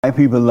Why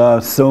people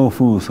love soul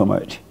food so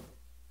much?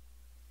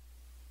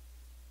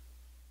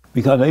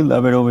 Because they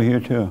love it over here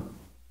too.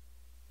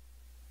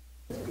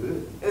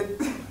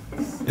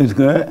 It's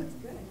good?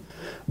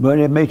 But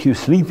it makes you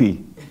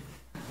sleepy.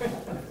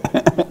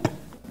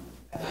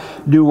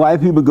 Do white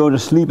people go to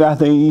sleep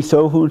after they eat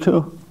soul food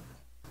too?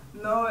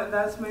 No, and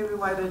that's maybe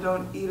why they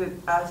don't eat it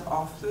as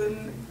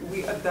often.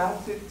 We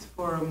adapt it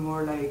for a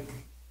more like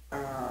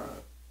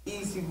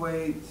easy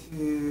way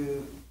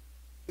to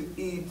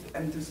eat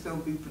and to still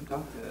be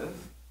productive.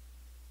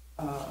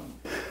 So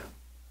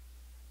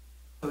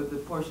the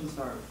portions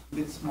are a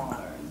bit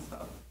smaller and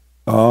stuff.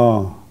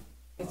 Oh.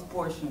 It's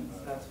portions,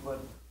 that's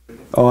what it is.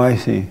 Oh, I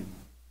see.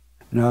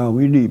 No,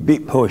 we need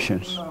big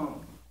portions.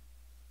 No.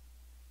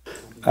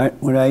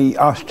 When I eat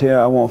oxtail,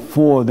 I want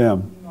 4 of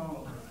them.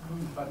 No.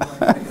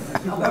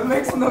 That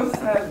makes no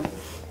sense.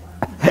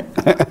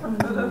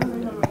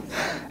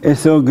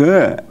 It's so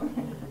good.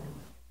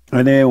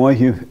 And then once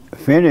you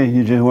finish,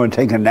 you just want to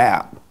take a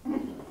nap.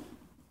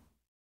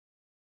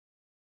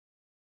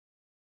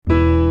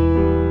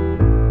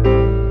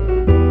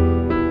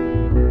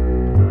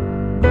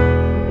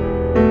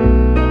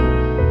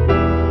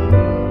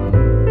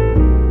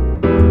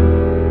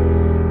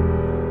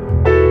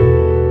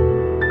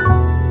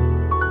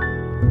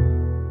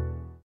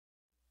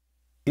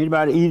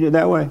 Anybody eat it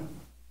that way?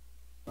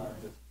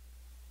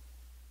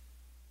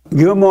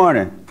 Good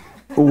morning.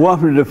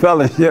 Welcome to the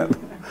fellowship.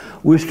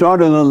 We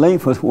started a little late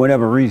for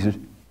whatever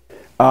reason.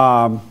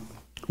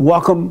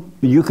 Welcome.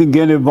 You can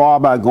get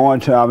involved by going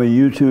to our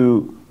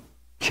YouTube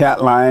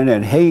chat line,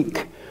 and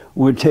Hake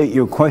will take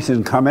your questions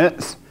and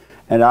comments,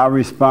 and I'll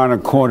respond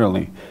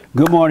accordingly.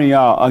 Good morning,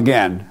 y'all,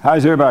 again.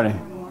 How's everybody?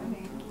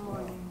 Good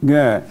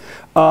morning.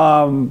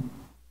 Good.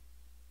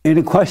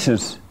 Any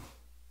questions?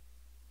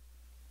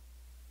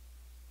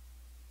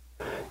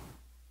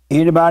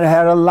 Anybody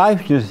had a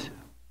life this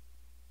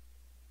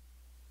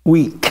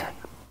week?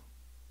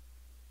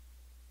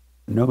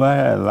 Nobody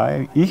had a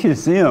life? You should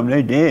see them,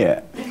 they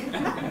dead.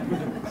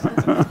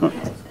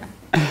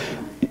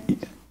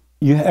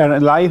 You had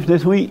a life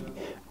this week?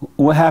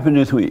 What happened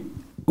this week?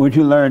 What did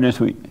you learn this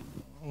week?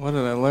 What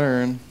did I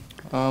learn?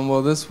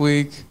 Well, this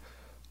week,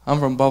 I'm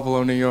from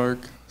Buffalo, New York,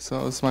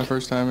 so it's my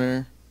first time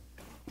here.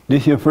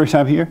 This your first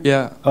time here?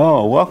 Yeah.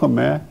 Oh, welcome,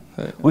 man.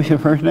 Hey. What's your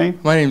first name?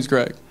 My name's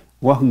Greg.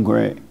 Welcome,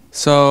 Greg.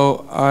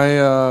 So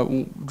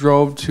I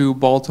drove to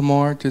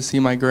Baltimore to see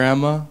my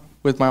grandma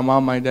with my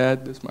mom, my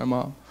dad. This is my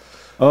mom.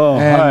 Oh,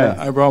 and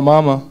hi. I brought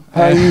Mama.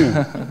 How are you?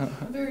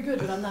 I'm very good,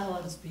 but I'm not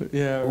allowed to speak.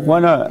 Yeah. Why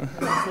not? I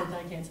said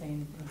I can't say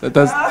anything.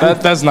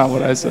 That's not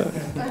what I said.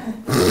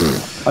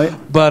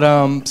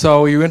 But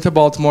so we went to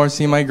Baltimore to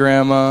see my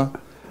grandma,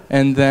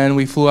 and then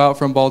we flew out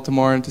from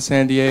Baltimore into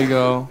San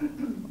Diego.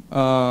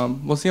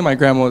 Well, seeing my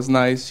grandma was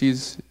nice.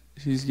 She's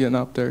getting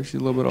up there.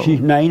 She's a little bit old. She's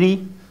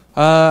 90?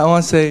 I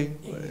want to say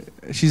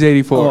she's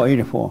 84. Oh,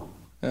 84.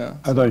 Yeah.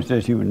 I thought you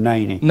said she was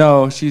 90.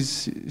 No,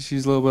 she's a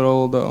little bit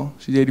old though.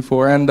 She's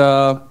 84, and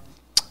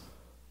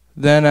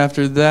then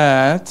after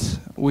that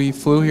we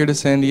flew here to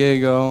San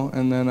Diego,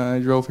 and then I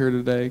drove here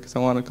today because I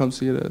want to come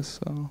see this.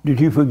 So. Did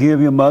you forgive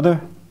your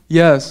mother?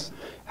 Yes.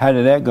 How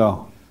did that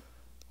go?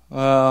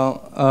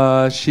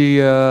 Well, she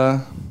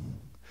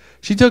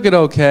took it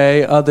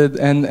okay.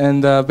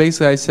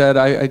 Basically, I said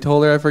I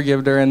told her I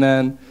forgave her, and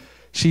then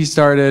she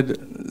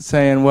started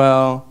saying,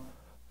 "Well,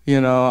 you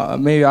know,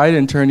 maybe I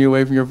didn't turn you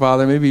away from your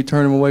father. Maybe you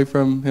turned him away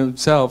from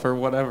himself, or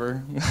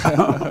whatever."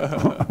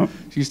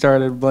 She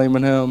started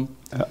blaming him.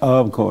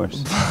 Of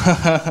course.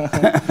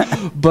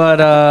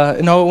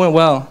 But no, it went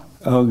well.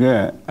 Oh,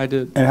 good. I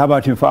did. And how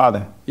about your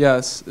father?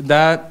 Yes,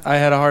 that I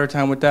had a harder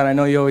time with that. I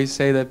know you always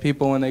say that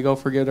people, when they go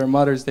forgive their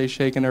mothers, they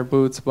shake in their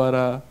boots.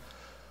 But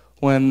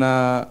when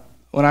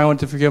I went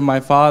to forgive my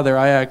father,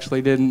 I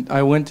actually didn't.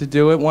 I went to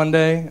do it one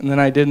day, and then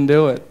I didn't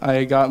do it.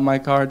 I got in my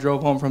car,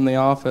 drove home from the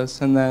office,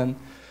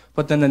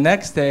 but then the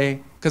next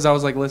day, because I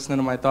was like listening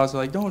to my thoughts,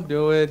 like, don't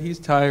do it. He's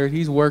tired.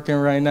 He's working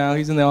right now.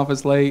 He's in the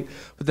office late.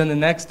 But then the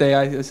next day,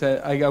 I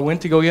said I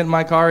went to go get in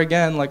my car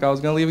again, like I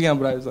was gonna leave again,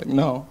 but I was like,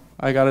 no,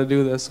 I got to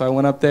do this. So I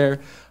went up there.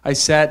 I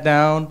sat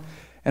down,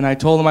 and I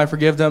told him I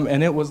forgive them,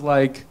 and it was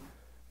like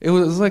kind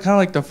of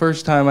like the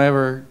first time I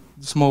ever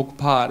smoked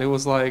pot. It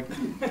was like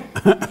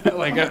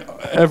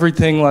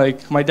everything,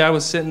 like my dad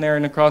was sitting there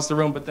and across the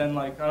room, but then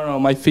like I don't know,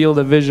 my field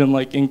of vision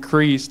like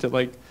increased.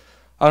 Like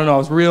I don't know, I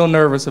was real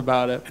nervous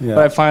about it. Yeah.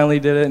 But I finally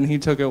did it, and he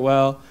took it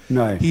well.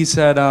 Nice. He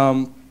said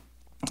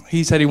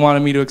he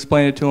wanted me to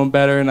explain it to him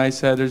better, and I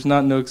said there's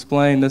nothing to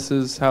explain. This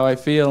is how I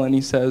feel. And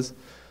he says,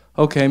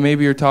 okay,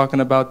 maybe you're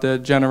talking about the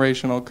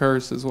generational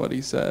curse, is what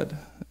he said.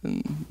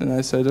 And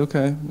I said,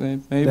 okay,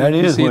 maybe. That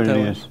is what it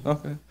is.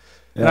 Okay.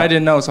 Yeah. And I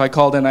didn't know, so I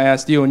called in, I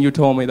asked you, and you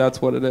told me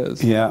that's what it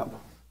is. Yeah.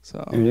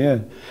 So. It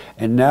is.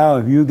 And now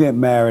if you get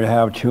married and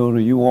have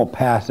children, you won't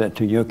pass that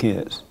to your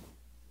kids.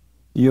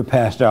 You'll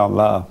pass down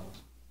love.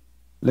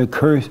 The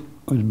curse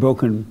was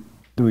broken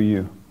through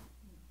you.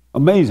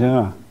 Amazing,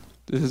 huh?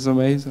 This is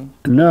amazing.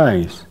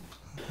 Nice.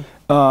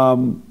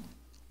 And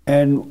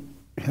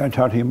can I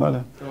talk to your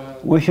mother?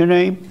 What's your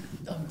name?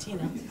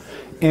 Tina.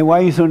 And why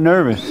are you so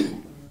nervous?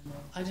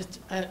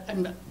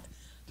 I'm a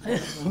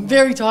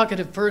very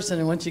talkative person,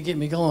 and once you get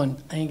me going,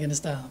 I ain't gonna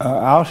stop.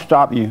 I'll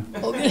stop you.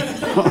 Okay.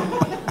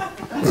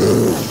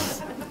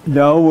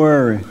 Don't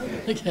worry.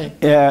 Okay.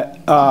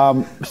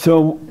 Yeah.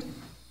 So,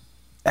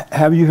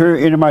 have you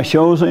heard any of my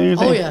shows or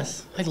anything? Oh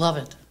yes, I love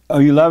it. Oh,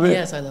 you love it?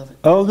 Yes, I love it.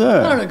 Oh,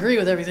 good. I don't agree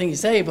with everything you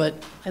say, but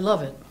I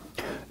love it.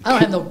 I don't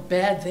have no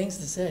bad things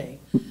to say.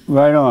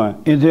 Right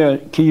on.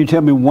 Can you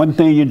tell me one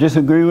thing you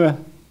disagree with?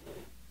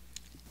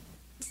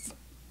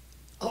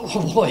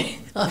 Oh boy,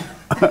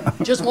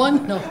 just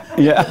one? No.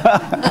 Yeah.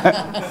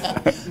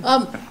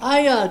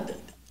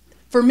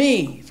 For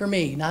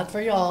me, not for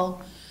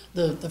y'all,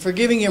 the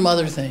forgiving your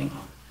mother thing.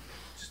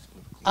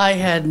 I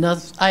had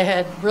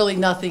really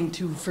nothing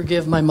to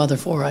forgive my mother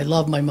for. I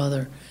love my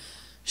mother.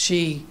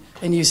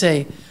 And you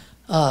say,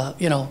 do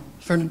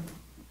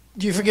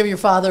you forgive your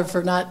father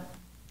for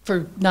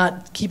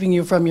not keeping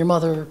you from your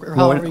mother, or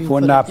however you For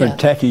put not it? Yeah.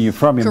 protecting you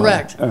from your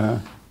Correct.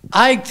 mother.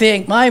 I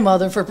thank my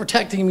mother for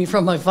protecting me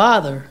from my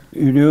father.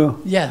 You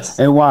do? Yes.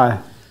 And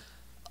why?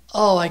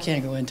 Oh, I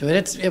can't go into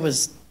it. It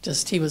was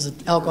just, he was an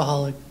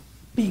alcoholic,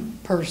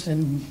 beat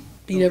person,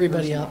 beat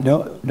everybody up.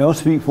 Don't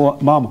speak for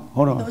Mama.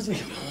 Hold on.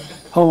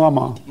 Hold on,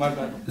 Mom. My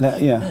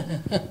bad. Yeah.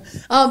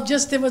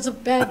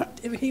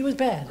 He was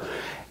bad.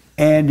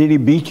 And did he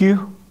beat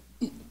you?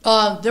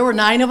 There were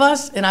 9 of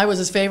us, and I was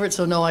his favorite,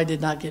 so no, I did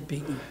not get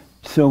beaten.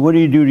 So what did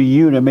he do to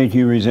you that made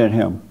you resent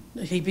him?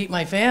 He beat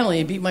my family,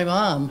 he beat my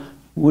mom.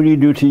 What did he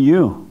do to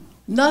you?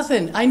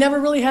 Nothing. I never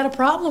really had a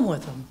problem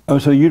with him. Oh,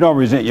 so you don't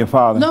resent your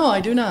father? No,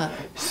 I do not.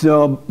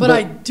 So, But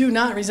I do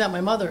not resent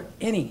my mother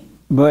any.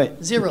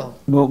 But 0.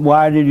 But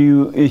why do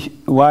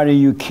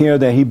you care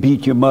that he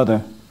beat your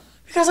mother?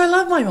 Because I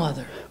love my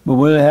mother. But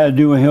what did it have to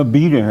do with him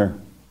beating her?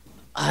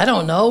 I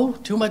don't know.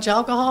 Too much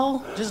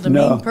alcohol? Just a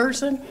No. mean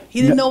person? He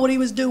didn't know what he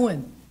was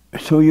doing.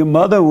 So your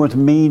mother was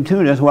mean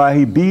too. That's why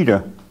he beat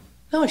her.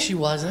 No, she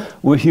wasn't.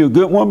 Was she a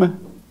good woman?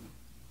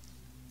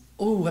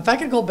 Ooh, if I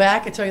could go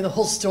back and tell you the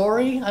whole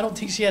story, I don't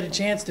think she had a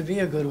chance to be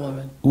a good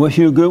woman. Was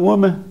she a good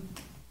woman?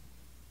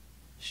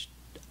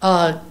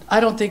 I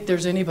don't think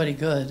there's anybody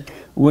good.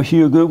 Was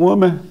she a good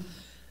woman?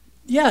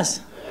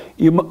 Yes.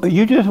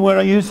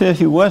 You said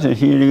she wasn't.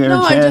 She didn't get No,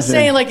 a chance. I'm just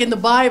saying, like in the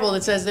Bible,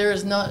 it says there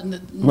is not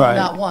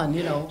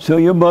one, So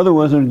your mother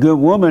wasn't a good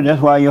woman.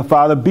 That's why your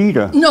father beat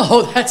her.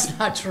 No, that's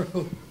not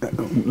true.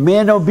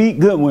 Men don't beat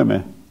good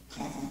women.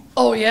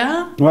 Oh,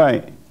 yeah?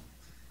 Right.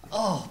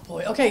 Oh,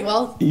 boy. Okay,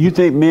 well, You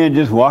think men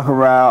just walk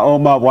around, oh,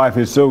 my wife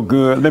is so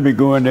good, let me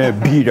go in there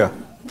and beat her.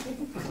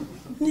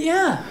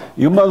 yeah.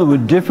 Your mother was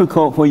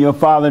difficult for your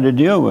father to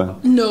deal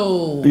with.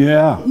 No.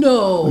 Yeah.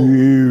 No. Ew.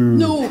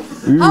 No.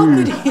 How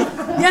could he?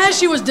 Yeah,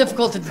 she was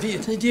difficult to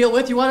deal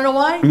with. You want to know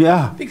why?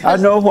 Yeah, Because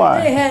I know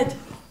why. They had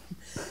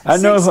I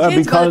know 6 kids by the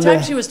because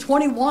time she was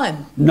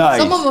 21. Nice.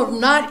 Some of them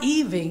not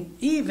even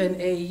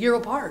a year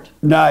apart.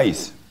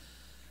 Nice.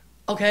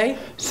 Okay?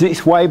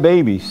 6 white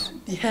babies.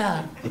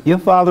 Yeah. Your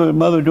father and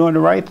mother doing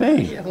the right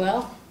thing. Yeah,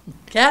 well,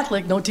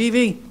 Catholic, no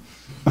TV.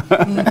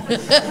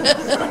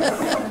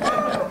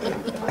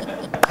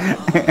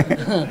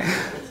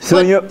 So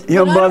But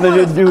your I mother don't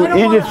didn't do I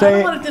don't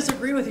anything. want to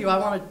disagree with you. I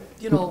want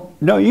to,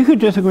 No, you could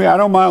disagree. I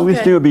don't mind. We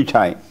Okay. still be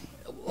tight.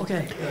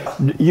 okay.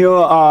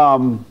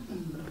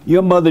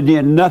 Your mother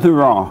did nothing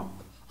wrong.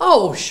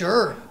 Oh,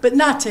 sure, but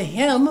not to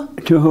him,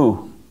 To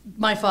who?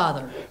 my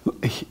father.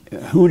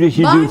 Who did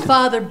she My do?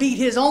 father beat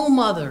his own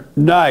mother.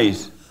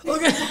 Nice.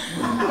 Okay.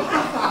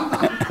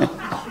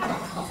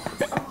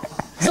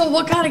 So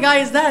what kind of guy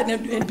is that?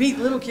 And beat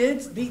little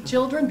kids, beat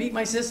children, beat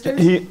my sisters,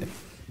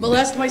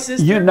 molest my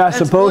sister? You're not That's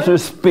supposed good? to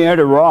spare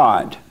the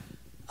rod.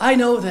 I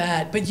know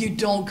that, but you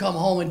don't come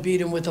home and beat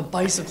them with a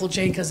bicycle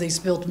chain because they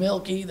spilt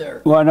milk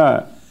either. Why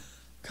not?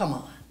 Come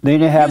on. They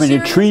didn't have Are you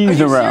any serious?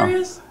 trees Are you around.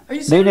 serious? Are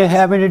you serious? They didn't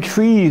have any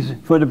trees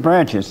for the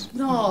branches.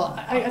 No,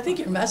 I think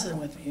you're messing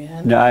with me,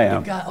 man. No, I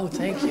am. Oh,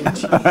 thank you.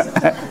 Jesus.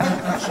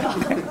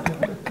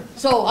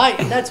 So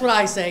that's what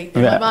I say.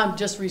 And Yeah. my mom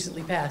just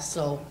recently passed,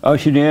 so Oh,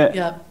 she did?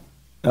 yeah,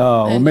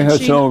 Oh, And- may and her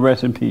she- soul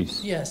rest in peace.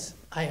 yes,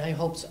 I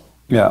hope so.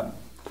 Yeah,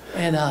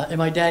 And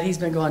my dad, he's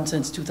been gone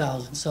since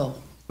 2000, so,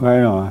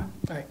 right on.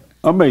 all right.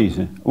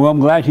 Amazing. Well, I'm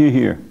glad you're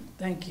here.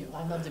 Thank you.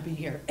 I love to be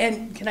here.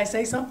 And can I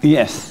say something?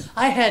 Yes.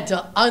 I had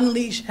to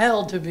unleash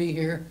hell to be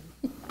here.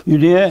 You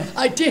did?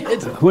 I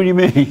did. What do you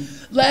mean?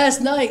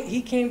 Last night,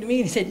 he came to me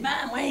and he said,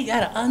 Mom, why you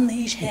gotta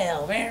unleash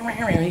hell?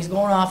 And he's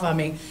going off on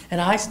me. And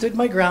I stood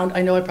my ground.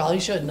 I know I probably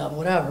shouldn't have,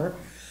 whatever.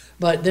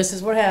 But this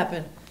is what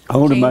happened.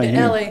 Hold him Came right to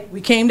here. LA.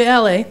 We came to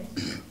LA.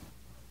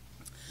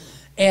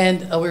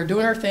 And we were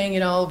doing our thing,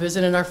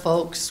 visiting our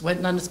folks,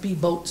 went on the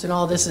speedboats and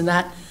all this and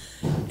that.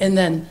 And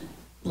then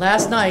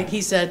last night,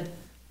 he said,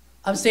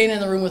 I'm staying in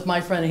the room with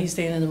my friend, and he's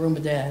staying in the room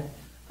with Dad,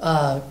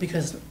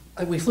 because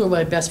we flew with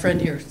my best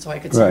friend here, so I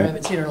could see her. I Right.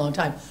 haven't seen her in a long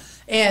time.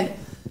 And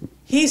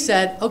he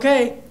said,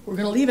 okay, we're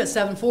going to leave at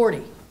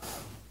 7:40.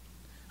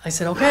 I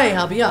said, okay,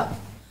 I'll be up.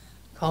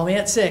 Call me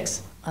at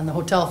 6 on the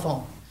hotel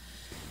phone.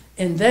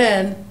 And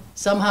then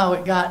somehow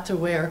it got to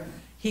where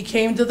he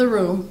came to the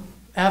room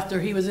after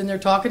he was in there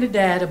talking to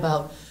Dad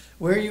about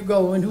where are you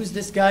going, who's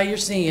this guy you're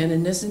seeing,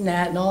 and this and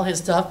that, and all his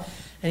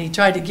stuff. And he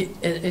tried to get,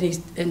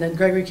 and then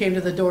Gregory came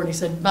to the door and he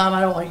said, Mom,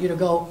 I don't want you to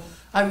go.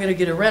 I'm going to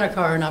get a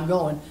rent-a-car and I'm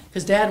going,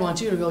 because Dad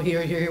wants you to go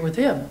here with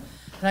him.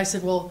 And I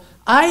said, well,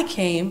 I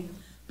came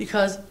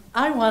because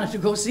I wanted to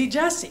go see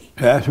Jesse.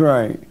 That's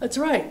right. That's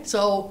right.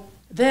 So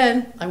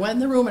then I went in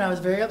the room and I was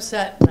very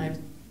upset, and I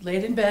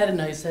laid in bed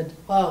and I said,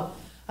 wow,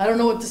 I don't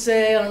know what to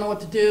say, I don't know what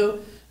to do.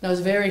 And I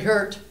was very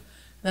hurt.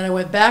 Then I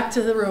went back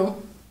to the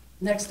room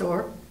next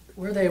door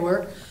where they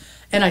were,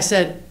 and I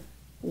said,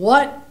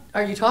 what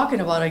are you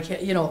talking about? I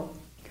can't,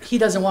 he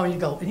doesn't want me to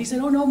go. And he said,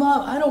 oh no,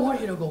 Mom, I don't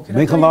want you to go. Can I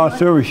Make a tell you long why?"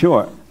 story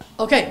short.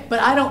 Okay,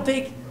 but I don't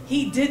think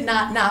he did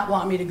not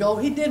want me to go.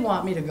 He did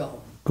want me to go.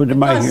 Put the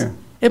mic here.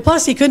 And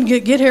plus, he couldn't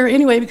get here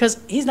anyway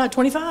because he's not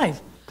 25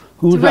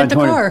 Who's to not rent the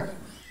 20? car.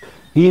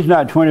 He's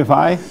not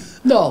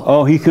 25? No.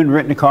 Oh, he couldn't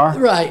rent the car?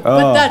 Right, Oh.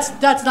 but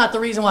that's not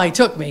the reason why he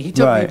took me. He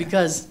took Right. me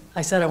because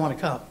I said I want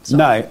to come. So,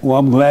 Nice. Well,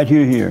 I'm glad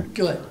you're here.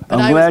 good. But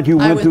I'm I glad you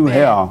I went was through bad.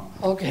 hell.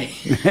 Okay.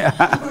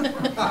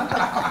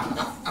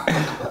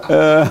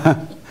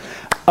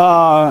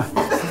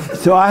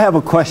 So I have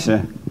a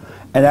question,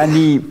 and I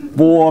need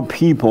 4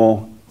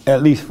 people,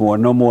 at least 4,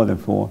 no more than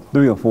 4,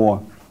 3 or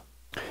 4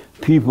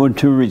 people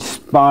to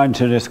respond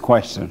to this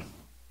question.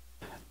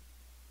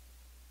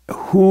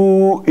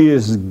 Who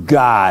is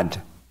God?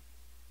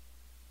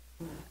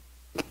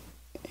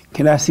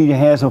 Can I see the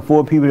hands of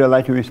 4 people that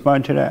like to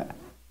respond to that?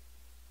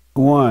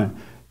 1,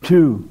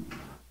 2,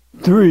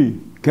 3.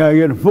 Can I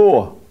get a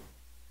 4?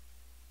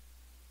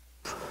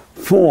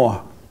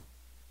 4.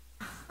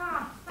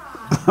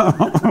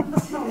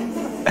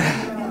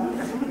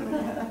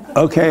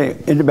 Okay,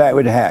 in the back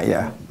with the hat,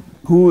 yeah.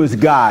 Who is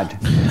God?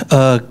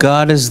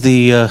 God is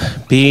the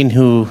being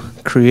who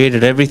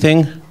created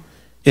everything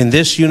in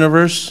this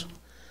universe.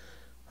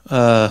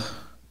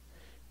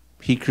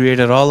 He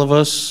created all of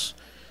us,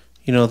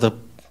 the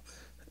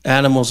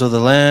animals of the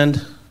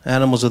land,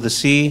 animals of the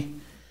sea,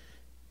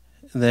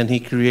 and then he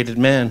created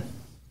man.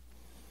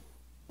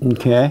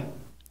 Okay.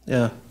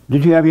 Yeah.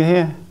 Did you have your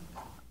hand?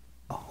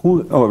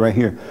 Who? Oh, right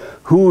here.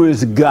 Who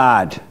is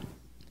God?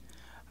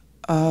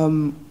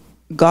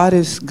 God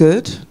is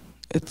good.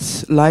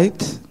 It's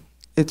light.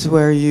 It's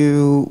where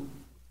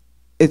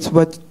it's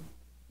what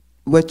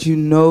you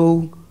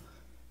know.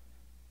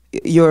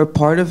 You're a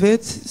part of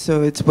it.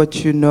 So it's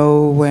what you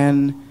know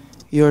when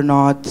you're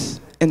not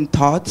in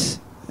thoughts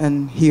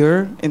and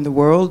here in the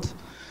world.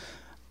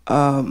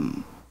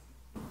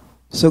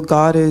 So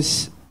God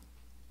is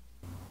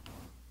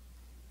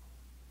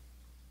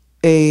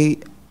a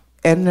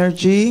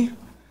energy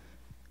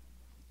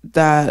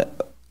that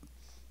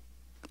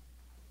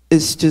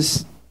is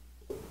just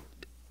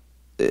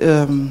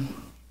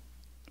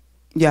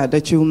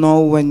that you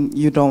know when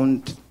you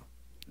don't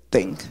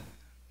think.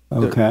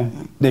 Okay.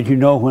 Did you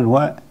know when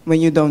what? When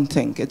you don't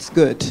think, it's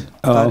good.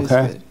 Oh, God is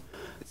okay. good.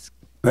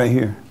 Right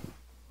here.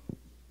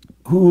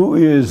 Who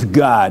is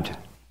God?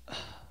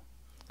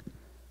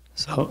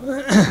 So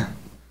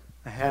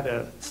I had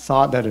a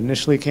thought that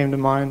initially came to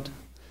mind,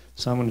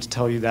 so I'm going to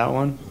tell you that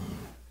one.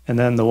 And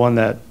then the one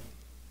that,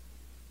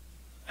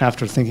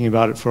 after thinking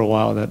about it for a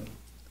while, that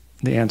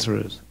the answer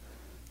is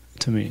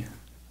to me.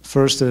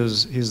 First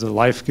is he's the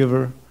life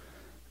giver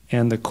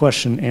and the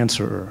question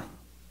answerer.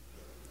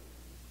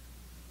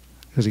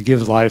 Because he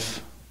gives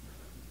life,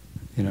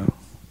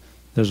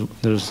 there's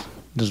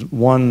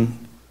one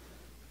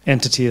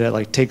entity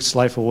that takes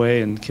life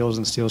away and kills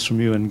and steals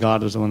from you, and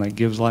God is the one that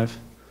gives life.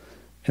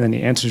 And then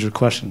he answers your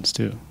questions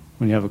too.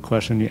 When you have a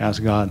question, you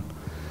ask God.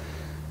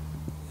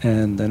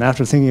 And then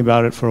after thinking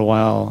about it for a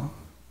while,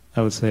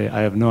 I would say,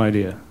 I have no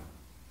idea.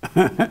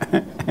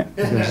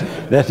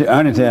 That's the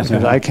honest answer.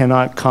 Because I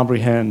cannot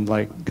comprehend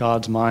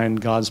God's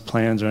mind, God's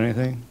plans, or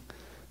anything.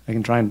 I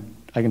can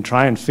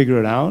try and figure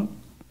it out,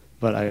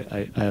 but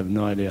I have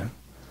no idea.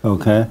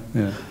 Okay.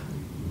 Yeah.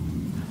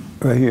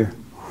 Right here.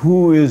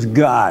 Who is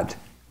God?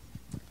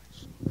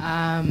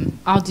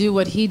 I'll do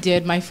what he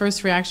did. My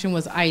first reaction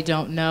was, I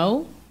don't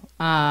know.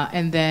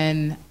 And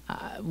then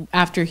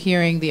after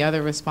hearing the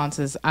other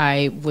responses,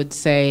 I would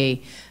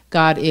say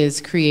God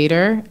is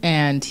creator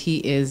and he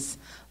is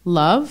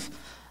love.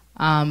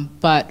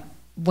 But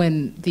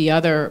when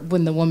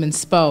the woman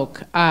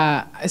spoke,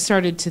 I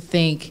started to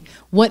think,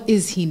 what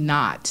is he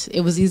not?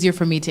 It was easier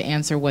for me to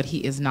answer what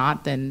he is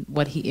not than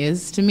what he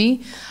is to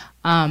me.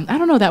 I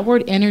don't know, that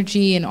word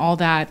energy and all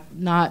that,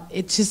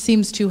 it just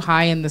seems too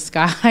high in the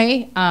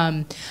sky.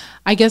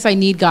 I guess I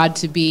need God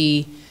to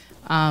be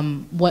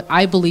what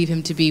I believe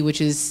him to be,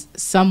 which is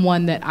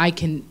someone that I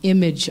can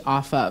image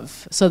off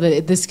of so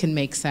that this can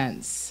make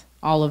sense.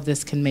 All of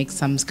this can make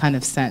some kind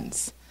of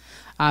sense.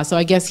 So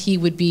I guess he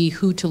would be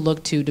who to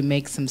look to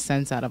make some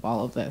sense out of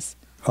all of this.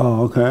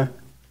 Oh, okay.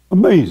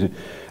 Amazing.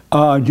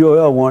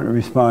 Joel wanted to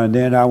respond.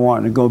 Then I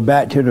want to go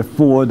back to the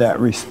 4 that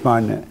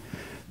responded.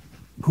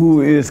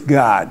 Who is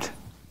God?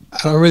 I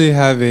don't really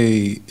have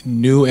a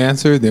new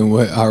answer than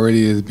what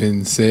already has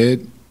been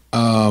said.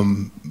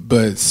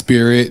 But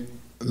spirit,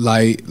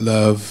 light,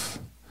 love.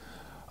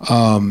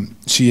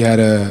 She had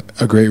a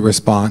great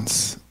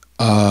response.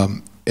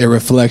 a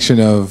reflection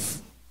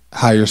of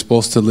how you're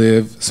supposed to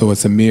live. So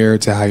it's a mirror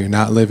to how you're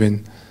not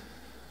living.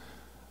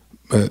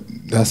 But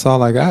that's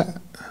all I got.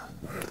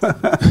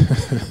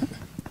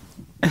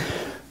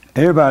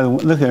 Everybody,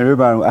 look at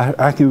everybody.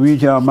 I can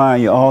read y'all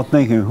mind. You're all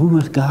thinking, who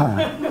is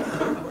God?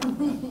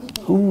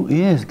 Who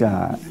is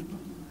God?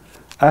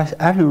 I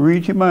can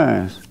read your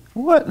minds.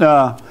 What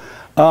the?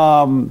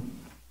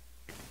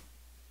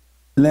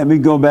 Let me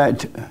go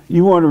back.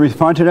 You want to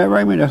respond to that,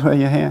 Raymond? That's why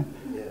your hand?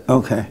 Yes.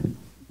 Okay.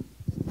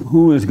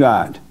 Who is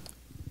God?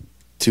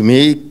 To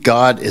me,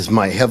 God is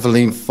my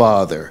heavenly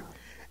Father,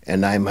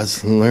 and I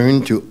must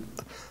learn to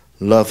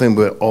love him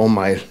with all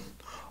my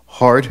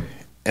heart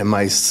and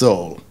my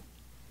soul.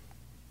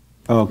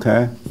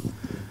 Okay.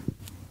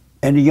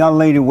 And the young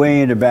lady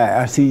way in the back,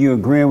 I see you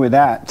agreeing with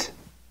that.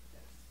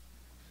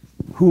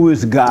 Who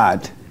is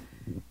God?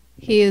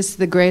 He is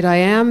the great I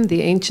am,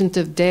 the Ancient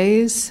of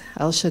Days,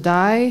 El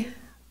Shaddai,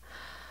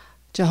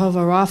 Jehovah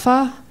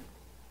Rapha.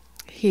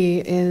 He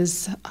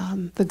is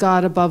the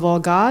God above all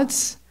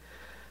gods,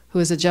 who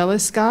is a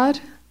jealous God,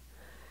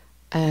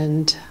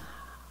 and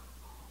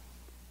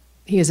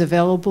he is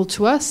available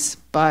to us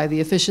by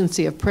the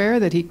efficiency of prayer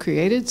that he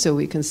created, so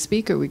we can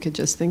speak or we could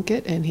just think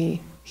it, and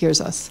he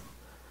hears us.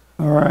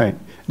 All right.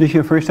 This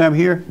your first time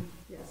here?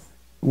 Yes.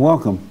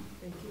 Welcome.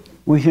 Thank you.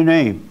 What's your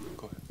name?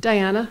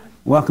 Diana.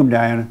 Welcome,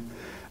 Diana.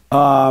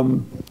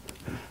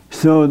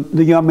 So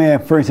the young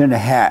man first in the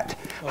hat,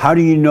 how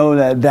do you know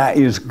that that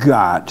is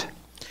God?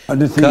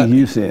 The things God,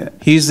 you said.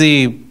 He's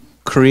the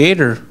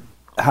creator.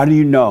 How do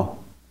you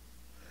know?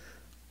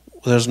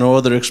 There's no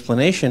other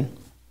explanation.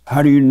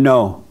 How do you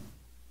know?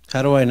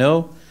 How do I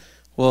know?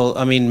 Well,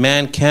 I mean,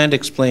 man can't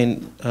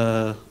explain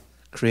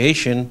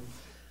creation.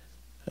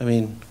 I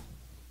mean,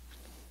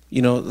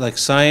 you know, like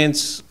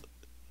science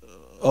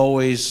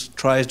always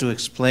tries to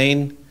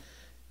explain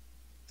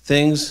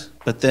things,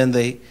 but then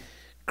they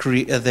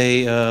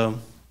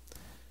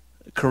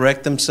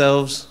correct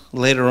themselves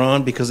later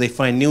on because they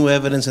find new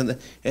evidence, and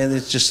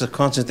it's just a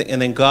constant thing.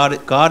 And then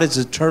God is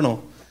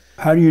eternal.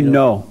 How do you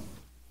know?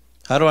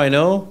 How do I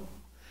know?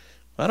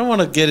 I don't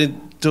want to get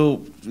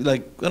into,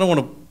 like, I don't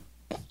want to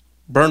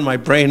burn my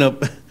brain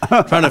up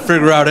trying to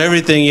figure out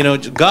everything. You know,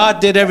 God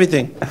did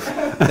everything.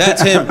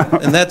 That's him,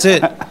 and that's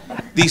it.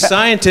 These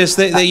scientists,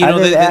 they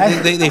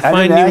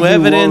find new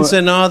evidence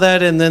and all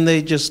that, and then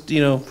they just,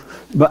 you know.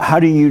 But how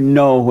do you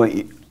know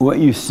what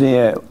you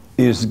said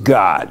is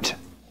God?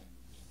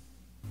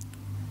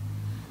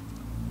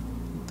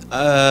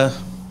 I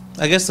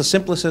guess the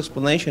simplest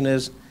explanation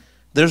is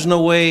there's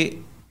no way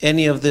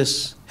any of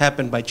this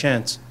happened by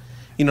chance.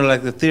 You know,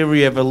 like the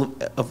theory of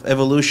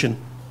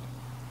evolution.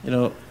 You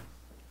know,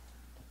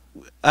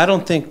 I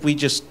don't think we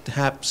just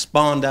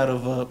spawned out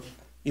of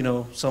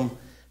some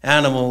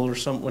animal or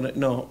something.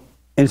 No.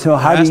 And so,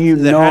 how do you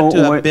know?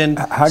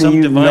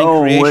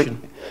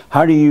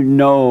 How do you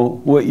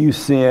know what you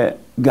said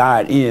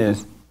God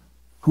is?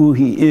 Who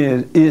He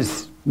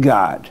is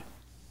God.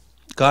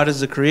 God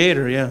is the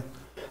creator. Yeah.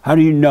 How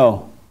do you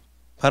know?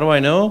 How do I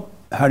know?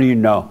 How do you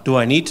know? Do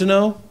I need to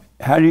know?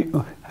 How do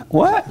you?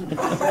 What?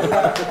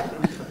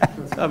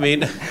 I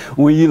mean,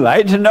 would you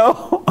like to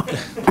know?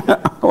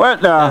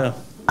 What now?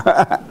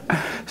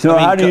 So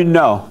how do you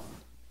know?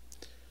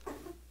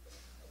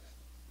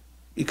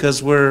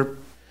 Because we're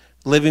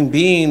living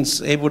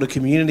beings able to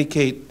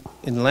communicate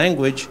in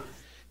language.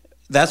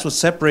 That's what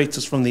separates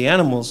us from the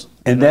animals.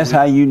 And that's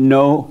how you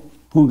know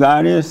who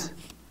God is?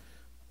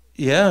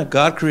 Yeah,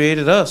 God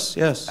created us,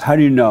 yes. How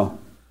do you know?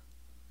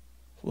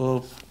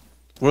 Well,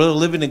 we're a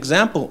living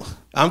example.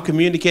 I'm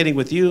communicating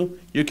with you.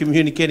 You're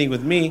communicating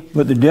with me.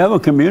 But the devil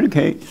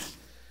communicates.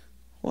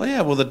 Well,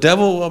 yeah. Well, the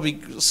devil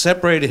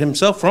separated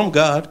himself from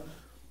God.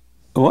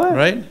 What?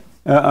 Right?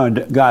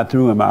 God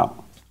threw him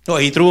out. Oh,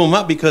 he threw him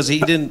out because he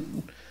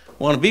didn't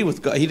want to be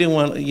with God. He didn't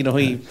want,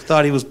 he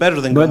thought he was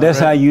better than God. But that's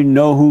how you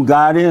know who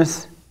God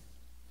is?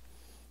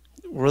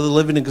 We're the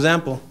living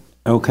example.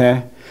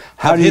 Okay.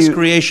 How of his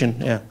creation,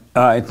 yeah.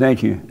 All right,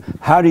 thank you.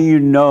 How do you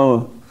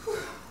know?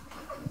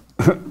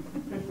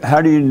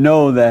 How do you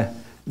know that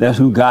that's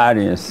who God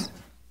is?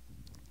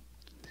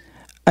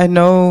 I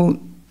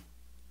know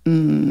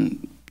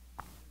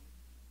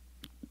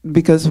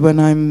because when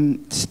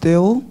I'm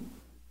still.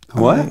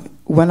 What?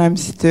 When I'm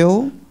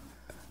still.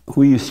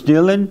 Who you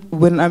stealing?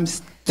 When I'm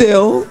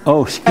still.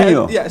 Oh,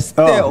 still. Yes,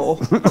 still.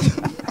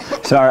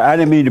 Oh. Sorry, I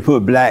didn't mean to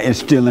put black and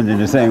stealing in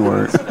the same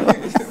word.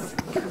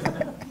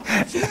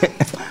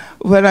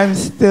 When I'm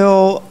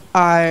still,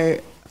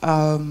 I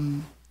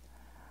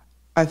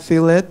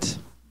feel it.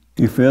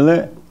 You feel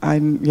it?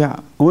 Yeah.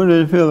 What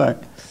does it feel like?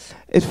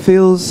 It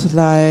feels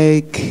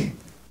like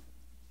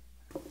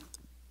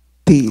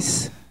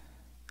peace.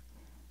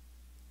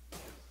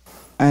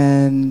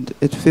 And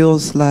it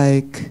feels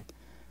like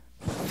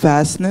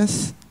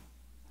vastness.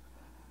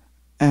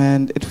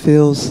 And it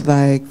feels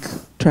like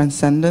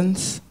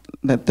transcendence,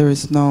 that there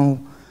is no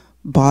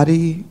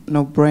body,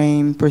 no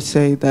brain per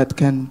se that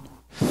can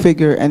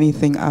figure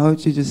anything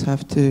out. You just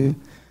have to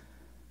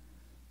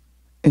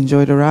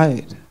enjoy the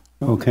ride.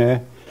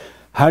 Okay.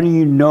 How do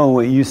you know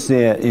what you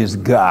said is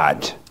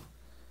God?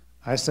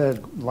 I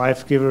said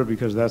life giver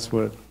because that's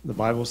what the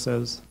Bible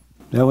says, Is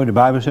that what the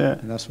Bible said?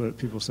 and that's what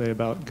people say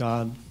about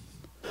God.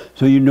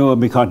 So you know it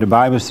because the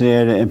Bible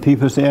said it and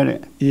people said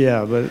it?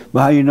 Yeah, but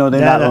Well, how you know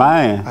they're that not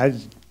lying?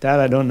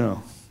 I don't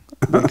know.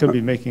 They could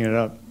be making it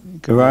up.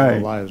 It could be Right.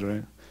 all lies,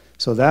 right?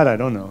 So that I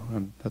don't know.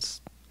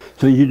 That's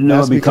So you know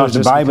That's because the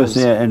just Bible because-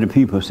 said and the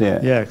people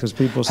said. yeah, because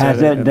people say Has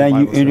that done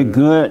you any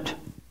good?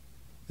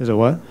 Is it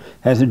what?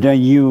 Has it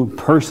done you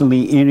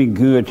personally any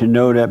good to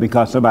know that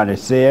because somebody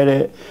said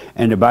it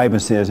and the Bible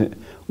says it?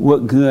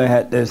 What good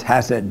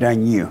has that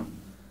done you?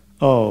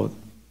 Oh,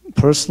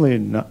 personally,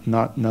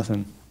 not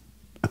nothing.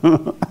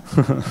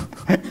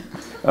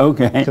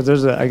 Okay.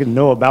 Because I can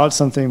know about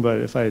something, but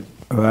if I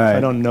Right.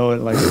 don't know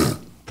it like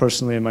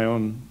personally in my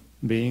own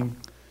being,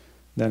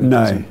 then it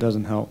No.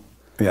 doesn't help.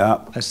 Yeah.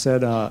 I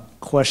said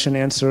question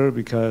answer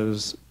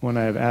because when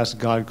I've asked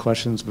God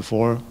questions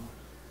before,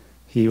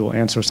 He will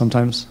answer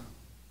sometimes.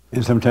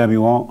 And sometimes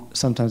you won't.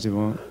 Sometimes He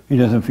won't. He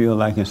doesn't feel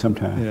like it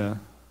sometimes. Yeah.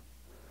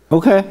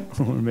 Okay.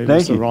 Or maybe Thank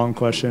it's the you. wrong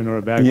question or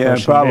a bad Yeah,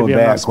 question. probably Maybe a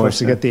I'm bad not supposed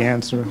to question. get the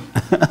answer.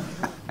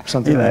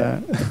 Something You're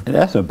like that.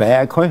 That's a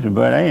bad question,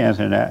 but I ain't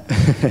answering that.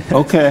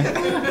 Okay.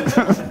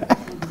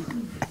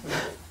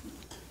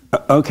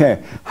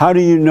 Okay. How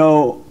do you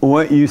know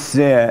what you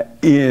said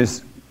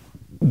is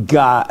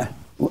God?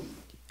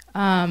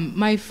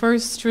 My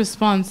first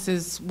response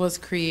was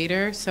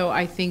creator. So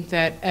I think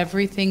that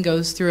everything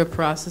goes through a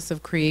process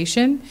of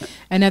creation.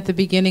 And at the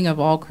beginning of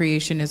all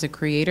creation is a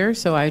creator.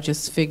 So I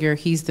just figure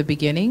he's the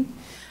beginning.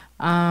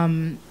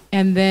 And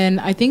then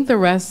I think the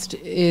rest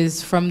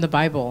is from the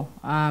Bible.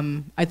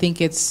 I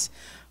think it's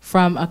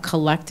from a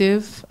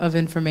collective of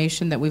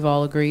information that we've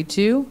all agreed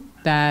to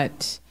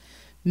that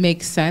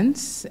makes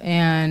sense.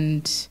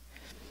 And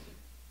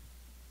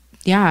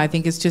yeah, I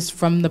think it's just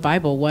from the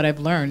Bible, what I've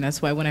learned.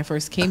 That's why when I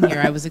first came here,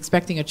 I was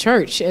expecting a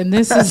church, and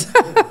this is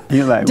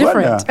You're like,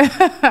 different.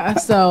 What now?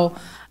 So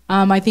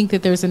I think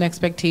that there's an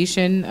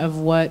expectation of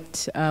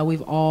what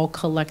we've all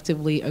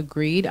collectively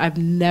agreed. I've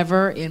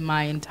never in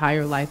my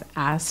entire life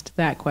asked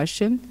that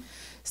question.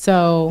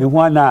 So And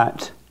why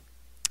not?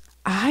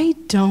 I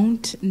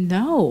don't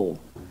know.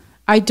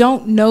 I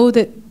don't know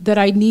that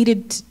I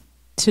needed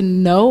to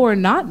know or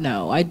not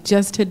know. I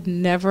just had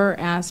never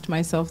asked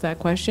myself that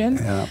question.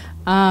 Yeah.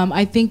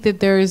 I think that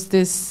there is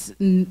this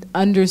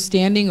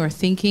understanding or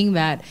thinking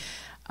that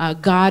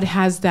God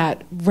has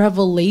that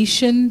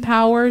revelation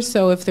power.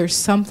 So if there's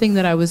something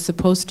that I was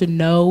supposed to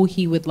know,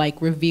 He would like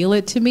reveal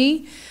it to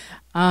me.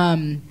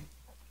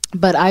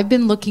 But I've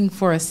been looking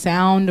for a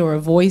sound or a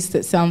voice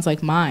that sounds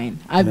like mine.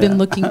 I've been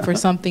looking for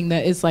something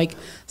that is like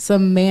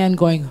some man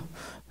going,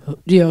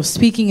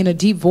 speaking in a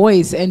deep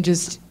voice and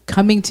just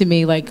coming to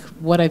me like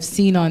what I've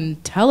seen on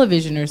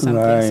television or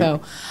something. Right.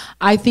 So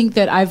I think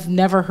that I've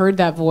never heard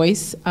that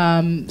voice.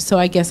 So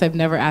I guess I've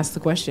never asked the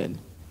question.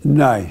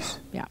 Nice.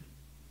 Yeah.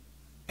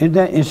 Isn't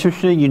that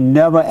interesting? You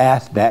never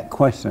asked that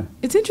question.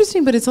 It's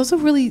interesting, but it's also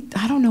really,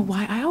 I don't know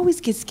why. I always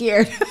get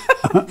scared.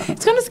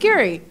 It's kind of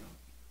scary.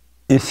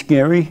 It's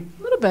scary?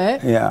 A little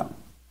bit. Yeah. A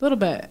little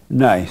bit.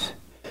 Nice.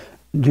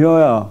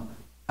 Joel,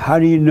 how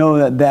do you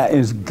know that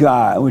is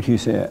God, what you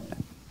said?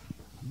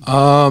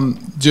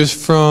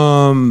 Just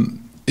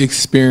from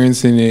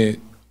experiencing it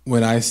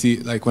when I see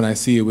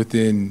it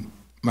within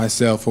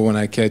myself, or when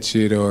I catch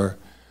it, or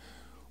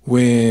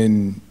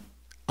when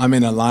I'm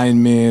in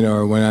alignment,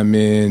 or when I'm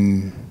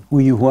in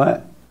Were you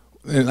what?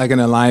 like an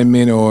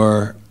alignment,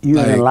 or You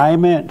like, in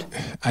alignment?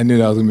 I knew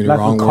that was gonna be the Like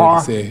a wrong word car?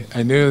 to say.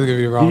 I knew it was gonna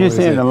be the wrong You word just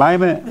to said say.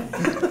 alignment?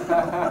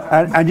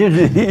 I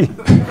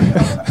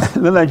just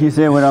look like you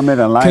said when I'm in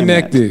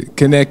alignment.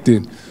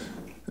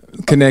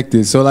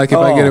 Connected. So like if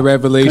I get a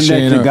revelation,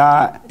 Connect to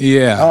God.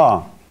 yeah.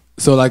 Oh,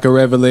 So like a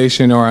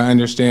revelation, or I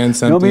understand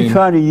don't something. be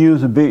trying to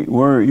use a big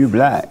word. You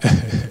black.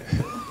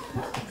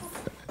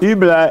 You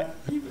black.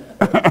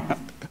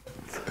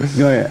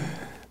 Go ahead.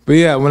 But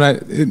yeah,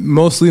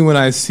 mostly when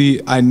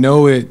I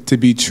know it to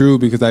be true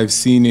because I've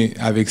seen it,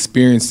 I've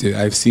experienced it,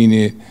 I've seen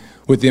it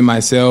within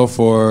myself,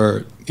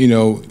 or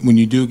when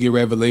you do get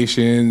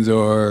revelations,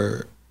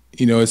 or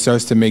it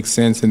starts to make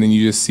sense, and then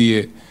you just see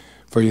it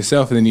for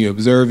yourself, and then you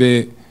observe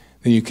it,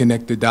 then you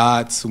connect the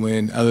dots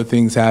when other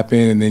things happen,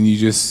 and then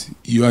you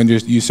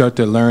start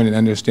to learn and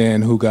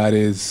understand who God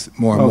is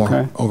more and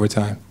more over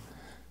time.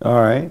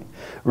 All right.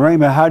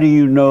 Raymond, how do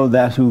you know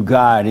that's who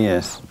God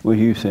is, what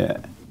you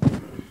said?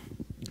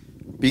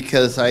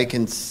 Because I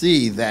can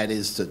see that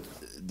is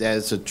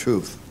the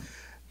truth.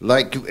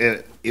 Like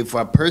if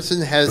a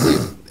person has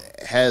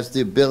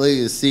the ability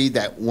to see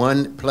that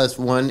 1 +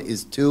 1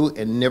 is 2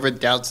 and never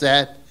doubts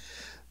that,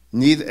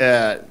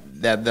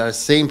 that the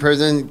same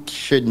person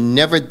should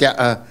never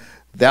doubt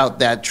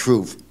that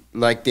truth.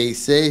 Like they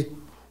say,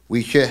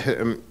 we should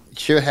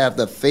have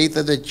the faith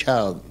of the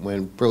child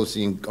when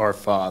approaching our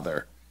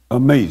Father.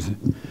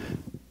 Amazing.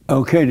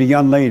 Okay, the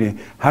young lady,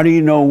 how do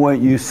you know what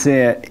you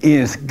said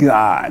is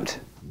God?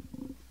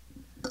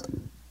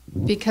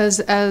 Because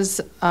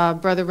as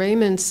Brother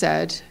Raymond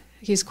said,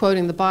 he's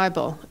quoting the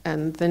Bible,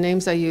 and the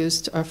names I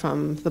used are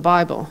from the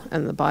Bible,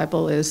 and the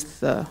Bible is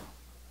the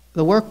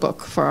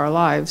workbook for our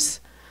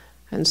lives.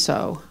 And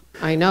so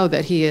I know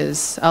that he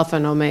is Alpha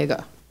and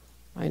Omega.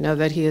 I know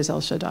that he is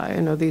El Shaddai. I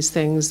know these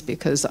things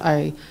because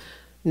I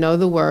know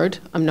the Word.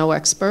 I'm no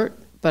expert,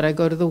 but I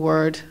go to the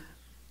Word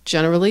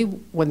generally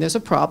when there's a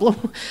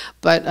problem.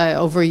 But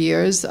over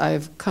years,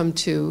 I've come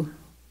to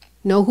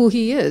know who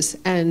he is.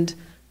 And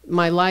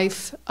my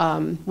life,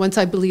 once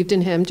I believed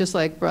in him, just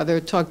like Brother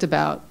talked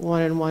about,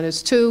 1 and 1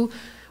 is 2,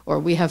 or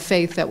we have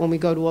faith that when we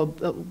go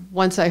to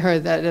once I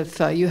heard that if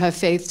you have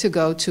faith to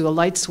go to a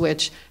light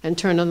switch and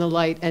turn on the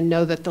light and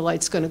know that the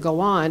light's going to go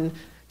on,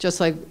 just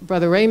like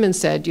Brother Raymond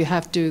said, you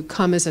have to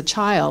come as a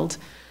child,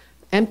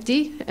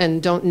 empty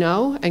and don't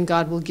know, and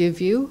God will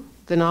give you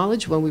the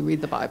knowledge when we read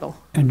the Bible.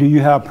 And do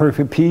you have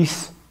perfect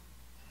peace?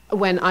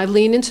 When I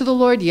lean into the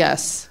Lord,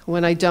 yes.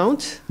 When I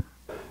don't,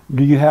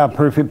 Do you have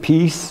perfect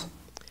peace?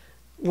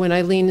 when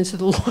I lean into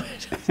the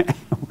Lord.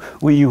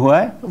 When you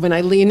what? When I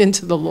lean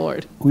into the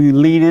Lord, When you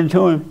lean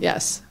into him?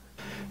 yes,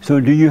 So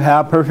do you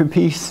have perfect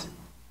peace?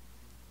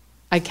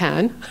 I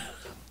can.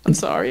 I'm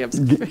sorry.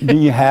 Do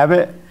you have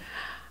it?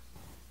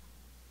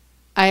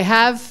 I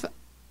have.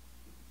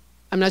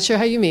 I'm not sure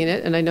how you mean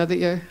it, and I know that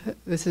you're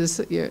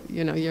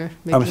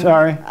making. I'm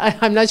sorry?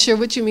 I'm not sure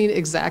what you mean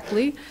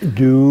exactly.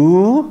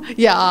 Do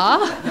Yeah.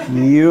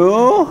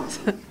 you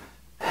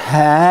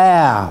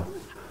have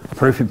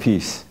perfect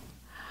peace?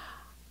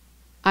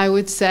 I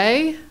would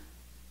say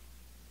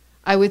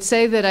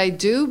that I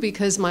do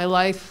because my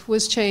life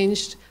was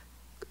changed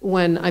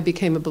when I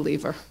became a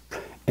believer.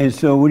 And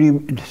so what do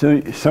you,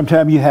 so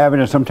sometimes you have it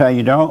and sometimes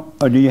you don't?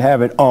 Or do you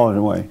have it all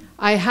the way?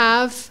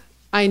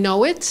 I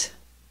know it,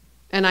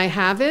 and I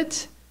have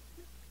it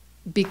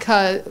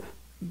because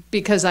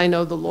I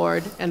know the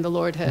Lord, and the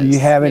Lord has. Do you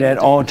have it made at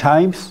all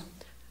times?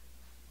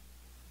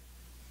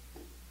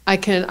 I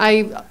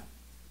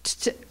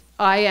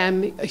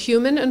am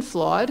human and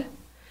flawed,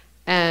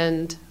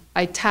 and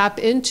I tap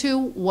into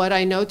what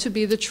I know to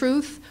be the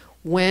truth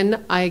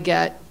when I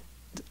get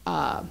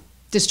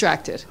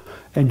distracted.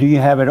 And do you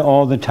have it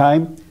all the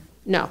time?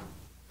 No.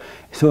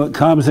 So it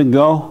comes and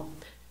go?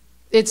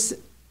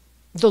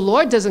 The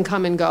Lord doesn't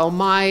come and go.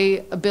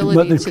 My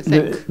ability to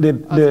think.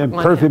 The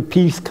perfect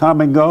peace come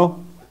and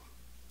go?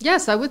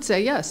 Yes, I would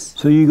say yes.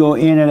 So you go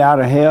in and out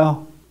of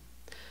hell?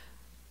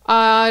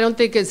 I don't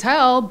think it's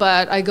hell,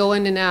 but I go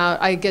in and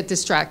out. I get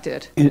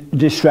distracted.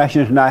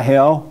 Distraction is not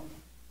hell?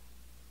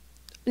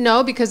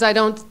 No, because I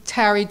don't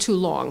tarry too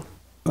long.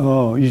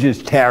 Oh, you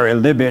just tarry a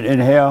little bit in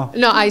hell?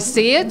 No, I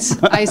see it.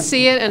 I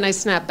see it, and I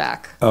snap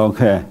back.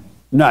 Okay,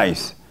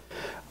 nice.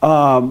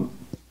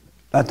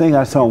 I think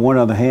I saw one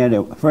other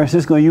hand.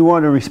 Francisco, you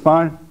want to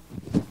respond?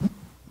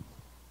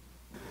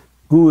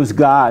 Who is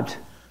God?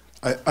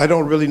 I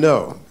don't really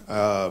know.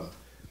 I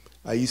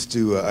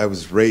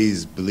was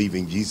raised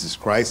believing Jesus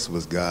Christ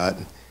was God,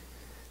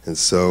 and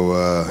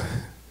so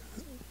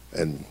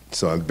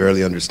I'm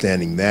barely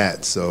understanding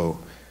that. So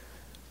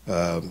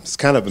it's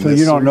kind of a mystery. So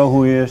you don't know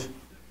who he is?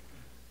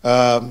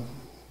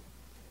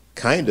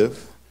 Kind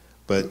of,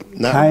 but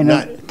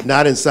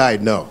not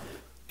inside. No.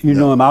 You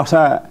know him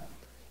outside?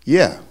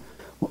 Yeah.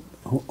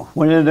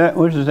 What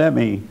does that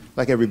mean?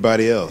 Like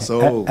everybody else.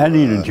 So I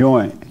need a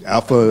joint.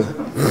 Alpha.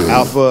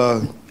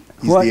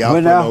 He's What? the Alpha What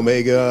and now?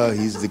 Omega.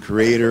 He's the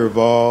creator of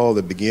all,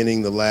 the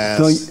beginning, the last.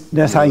 So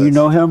that's how you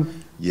know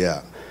him?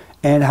 Yeah.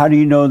 And how do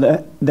you know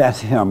that that's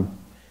him?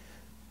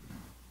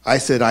 I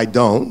said I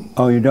don't.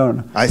 Oh, you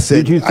don't? I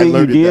said Did you I think you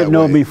learned it did that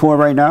know way. before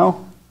right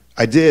now?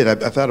 I did.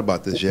 I thought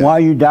about this, yeah. Why are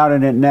you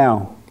doubting it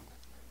now?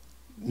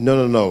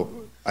 No.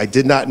 I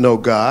did not know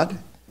God.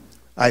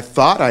 I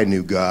thought I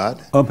knew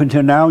God. Up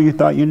until now, you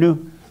thought you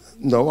knew?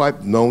 No,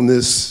 I've known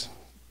this,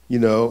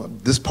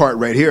 this part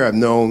right here I've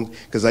known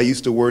because I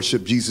used to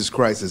worship Jesus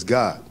Christ as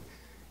God,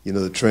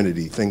 the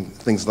Trinity,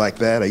 things like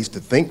that. I used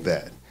to think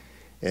that.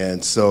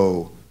 And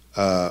so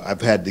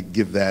I've had to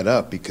give that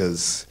up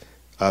because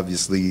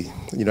obviously,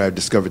 I've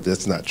discovered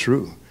that's not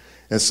true.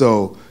 And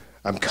so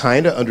I'm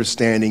kind of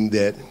understanding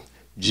that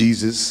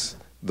Jesus,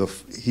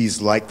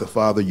 he's like the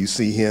Father, you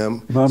see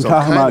him. But I'm so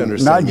talking kinda about not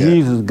understanding that.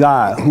 Jesus,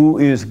 God. Who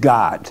is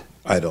God?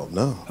 I don't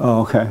know.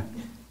 Oh, okay.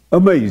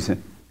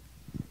 Amazing.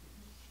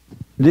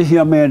 This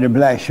young man in the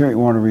black shirt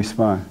want to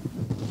respond.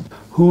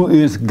 Who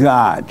is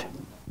God?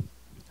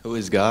 Who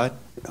is God?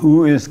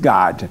 Who is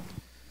God?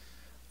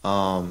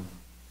 I'm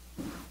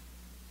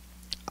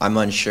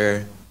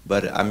unsure,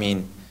 but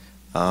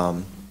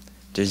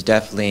there's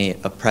definitely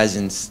a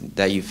presence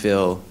that you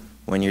feel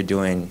when you're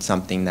doing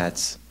something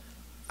that's,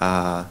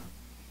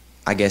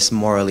 I guess,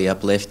 morally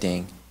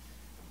uplifting.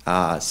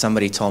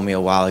 Somebody told me a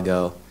while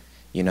ago,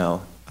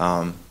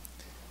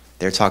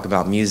 they're talking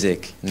about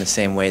music in the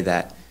same way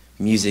that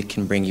music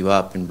can bring you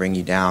up and bring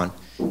you down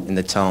in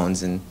the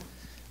tones and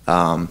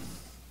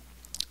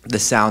the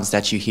sounds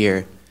that you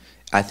hear.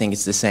 I think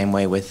it's the same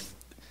way with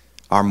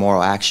our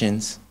moral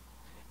actions.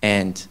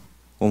 And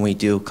when we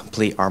do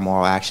complete our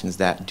moral actions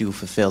that do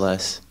fulfill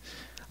us,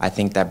 I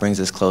think that brings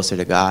us closer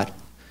to God.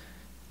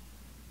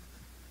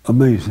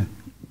 Amazing.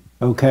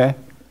 Okay.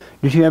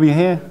 Did you have your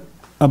hand?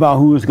 About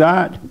who is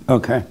God?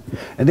 Okay.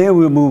 And then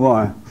we'll move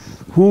on.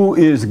 Who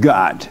is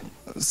God?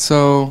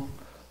 So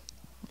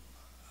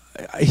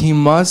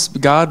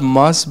God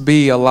must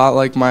be a lot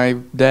like my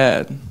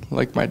dad,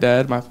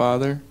 my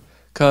father,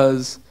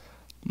 because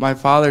my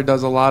father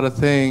does a lot of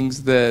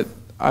things that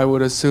I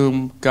would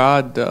assume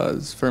God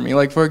does for me.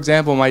 Like, for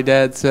example, my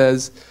dad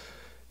says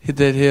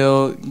that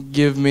he'll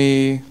give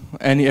me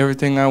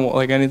everything I want,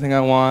 like anything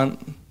I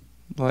want,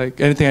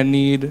 like anything I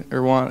need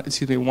or want.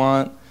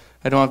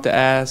 I don't have to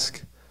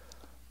ask.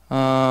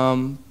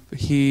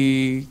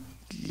 He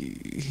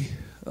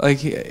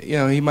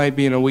might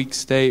be in a weak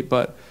state,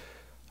 but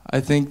I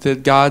think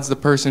that God's the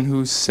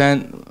person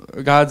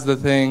God's the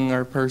thing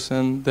or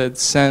person that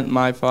sent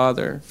my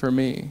father for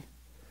me.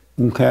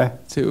 Okay.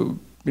 To,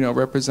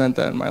 represent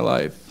that in my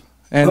life.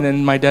 And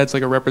then my dad's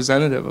like a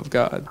representative of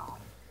God.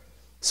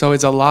 So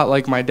it's a lot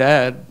like my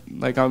dad.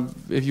 Like,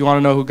 if you want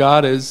to know who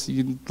God is,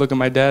 you look at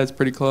my dad, it's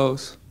pretty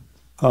close.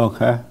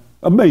 Okay.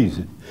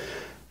 Amazing.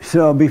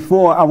 So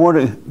before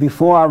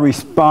I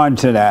respond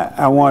to that,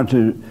 I want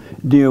to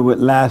deal with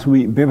last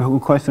week's biblical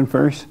question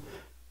first,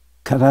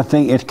 because I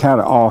think it's kind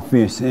of all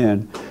fits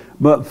in.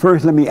 But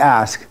first, let me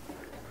ask,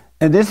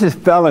 and this is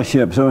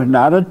fellowship, so it's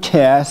not a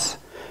test.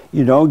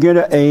 You don't get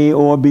an A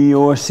or B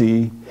or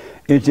C.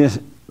 It's just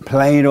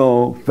plain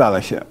old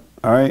fellowship,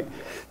 all right?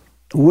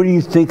 What do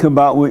you think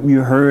about what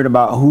you heard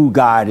about who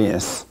God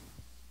is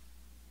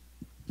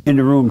in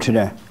the room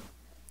today?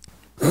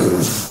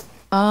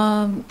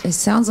 It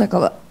sounds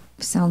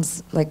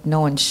like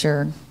no one's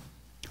sure.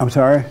 I'm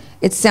sorry?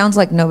 It sounds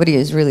like nobody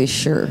is really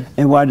sure.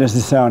 And why does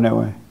it sound that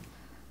way?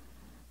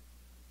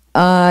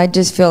 I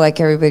just feel like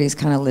everybody's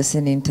kind of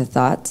listening to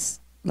thoughts,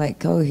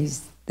 like, oh,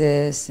 he's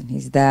this and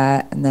he's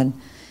that, and then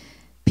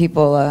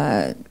people,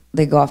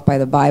 they go off by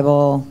the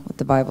Bible, what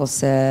the Bible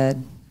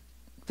said,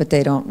 but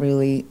they don't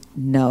really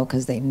know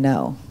because they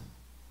know.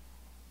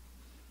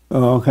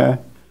 Oh, okay.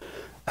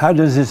 How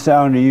does it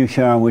sound to you,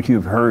 Sean, what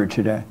you've heard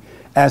today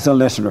as a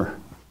listener?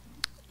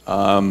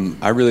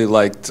 I really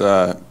liked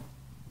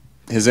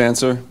his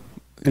answer.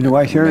 In the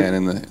white shirt? Man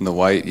in the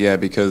white, yeah,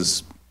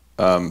 because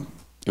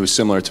it was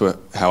similar to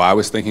how I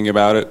was thinking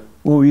about it.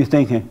 What were you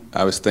thinking?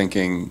 I was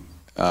thinking,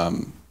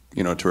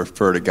 to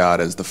refer to God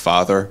as the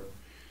Father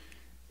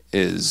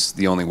is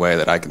the only way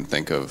that I can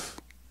think of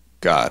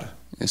God,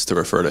 is to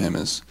refer to him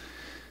as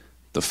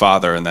the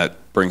Father, and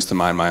that brings to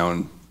mind my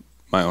own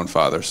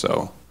father.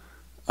 So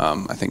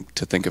I think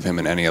to think of him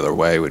in any other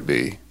way would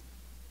be,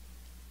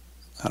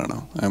 I don't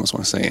know, I almost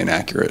want to say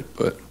inaccurate,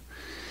 but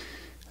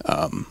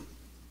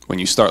when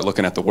you start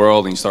looking at the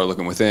world and you start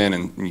looking within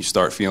and you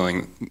start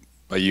feeling,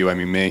 by you, I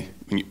mean me,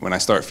 when I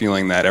start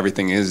feeling that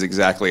everything is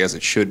exactly as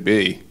it should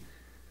be,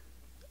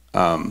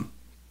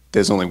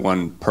 there's only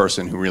one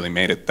person who really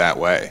made it that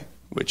way,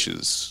 which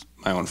is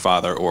my own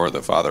father or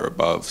the Father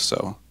above.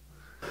 So.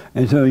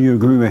 And so you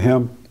agree with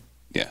him?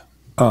 Yeah.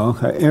 Oh,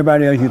 okay.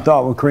 Everybody else you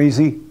thought were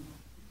crazy?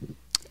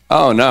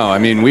 Oh no, I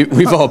mean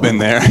we've all been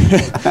there.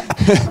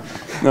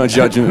 No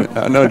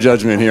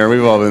judgment here.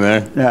 We've all been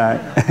there.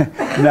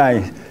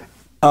 Nice.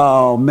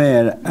 Oh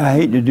man, I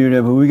hate to do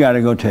that, but we got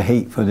to go to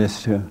hate for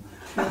this too.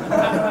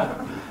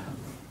 The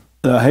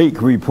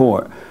hate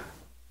report.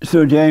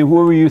 So, James,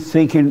 what were you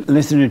thinking,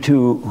 listening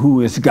to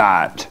who is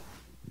God?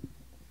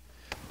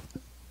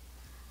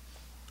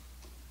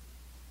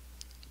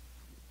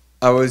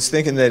 I was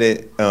thinking that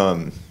it's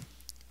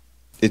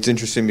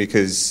interesting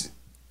because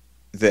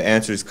the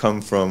answers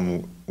come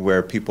from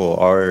where people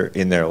are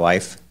in their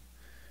life.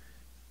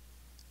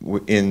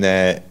 In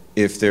that,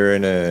 if they're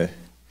in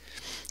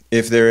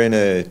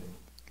a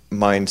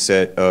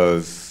mindset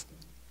of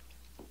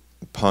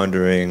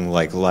pondering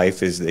like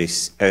life as they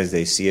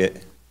see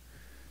it,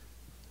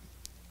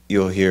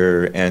 you'll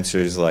hear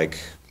answers like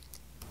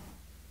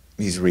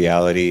he's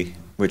reality,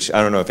 which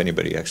I don't know if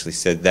anybody actually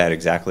said that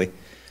exactly.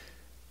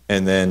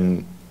 And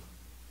then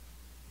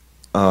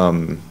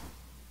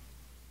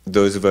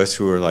those of us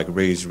who are like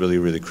raised really,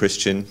 really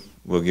Christian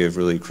will give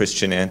really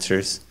Christian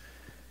answers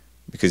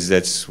because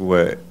that's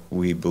what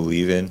we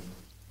believe in.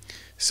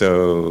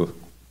 So,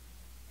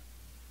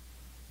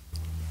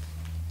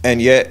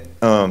 and yet,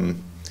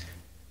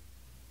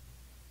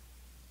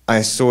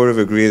 I sort of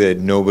agree that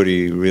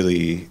nobody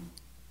really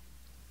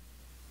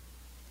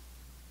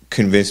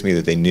convinced me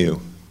that they knew.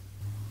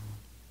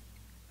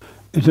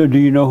 So do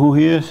you know who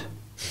he is?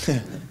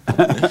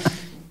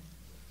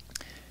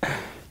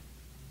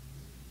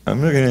 I'm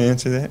not going to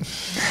answer that.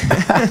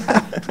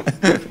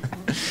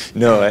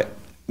 No,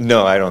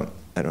 I don't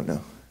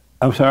know.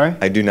 I'm sorry?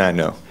 I do not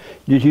know.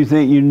 Did you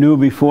think you knew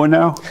before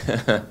now?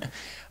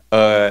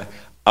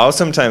 I'll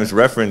sometimes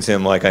reference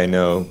him like I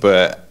know,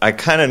 but I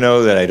kind of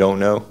know that I don't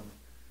know.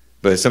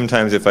 But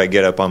sometimes if I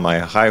get up on my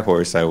high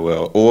horse, I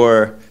will.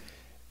 Or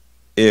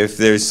if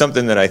there's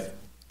something that I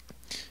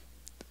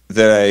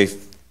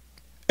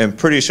am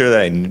pretty sure that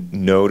I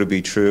know to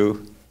be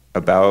true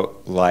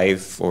about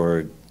life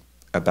or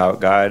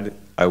about God,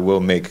 I will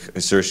make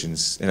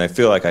assertions. And I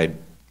feel like I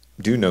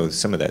do know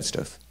some of that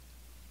stuff.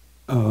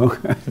 Oh,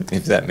 okay.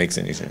 If that makes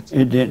any sense.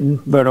 It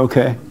didn't, but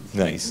okay.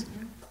 Nice.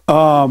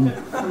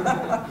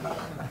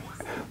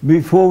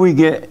 Before we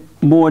get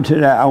more into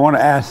that, I want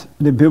to ask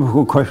the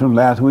biblical question from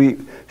last week,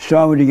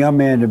 starting with the young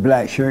man in the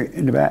black shirt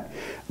in the back.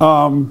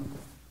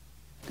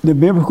 The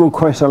biblical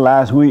question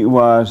last week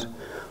was,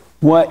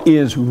 what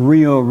is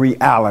real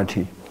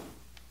reality?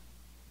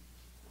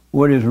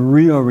 What is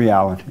real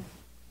reality?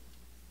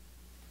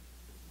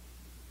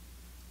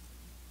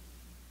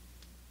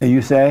 And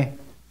you say?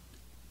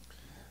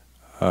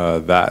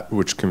 That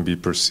which can be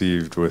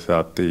perceived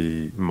without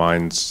the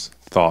mind's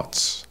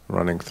thoughts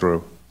running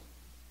through.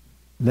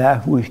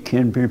 That which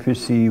can be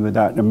perceived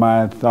without the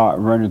mind's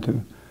thought running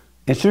through.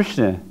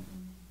 Interesting.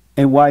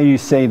 And why do you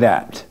say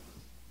that?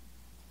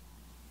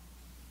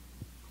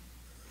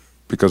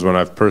 Because when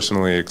I've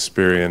personally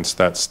experienced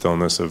that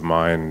stillness of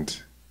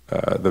mind,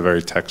 the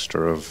very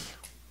texture of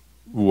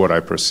what I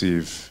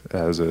perceive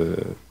as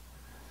a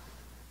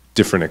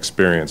different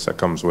experience that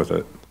comes with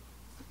it.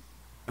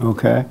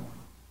 Okay.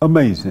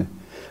 Amazing.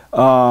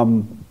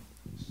 Right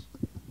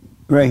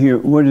here,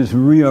 what is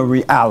real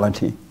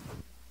reality?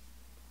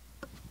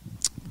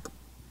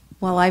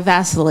 Well, I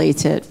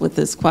vacillated with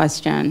this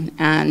question,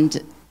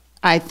 and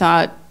I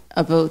thought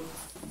about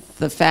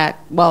the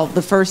fact, well,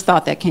 the first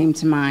thought that came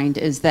to mind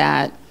is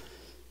that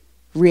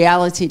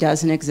reality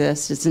doesn't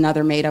exist. It's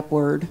another made-up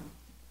word,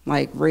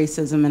 like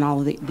racism and all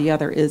of the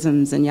other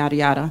isms and yada,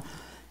 yada.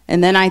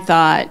 And then I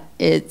thought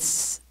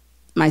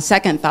my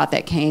second thought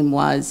that came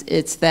was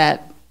it's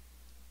that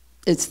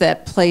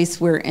place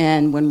we're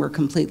in when we're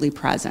completely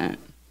present,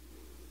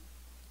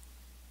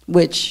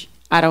 which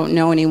I don't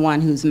know anyone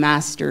who's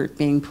mastered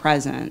being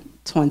present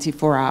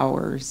 24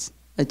 hours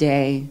a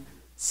day,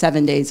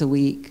 7 days a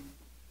week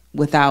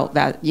without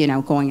that,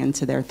 going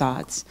into their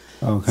thoughts.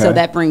 Okay. So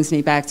that brings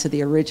me back to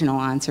the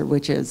original answer,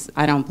 which is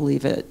I don't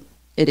believe it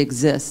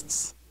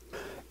exists.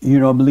 You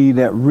don't believe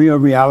that real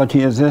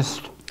reality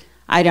exists?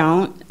 I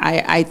don't.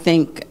 I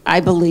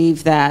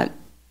believe that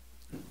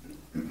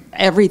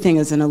everything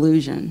is an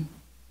illusion.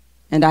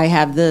 And I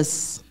have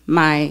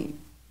my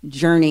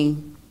journey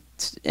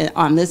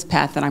on this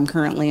path that I'm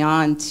currently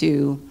on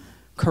to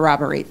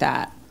corroborate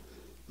that.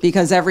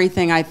 Because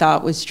everything I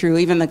thought was true,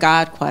 even the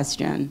God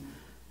question,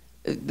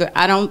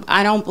 I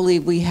don't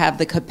believe we have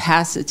the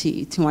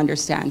capacity to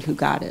understand who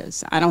God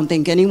is. I don't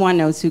think anyone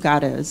knows who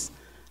God is.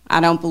 I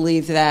don't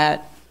believe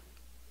that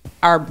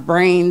our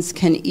brains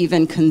can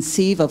even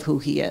conceive of who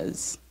he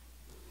is.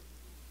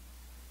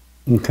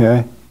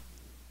 Okay.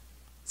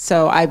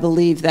 So I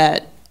believe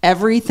that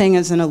everything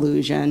is an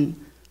illusion,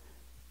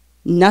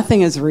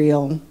 nothing is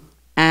real,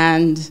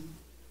 and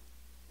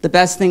the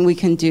best thing we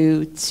can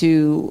do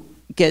to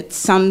get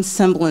some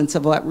semblance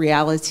of what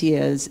reality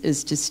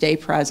is to stay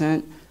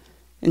present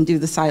and do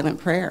the silent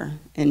prayer.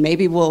 And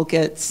maybe we'll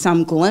get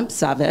some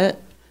glimpse of it,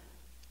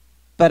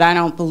 but I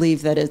don't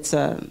believe that it's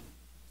a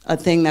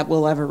thing that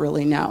we'll ever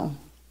really know.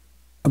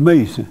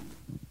 Amazing.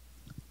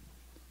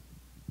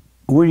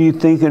 What are you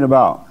thinking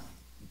about?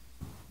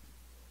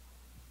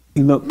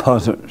 You look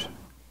puzzled.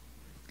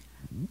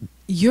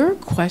 Your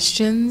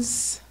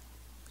questions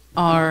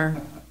are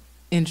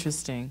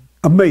interesting.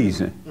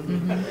 Amazing.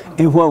 Mm-hmm.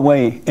 In what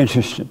way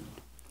interesting?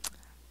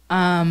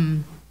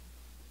 They're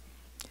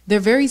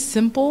very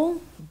simple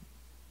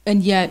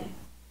and yet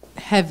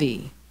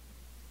heavy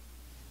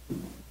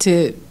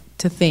to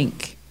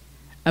think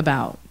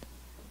about.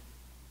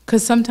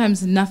 Because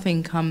sometimes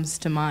nothing comes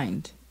to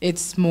mind.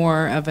 It's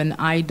more of an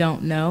I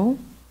don't know.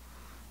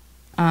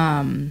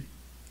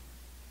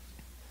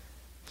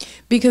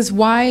 Because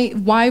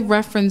why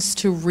reference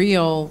to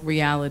real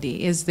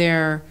reality? Is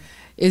there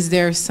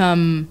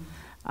some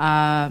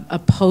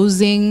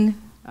opposing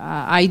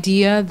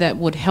idea that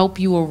would help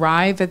you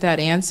arrive at that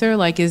answer?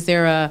 Like, is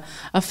there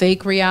a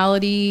fake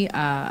reality,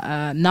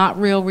 not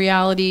real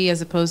reality,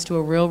 as opposed to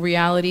a real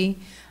reality?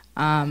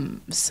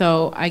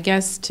 So I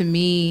guess to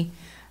me,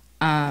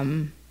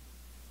 again,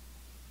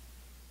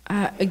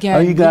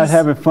 are you guys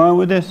having fun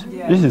with this?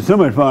 Yeah. This is so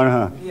much fun,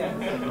 huh?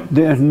 Yeah.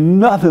 There's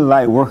nothing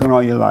like working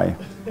all your life.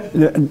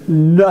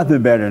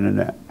 Nothing better than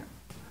that.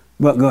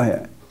 But go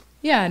ahead.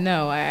 Yeah,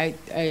 no,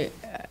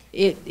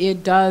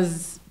 it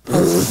does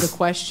pose the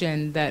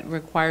question that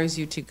requires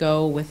you to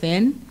go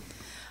within.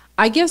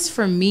 I guess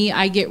for me,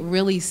 I get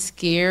really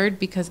scared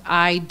because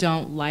I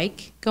don't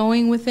like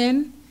going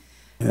within.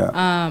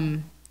 Yeah.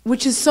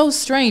 Which is so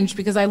strange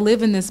because I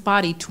live in this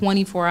body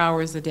 24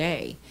 hours a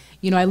day.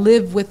 I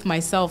live with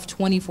myself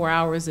 24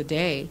 hours a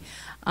day.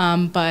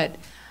 But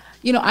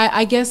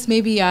I guess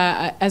maybe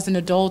as an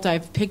adult,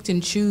 I've picked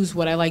and choose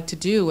what I like to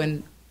do,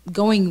 and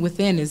going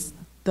within is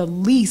the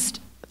least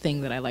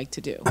thing that I like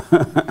to do.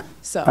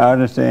 So I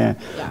understand.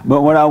 Yeah.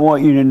 But what I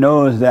want you to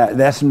know is that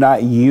that's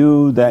not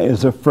you that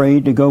is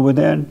afraid to go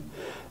within.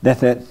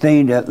 That's that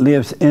thing that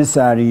lives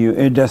inside of you.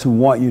 It doesn't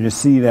want you to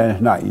see that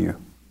it's not you.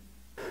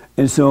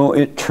 And so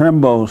it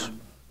trembles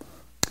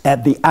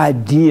at the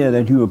idea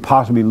that you would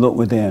possibly look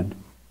within.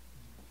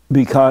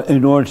 Because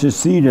in order to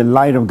see, the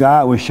light of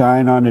God will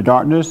shine on the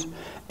darkness,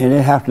 and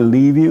it have to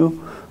leave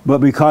you. But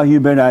because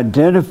you've been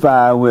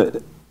identified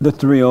with the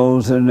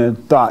thrills and the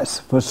thoughts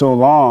for so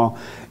long,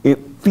 it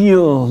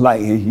feels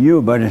like it's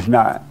you, but it's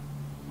not.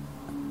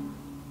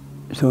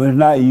 So it's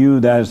not you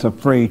that is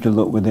afraid to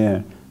look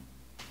within.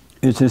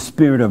 It's the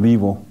spirit of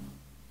evil.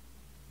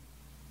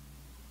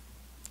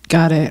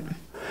 Got it.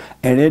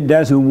 And it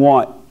doesn't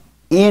want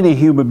any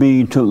human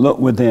being to look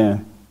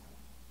within.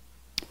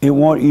 It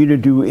wants you to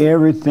do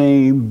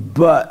everything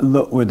but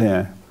look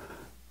within.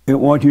 It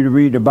wants you to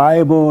read the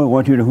Bible. It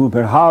wants you to hoop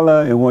and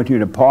holler. It wants you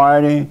to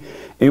party.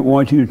 It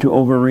wants you to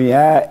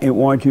overreact. It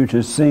wants you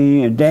to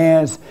sing and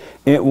dance.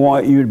 It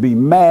wants you to be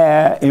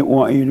mad. It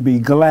wants you to be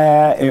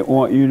glad. It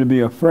wants you to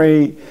be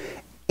afraid.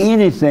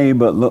 Anything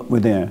but look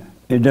within.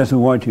 It doesn't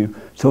want you.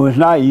 So it's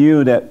not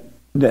you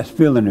that's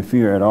feeling the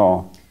fear at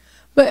all.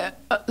 But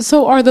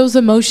so are those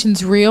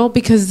emotions real?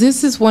 Because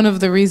this is one of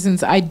the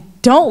reasons I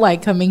don't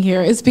like coming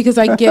here, is because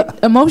I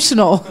get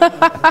emotional.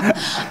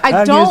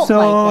 I don't get so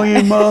like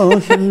that.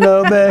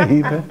 emotional,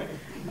 baby.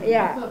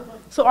 Yeah.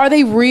 So are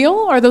they real?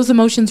 Are those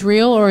emotions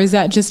real, or is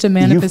that just a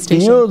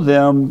manifestation? You feel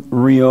them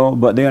real,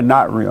 but they're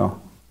not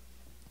real.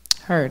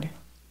 Heard.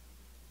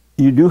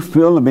 You do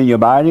feel them in your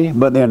body,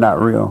 but they're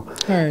not real.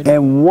 Heard.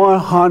 And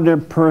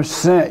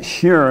 100%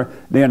 sure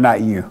they're not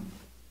you.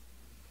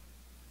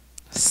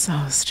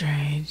 So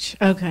strange.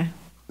 Okay.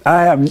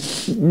 I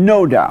have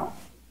no doubt,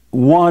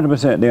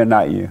 100% they're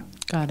not you.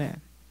 Got it.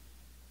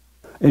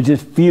 It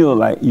just feels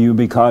like you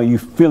because you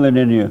feel it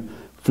in your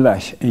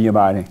flesh, in your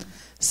body.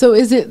 So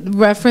is it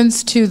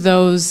reference to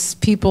those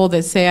people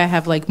that say I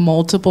have like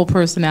multiple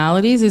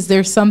personalities? Is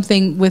there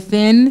something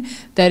within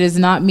that is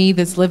not me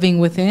that's living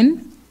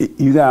within?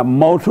 You got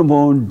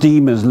multiple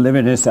demons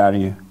living inside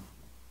of you.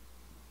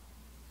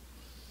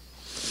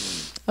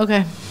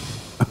 Okay.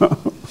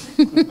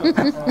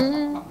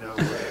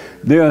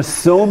 There are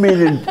so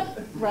many,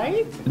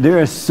 right? There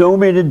are so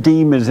many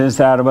demons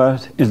inside of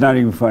us, it's not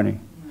even funny.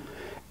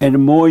 And the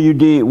more you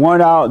dig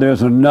one out,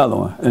 there's another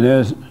one. And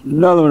there's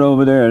another one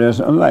over there.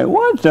 I'm like,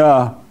 what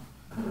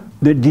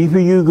the deeper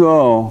you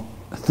go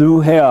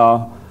through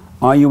hell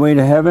on your way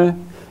to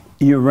heaven,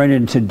 you run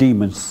into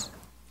demons.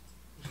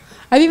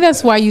 I think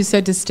that's why you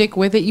said to stick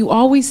with it. You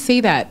always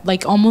say that,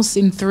 like almost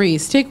in three.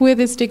 Stick with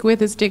it, stick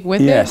with it, stick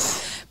with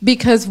Yes. it.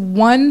 Because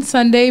one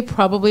Sunday,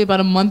 probably about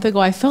a month ago,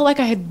 I felt like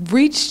I had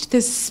reached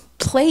this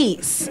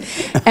place.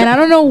 And I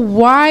don't know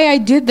why I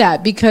did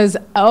that, because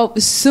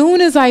as soon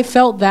as I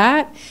felt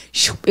that,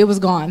 it was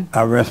gone.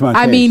 I rest my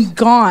case. I mean,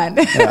 gone.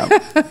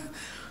 Yeah.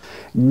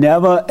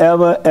 Never,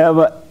 ever,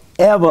 ever,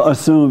 ever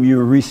assume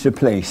you reached a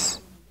place.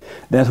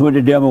 That's what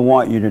the devil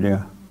wants you to do.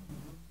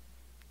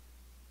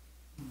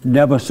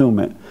 Never assume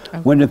it. Okay.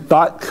 When the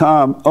thought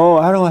comes, oh,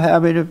 I don't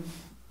have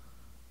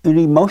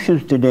any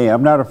emotions today,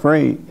 I'm not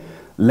afraid,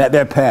 let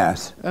that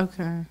pass.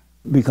 Okay.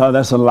 Because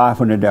that's a lie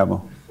from the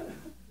devil.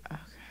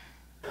 Okay.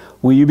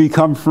 When you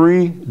become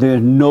free,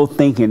 there's no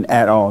thinking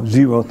at all,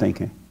 zero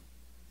thinking.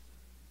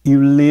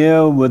 You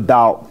live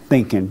without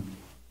thinking.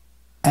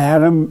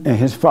 Adam and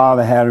his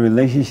father had a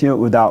relationship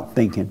without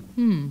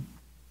thinking.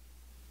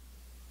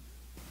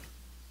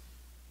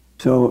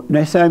 So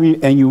next time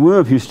you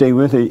will if you stay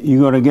with it, you're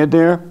going to get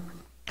there.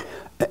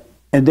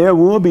 And there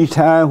will be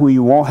times where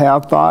you won't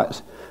have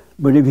thoughts,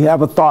 but if you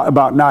have a thought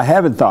about not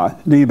having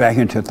thoughts, then you're back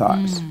into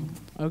thoughts.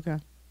 Okay.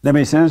 That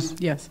makes sense?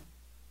 Yes.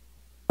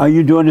 Are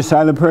you doing the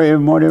silent prayer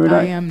every morning, every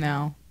night? I am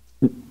now.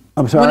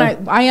 I'm sorry?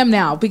 I am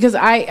now, because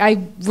I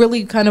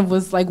really kind of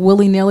was like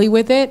willy-nilly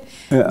with it.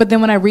 Yeah. But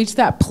then when I reached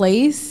that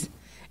place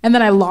and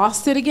then I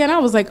lost it again, I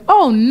was like,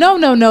 oh,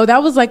 no.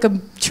 That was like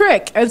a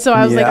trick. And so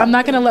I was like, I'm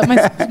not going to let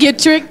myself get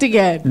tricked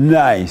again.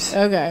 Nice.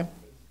 Okay.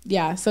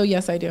 Yeah. So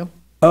yes, I do.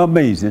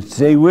 Amazing.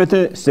 Stay with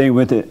it, stay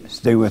with it,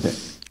 stay with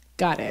it.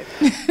 Got it.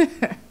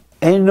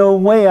 Ain't no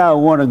way I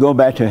want to go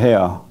back to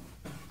hell.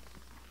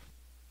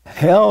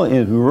 Hell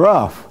is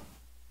rough.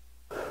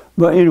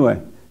 But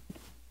anyway,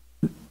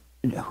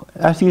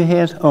 I see your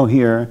hands. Oh,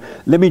 here.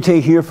 Let me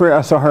take here first.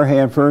 I saw her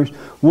hand first.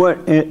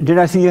 What did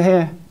I see your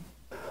hand?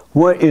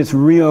 What is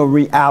real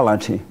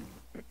reality?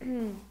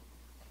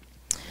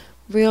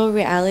 Real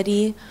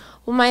reality.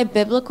 Well, my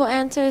biblical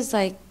answer is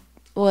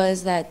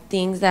was that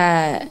things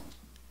that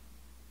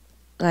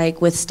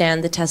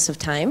withstand the test of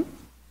time.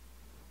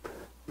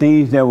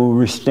 Things that will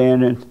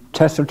withstand the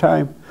test of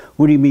time?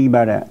 What do you mean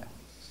by that?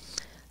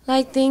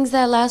 Like things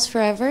that last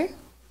forever.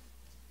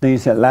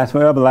 Things that last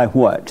forever, like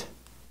what?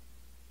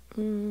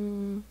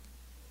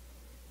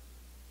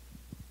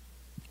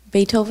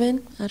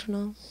 Beethoven? I don't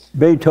know.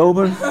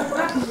 Beethoven?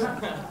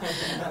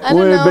 I don't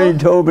Where's know.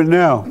 Beethoven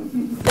now?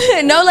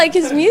 No, like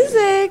his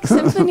music,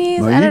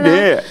 symphonies. Well, I don't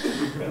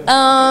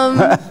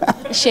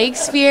know.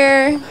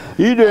 Shakespeare.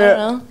 You I did. don't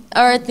know.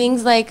 Or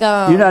things like.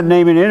 You're not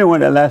naming anyone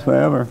that lasts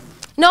forever.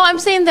 No, I'm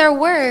saying their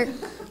work.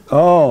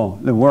 Oh,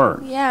 the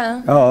work.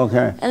 Yeah. Oh,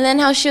 okay. And then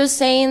how she was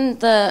saying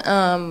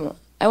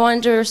I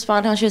wanted to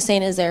respond how she was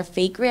saying, is there a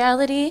fake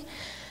reality?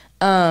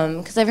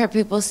 Because I've heard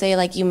people say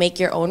you make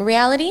your own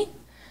reality.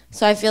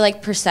 So I feel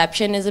like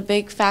perception is a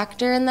big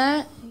factor in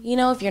that. You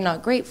know, if you're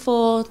not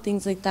grateful,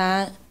 things like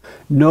that.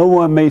 No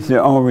one makes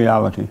their own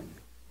reality.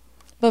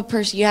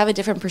 But you have a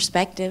different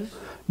perspective.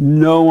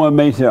 No one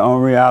makes their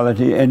own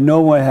reality, and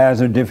no one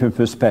has a different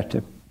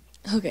perspective.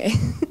 Okay.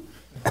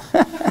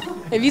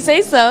 If you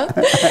say so.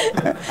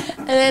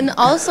 And then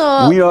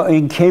also, We are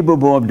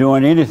incapable of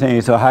doing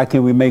anything, so how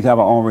can we make our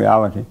own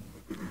reality?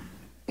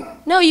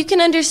 no, you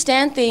can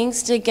understand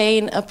things to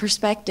gain a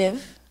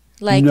perspective,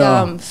 like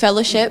No.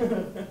 fellowship,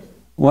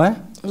 What?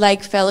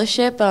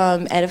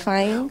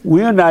 edifying.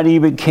 We are not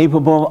even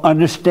capable of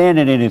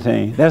understanding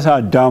anything. That's how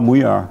dumb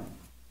we are.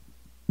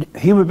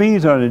 Human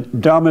beings are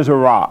dumb as a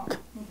rock.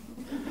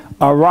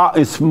 A rock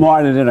is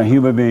smarter than a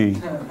human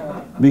being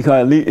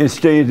because it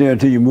stays there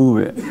until you move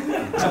it.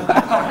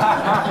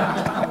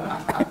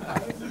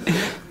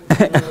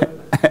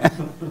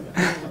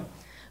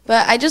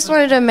 But I just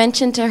wanted to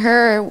mention to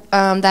her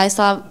that I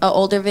saw an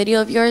older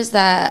video of yours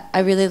that I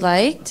really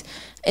liked.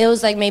 It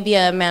was like maybe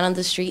a man on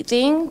the street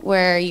thing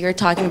where you're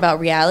talking about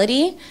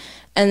reality.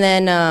 And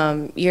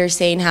then you're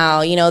saying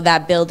how,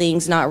 that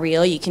building's not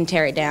real. You can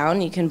tear it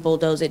down. You can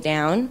bulldoze it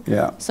down.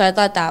 Yeah. So I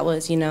thought that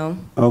was,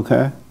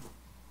 Okay.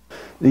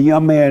 The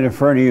young man in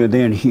front of you,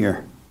 then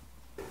here.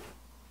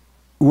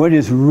 What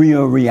is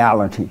real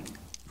reality?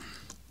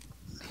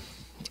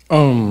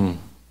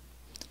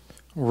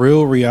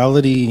 Real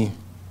reality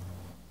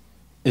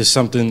is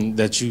something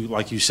that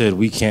like you said,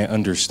 we can't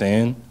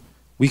understand.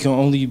 We can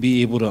only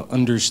be able to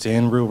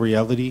understand real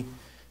reality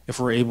if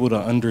we're able to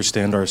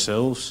understand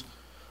ourselves,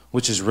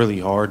 which is really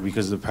hard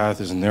because the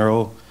path is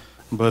narrow.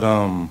 But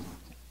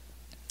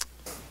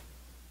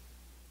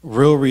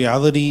real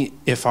reality,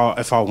 if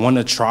I want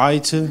to try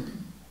to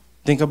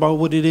think about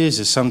what it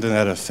is something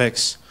that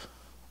affects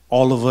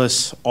all of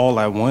us all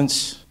at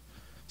once,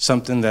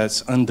 something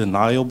that's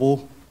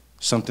undeniable,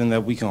 something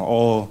that we can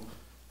all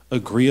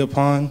agree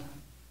upon.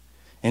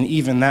 And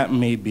even that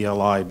may be a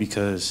lie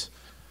because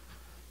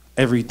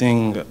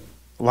everything,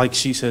 like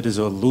she said, is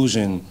an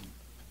illusion.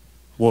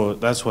 Well,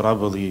 that's what I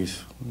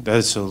believe.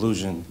 That's an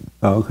illusion.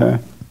 Okay.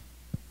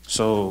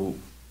 So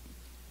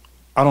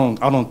I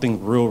don't think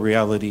real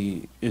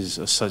reality is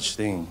a such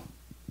thing.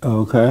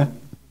 Okay.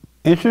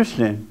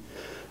 Interesting.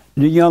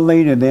 The young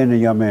lady, then the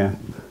young man.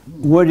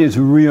 What is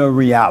real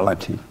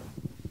reality?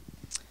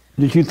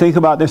 Did you think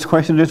about this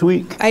question this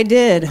week? I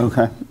did.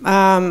 Okay.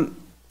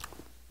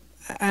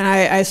 And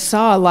I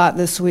saw a lot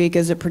this week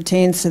as it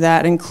pertains to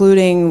that,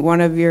 including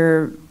one of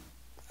your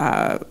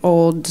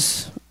old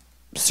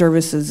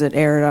services that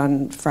aired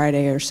on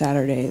Friday or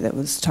Saturday that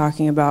was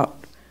talking about,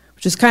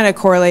 which is kind of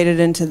correlated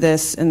into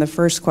this in the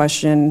first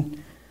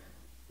question,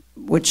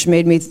 which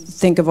made me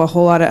think of a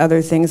whole lot of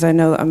other things. I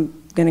know I'm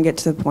going to get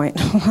to the point.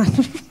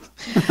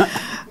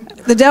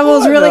 The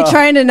devil's really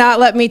trying to not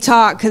let me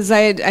talk because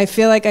I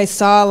feel like I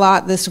saw a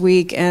lot this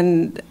week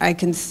and I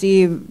can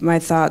see my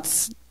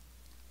thoughts.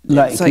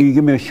 Can you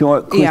give me a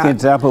short, quick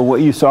example of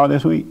what you saw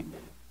this week?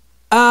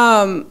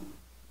 Well,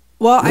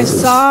 I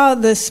saw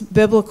this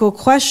biblical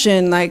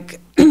question, I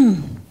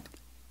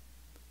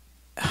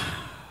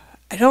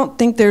don't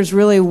think there's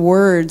really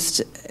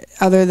words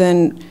other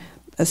than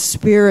a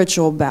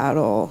spiritual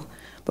battle.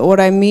 But what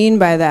I mean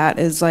by that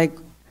is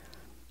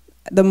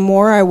the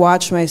more I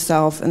watch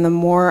myself and the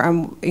more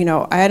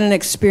I had an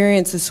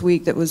experience this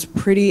week that was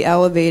pretty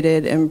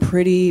elevated and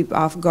pretty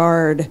off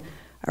guard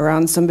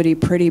around somebody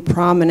pretty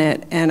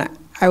prominent, and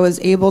I was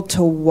able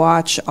to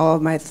watch all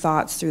of my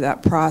thoughts through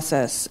that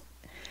process.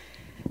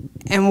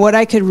 And what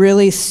I could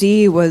really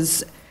see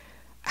was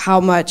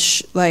how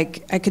much, I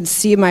could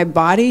see my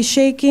body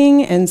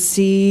shaking and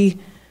see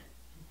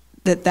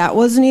that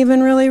wasn't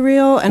even really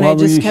real. And Why I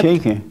just were you kept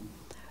shaking?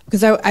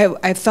 because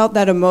I felt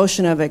that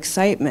emotion of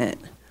excitement.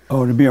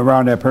 Oh, to be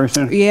around that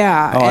person?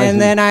 Yeah, Oh, and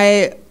then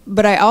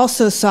but I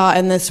also saw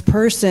in this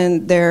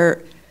person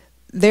their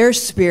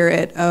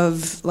spirit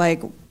of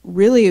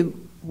really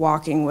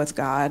walking with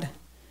God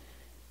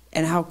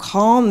and how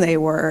calm they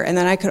were. And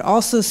then I could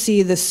also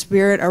see the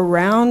spirit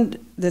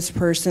around this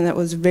person that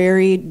was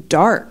very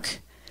dark,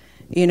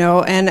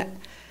 and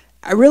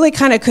I really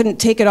kind of couldn't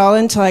take it all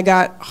in until I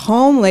got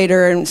home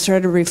later and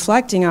started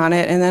reflecting on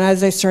it. And then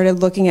as I started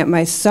looking at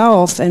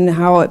myself and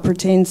how it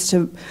pertains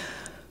to,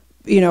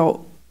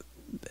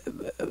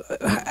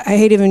 I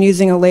hate even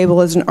using a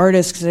label as an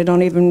artist because I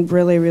don't even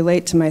really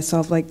relate to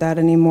myself like that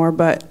anymore.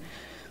 But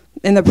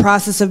in the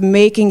process of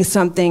making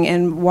something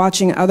and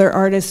watching other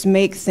artists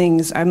make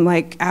things, I'm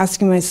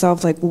asking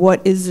myself,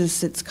 what is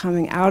this that's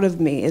coming out of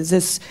me? Is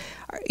this,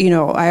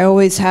 I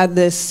always had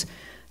this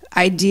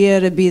idea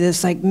to be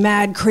this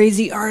mad,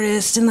 crazy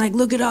artist and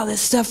look at all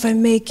this stuff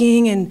I'm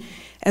making. And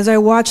as I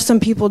watch some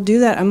people do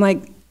that, I'm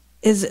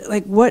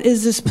what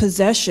is this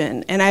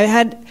possession? And I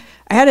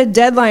had a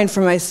deadline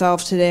for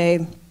myself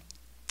today,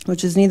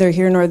 which is neither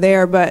here nor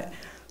there, but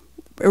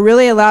it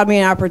really allowed me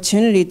an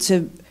opportunity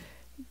to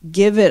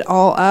give it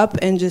all up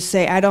and just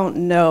say, I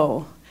don't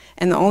know.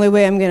 And the only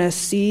way I'm going to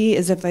see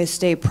is if I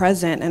stay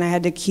present. And I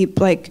had to keep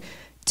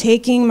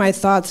taking my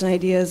thoughts and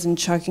ideas and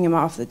chucking them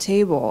off the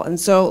table. And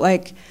so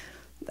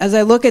as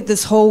I look at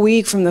this whole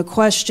week from the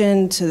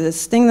question to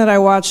this thing that I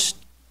watched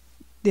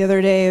the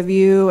other day of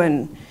you,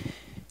 and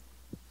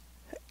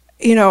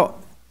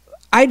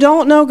I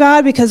don't know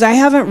God because I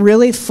haven't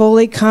really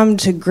fully come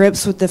to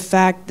grips with the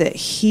fact that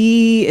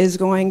He is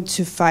going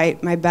to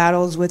fight my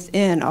battles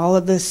within, all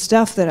of this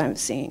stuff that I'm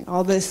seeing,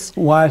 all this.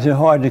 Why is it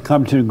hard to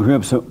come to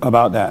grips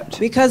about that?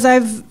 Because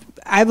I've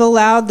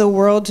allowed the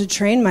world to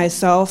train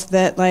myself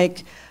that,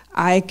 like,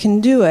 I can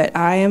do it.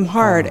 I am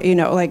hard. You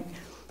know, like,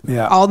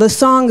 yeah. All the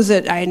songs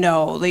that I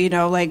know, you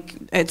know, like,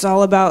 it's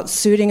all about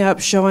suiting up,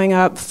 showing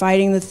up,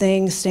 fighting the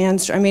thing,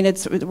 I mean,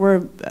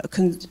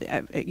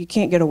 you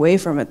can't get away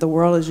from it. The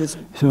world is just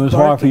So it's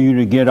hard for you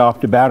to get off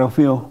the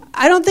battlefield?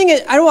 I don't think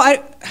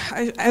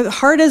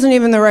hard isn't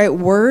even the right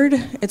word.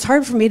 It's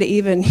hard for me to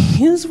even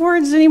use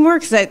words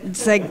anymore because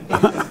it's like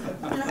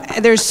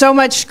there's so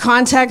much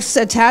context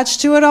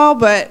attached to it all.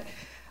 But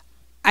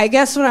I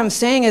guess what I'm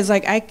saying is,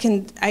 like,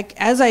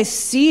 as I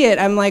see it,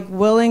 I'm like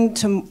willing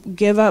to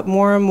give up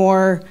more and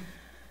more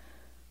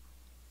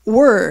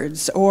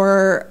words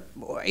or,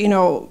 you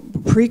know,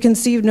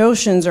 preconceived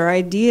notions or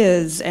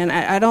ideas. And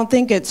I don't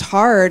think it's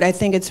hard. I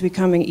think it's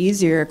becoming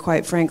easier,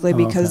 quite frankly,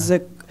 because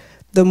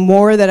the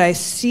more that I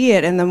see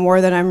it and the more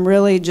that I'm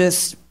really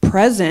just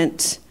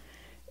present,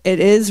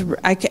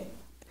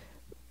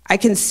 I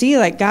can see,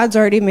 like, God's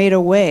already made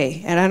a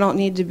way, and I don't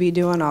need to be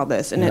doing all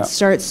this. And it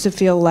starts to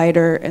feel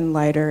lighter and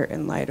lighter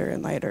and lighter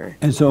and lighter.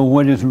 And so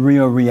what is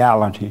real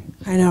reality?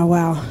 I know,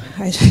 wow.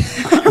 I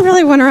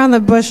really went around the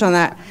bush on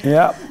that.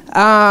 Yep.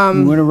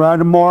 You went around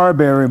the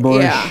mulberry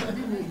bush.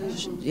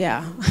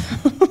 Yeah.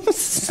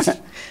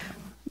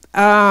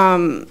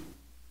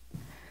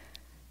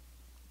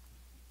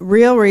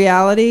 Real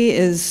reality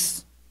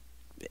is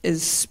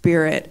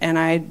spirit, and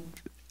I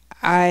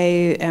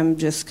am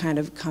just kind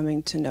of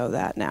coming to know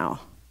that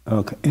now.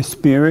 Okay. Is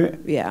spirit?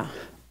 Yeah.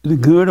 The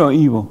good or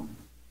evil?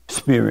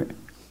 Spirit?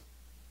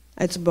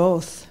 It's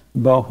both.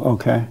 Both?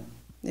 Okay.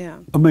 Yeah.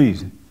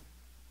 Amazing.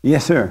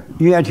 Yes, sir.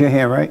 You had your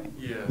hand, right?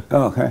 Yeah.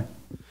 Okay.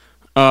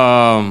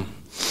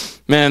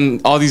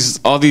 Man, all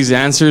these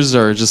answers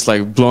are just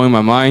like blowing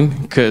my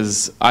mind,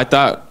 because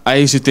I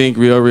used to think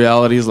real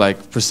reality is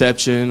like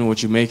perception,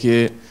 what you make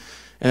it.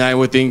 And I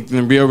would think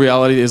the real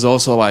reality is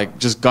also like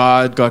just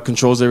God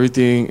controls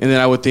everything. And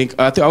then I would think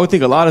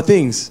a lot of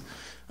things.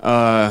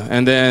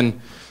 And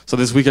then, so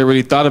this week I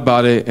really thought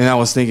about it, and I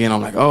was thinking,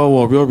 I'm like, oh,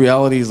 well, real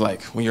reality is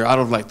like when you're out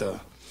of like the,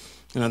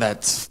 you know,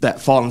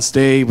 that fallen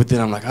state, but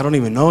then I'm like, I don't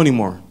even know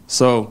anymore.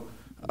 So,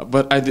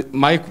 but I think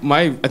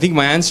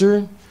my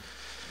answer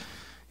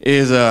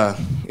is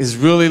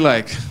really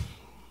like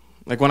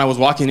when I was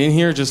walking in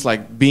here, just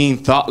like being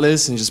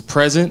thoughtless and just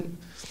present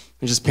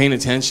and just paying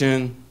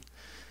attention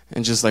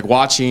and just like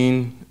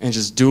watching and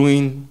just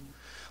doing,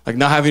 like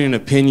not having an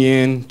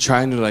opinion,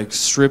 trying to like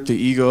strip the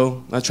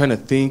ego, not trying to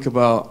think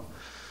about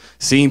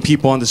seeing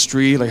people on the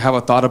street, like have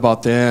a thought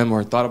about them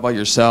or thought about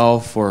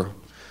yourself, or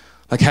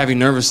like having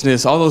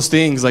nervousness, all those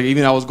things. Like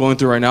even I was going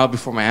through right now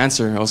before my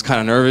answer, I was kind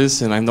of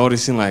nervous, and I'm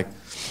noticing like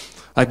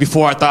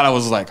before I thought I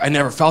was like, I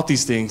never felt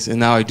these things,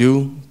 and now I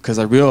do, because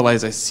I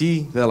realize, I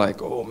see that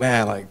like, oh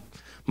man, like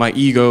my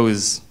ego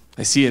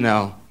I see it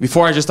now.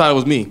 Before I just thought it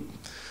was me.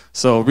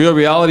 So real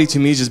reality to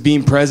me is just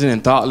being present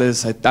and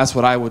thoughtless. That's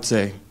what I would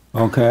say.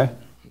 Okay.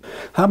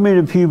 How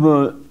many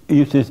people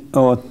used to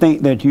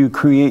think that you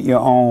create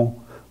your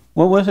own,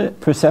 what was it,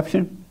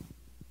 perception?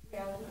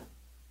 Reality.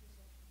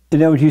 Is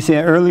that what you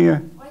said earlier?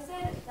 What I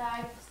said that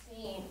I've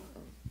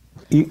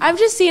seen. I've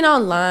just seen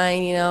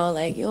online, you know,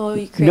 like, oh,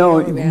 you create No,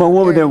 your own but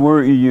what was reality. that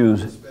word you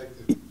used?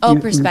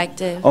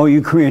 Perspective. Oh,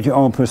 you create your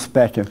own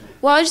perspective.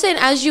 Well, I was just saying,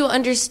 as you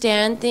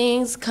understand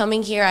things,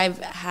 coming here, I've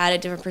had a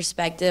different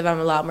perspective. I'm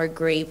a lot more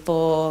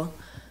grateful,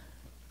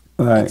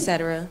 Right.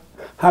 etc.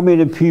 How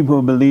many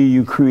people believe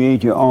you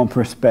create your own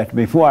perspective?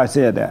 Before I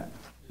said that.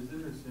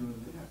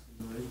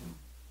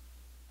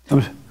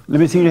 Let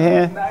me see the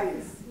hand.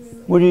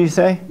 What did you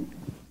say?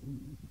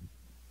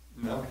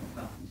 No.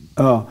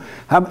 Oh,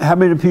 how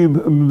many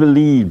people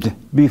believed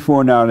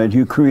before now that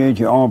you create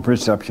your own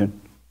perception?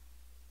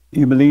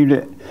 You believed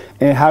it?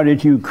 And how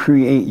did you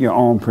create your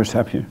own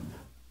perception?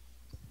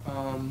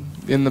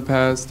 In the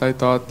past, I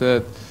thought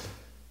that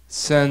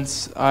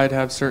since I'd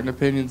have certain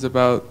opinions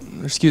about,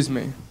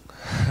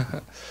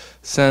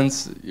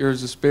 since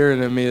there's a spirit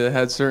in me that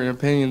had certain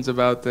opinions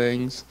about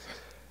things,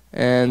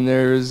 and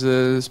there's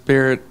a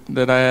spirit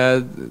that I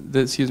had,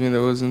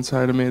 that was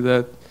inside of me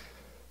that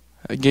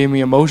gave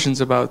me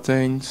emotions about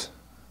things,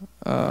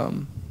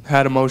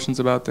 had emotions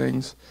about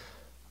things.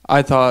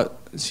 I thought,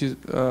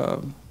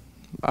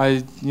 I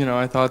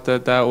thought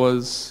that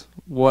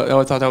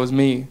was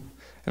me,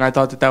 and I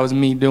thought that was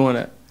me doing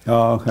it.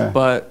 Oh, okay.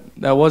 But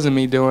that wasn't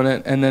me doing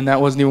it, and then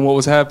that wasn't even what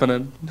was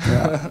happening.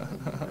 Yeah.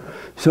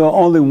 So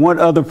only one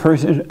other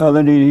person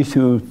other than these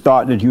two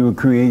thought that you would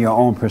create your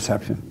own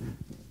perception.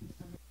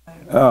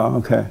 Oh,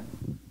 okay.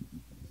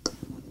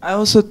 I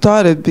also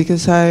thought it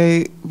because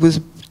I was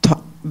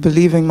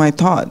believing my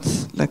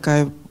thoughts. Like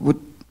I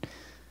would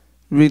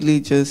really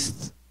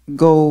just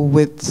go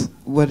with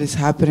what is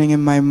happening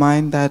in my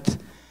mind, that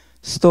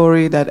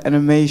story, that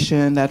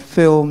animation, that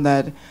film,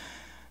 that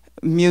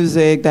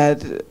music,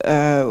 that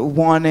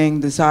wanting,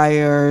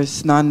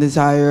 desires,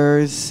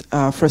 non-desires,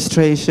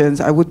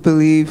 frustrations, I would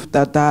believe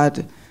that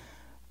that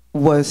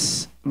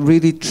was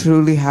really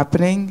truly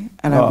happening,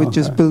 and I would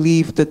just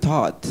believe the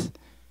thought.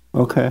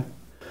 Okay.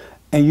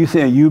 And you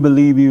said you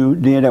believe you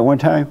did at one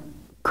time?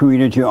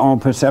 Created your own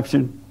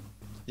perception?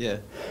 Yeah.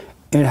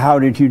 And how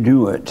did you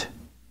do it?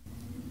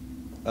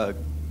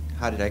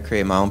 How did I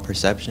create my own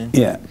perception?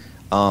 Yeah.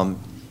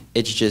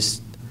 It's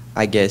just,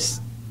 I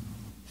guess,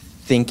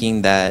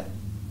 thinking that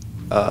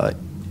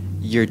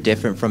you're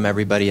different from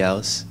everybody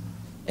else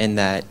and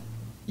that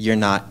you're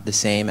not the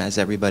same as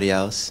everybody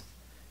else.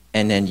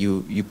 And then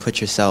you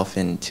put yourself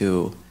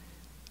into,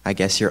 I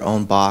guess, your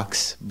own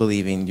box,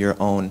 believing your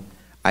own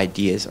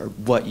ideas or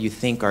what you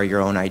think are your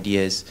own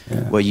ideas,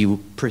 what you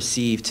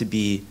perceive to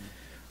be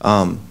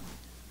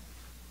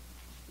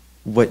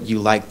what you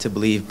like to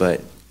believe,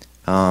 but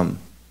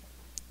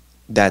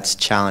that's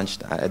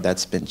challenged.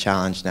 That's been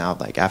challenged now,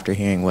 like after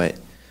hearing what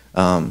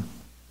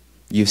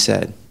you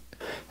said.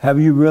 Have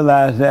you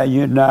realized that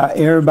you're not,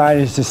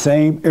 everybody's the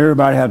same,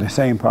 everybody has the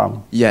same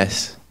problem?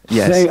 Yes.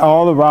 Yes. Same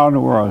all around the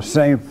world,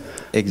 same.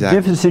 Exactly.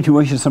 Different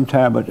situations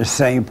sometimes, but the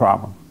same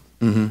problem.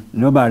 Mm-hmm.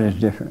 Nobody's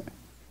different.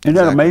 Isn't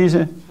that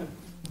amazing?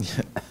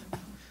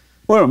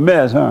 What a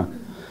mess, huh?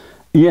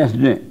 Yes,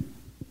 Nick.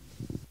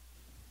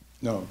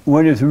 No.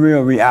 What is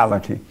real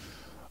reality?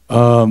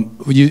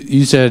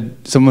 You said,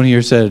 someone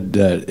here said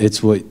that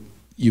it's what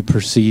you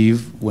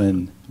perceive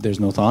when there's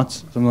no thoughts,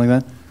 something like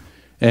that.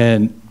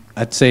 And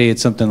I'd say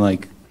it's something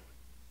like,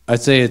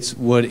 I'd say it's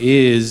what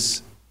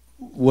is,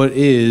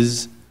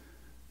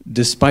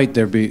 despite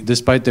there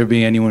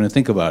being anyone to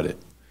think about it.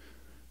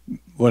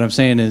 What I'm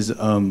saying is,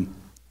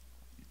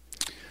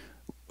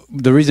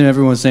 the reason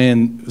everyone's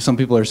saying, some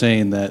people are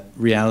saying that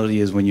reality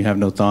is when you have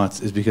no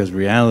thoughts is because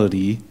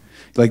reality,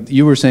 like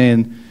you were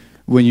saying,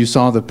 when you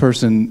saw the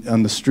person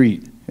on the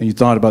street and you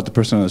thought about the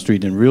person on the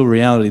street, in real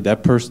reality,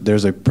 that person,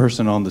 there's a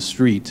person on the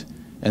street,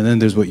 and then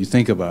there's what you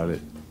think about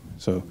it.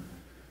 So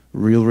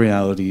real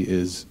reality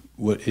is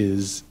what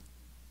is,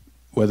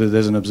 whether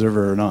there's an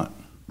observer or not.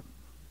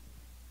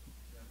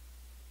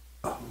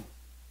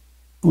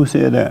 Who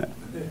said that?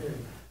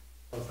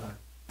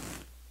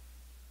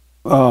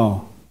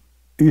 Oh,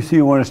 you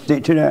still want to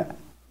stick to that?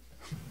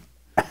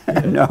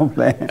 No, I'm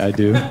playing. I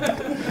do.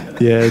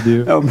 Yeah, I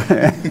do. No, I'm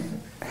playing.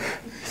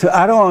 So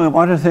I don't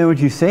understand what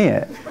you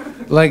said.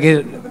 Like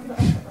it.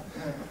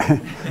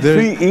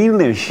 Speak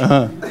English.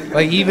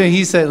 Like even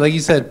he said, like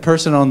you said,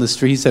 person on the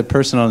street. He said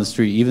person on the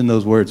street. Even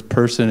those words,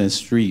 person and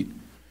street.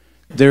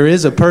 There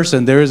is a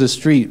person, there is a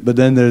street, but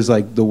then there's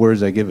like the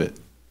words that give it.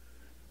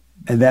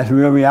 And that's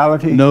real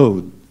reality?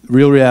 No,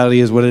 real reality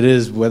is what it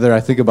is, whether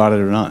I think about it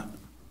or not.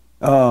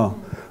 Oh,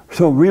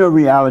 so real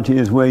reality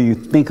is where you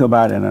think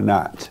about it or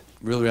not.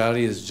 Real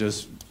reality is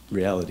just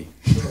reality.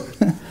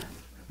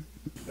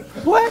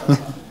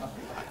 What?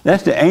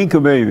 That's the anchor,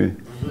 baby.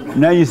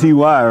 Now you see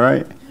why,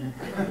 right?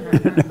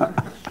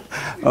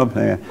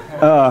 Okay.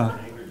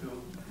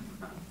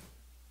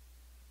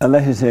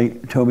 Alexis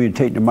told me to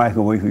take the mic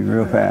away from you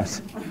real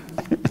fast.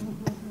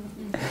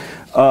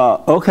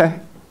 Okay.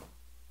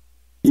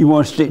 You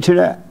want to stick to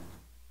that?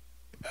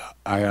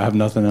 I have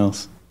nothing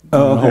else.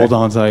 Oh, okay. Hold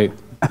on tight.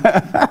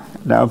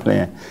 No, I'm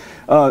playing.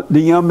 The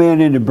young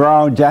man in the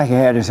brown jacket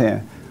had his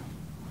hand.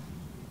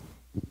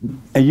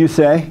 And you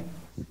say?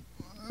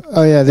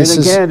 Oh, yeah, this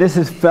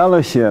is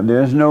fellowship.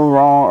 There's no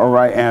wrong or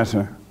right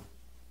answer.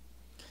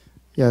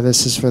 Yeah,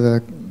 this is for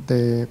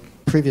the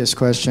previous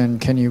question.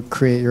 Can you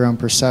create your own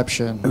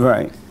perception?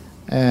 Right.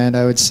 And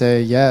I would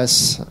say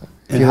yes.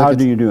 And how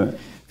do you do it?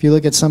 If you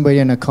look at somebody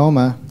in a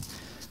coma,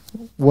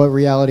 what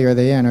reality are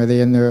they in? Are they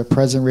in their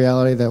present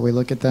reality that we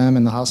look at them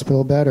in the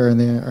hospital bed, or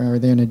are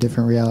they in a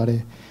different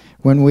reality?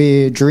 When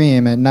we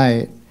dream at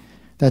night,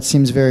 that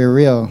seems very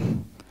real.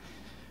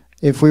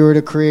 If we were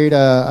to create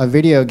a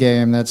video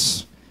game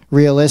that's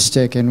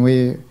realistic and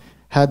we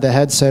had the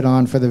headset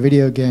on for the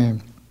video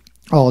game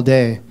all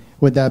day,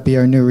 would that be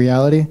our new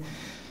reality?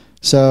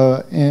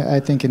 So I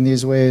think in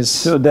these ways.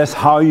 So that's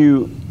how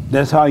you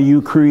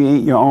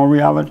create your own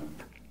reality,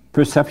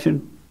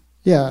 perception?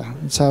 Yeah,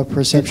 it's how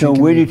perception. And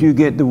so where did you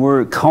get the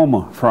word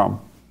coma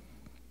from?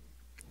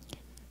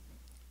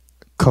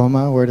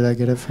 Coma? Where did I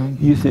get it from?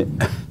 You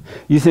said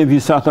if you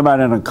saw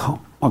somebody in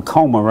a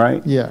coma,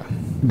 right? Yeah.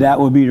 That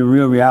would be the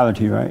real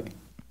reality, right?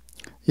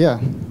 Yeah.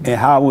 And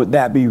how would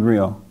that be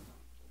real?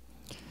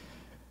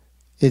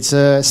 It's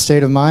a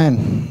state of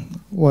mind,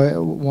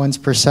 one's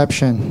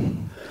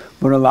perception.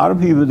 But a lot of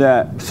people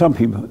some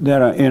people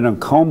that are in a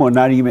coma are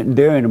not even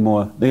there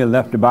anymore. They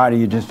left the body,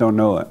 you just don't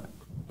know it.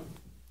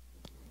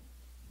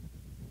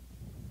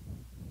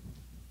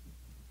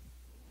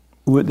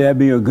 Would that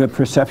be a good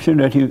perception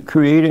that you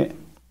created?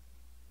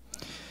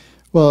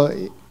 Well,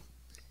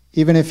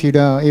 even if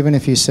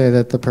you say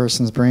that the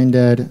person's brain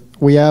dead,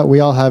 we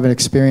all have an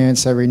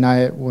experience every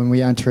night when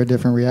we enter a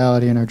different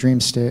reality in our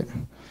dream state.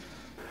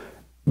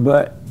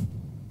 But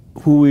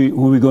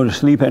when we go to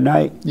sleep at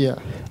night, yeah,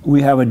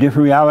 we have a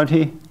different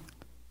reality.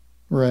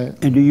 Right.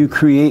 And do you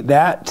create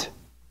that?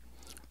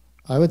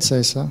 I would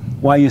say so.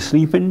 While you're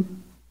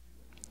sleeping?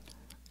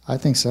 I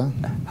think so.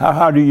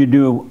 How do you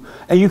do it?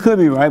 And you could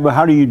be right, but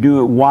how do you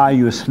do it while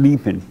you're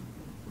sleeping?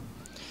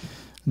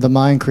 The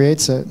mind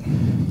creates it.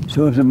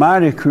 So if the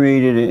mind has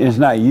created it, it's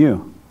not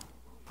you.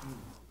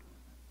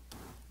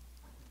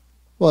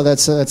 Well,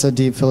 that's a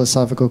deep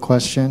philosophical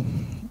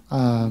question.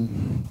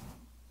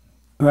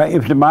 Right?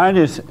 If the mind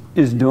is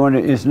doing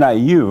it, it's not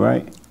you,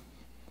 right?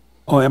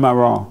 Or am I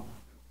wrong?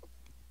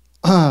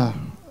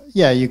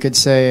 Yeah, you could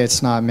say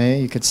it's not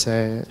me. You could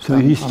say So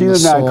you're still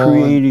not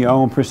creating your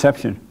own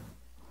perception.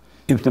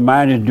 If the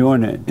mind is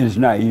doing it, it's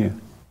not you.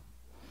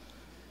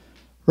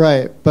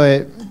 Right,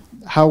 but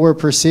how we're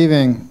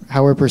perceiving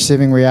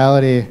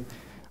reality,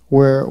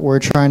 we're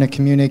trying to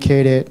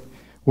communicate it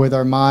with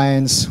our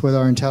minds, with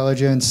our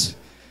intelligence.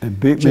 A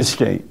big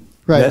mistake.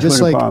 Right, That's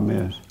just what like the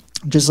problem is.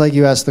 just like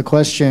you asked the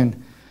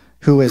question,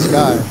 who is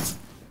God?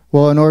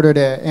 Well, in order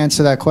to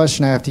answer that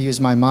question, I have to use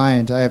my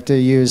mind. I have to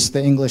use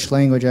the English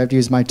language. I have to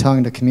use my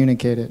tongue to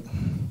communicate it.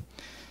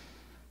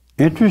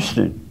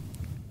 Interesting.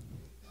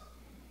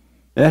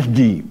 That's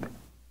deep.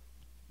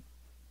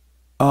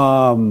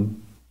 Doug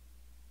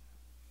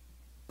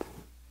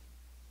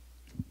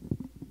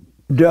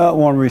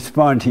want to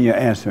respond to your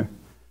answer.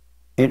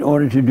 In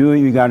order to do it,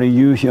 you got to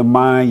use your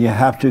mind. You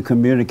have to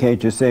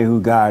communicate to say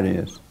who God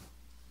is.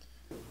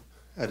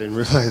 I didn't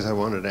realize I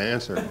wanted to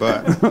answer,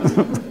 but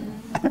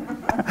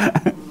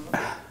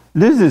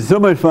This is so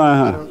much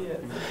fun, huh?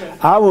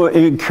 I will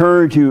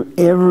encourage you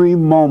every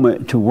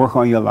moment to work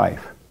on your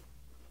life.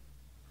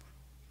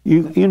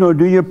 You know,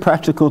 do your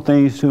practical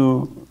things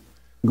to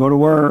go to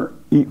work,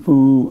 eat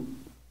food,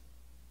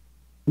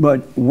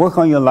 but work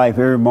on your life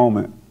every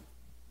moment.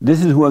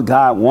 This is what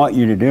God wants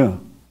you to do.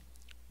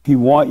 He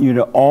wants you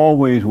to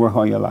always work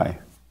on your life.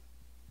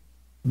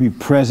 Be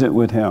present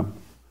with Him.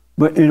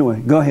 But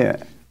anyway, go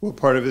ahead. what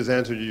part of his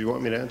answer did you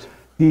want me to answer?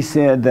 He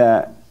said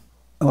that,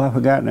 I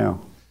forgot now.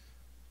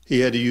 He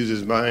had to use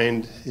his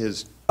mind,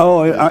 his...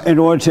 In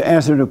order to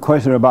answer the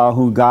question about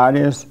who God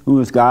is, who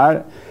is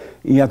God,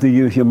 you have to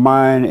use your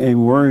mind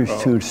and words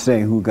to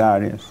say who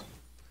God is.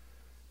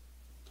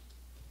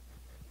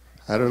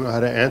 I don't know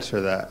how to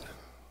answer that.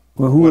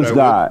 Well, who is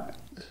God?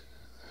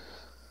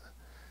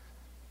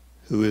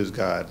 Who is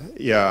God?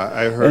 Yeah,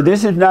 I heard... And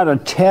this is not a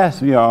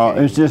test, y'all.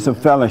 It's just a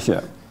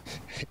fellowship.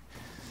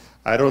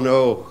 I don't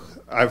know.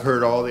 I've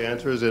heard all the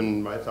answers,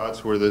 and my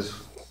thoughts were the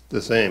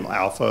same.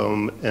 Alpha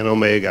and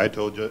Omega. I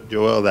told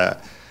Joel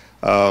that.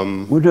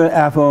 What does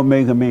Alpha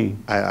Omega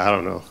mean? I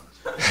don't know.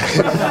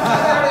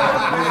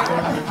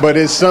 But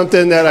it's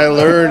something that I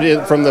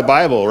learned from the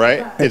Bible,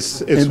 right?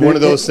 It's one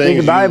of those things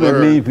in the Bible you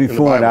learn means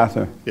before and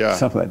after. Yeah.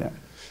 Stuff like that.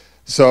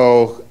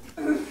 So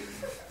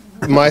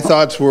my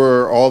thoughts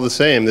were all the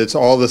same. It's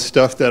all the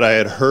stuff that I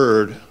had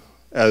heard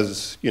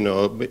as,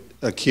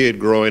 a kid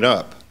growing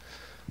up.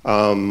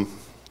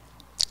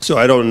 So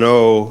I don't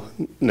know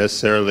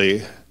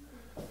necessarily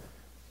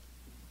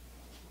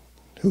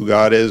who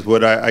God is.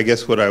 I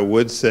guess what I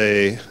would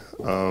say,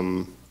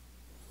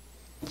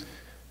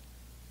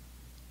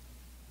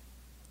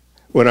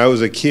 when I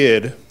was a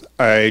kid,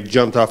 I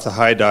jumped off the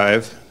high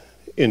dive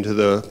into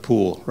the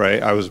pool,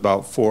 right? I was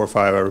about 4 or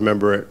 5. I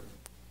remember it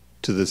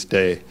to this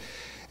day.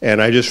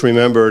 And I just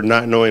remember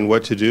not knowing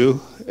what to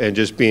do and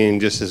just being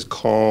just as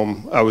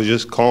calm. I was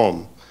just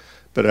calm,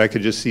 but I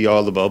could just see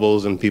all the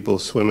bubbles and people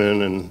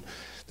swimming. And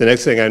the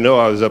next thing I know,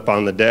 I was up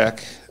on the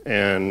deck,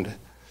 and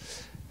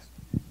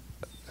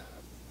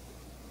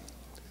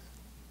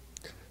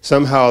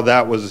somehow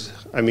that was,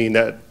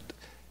 that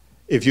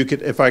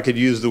if I could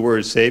use the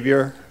word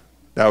savior,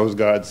 that was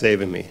God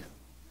saving me.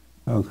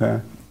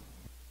 Okay.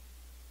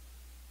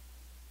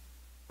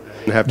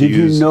 Did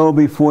you know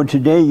before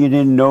today you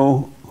didn't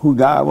know who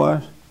God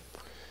was?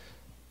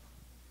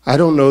 I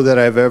don't know that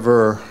I've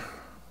ever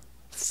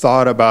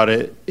thought about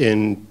it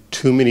in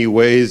too many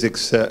ways,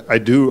 except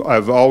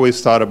I've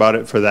always thought about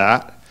it for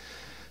that.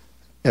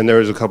 And there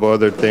was a couple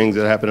other things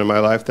that happened in my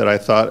life that I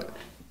thought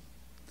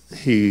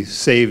he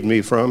saved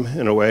me from,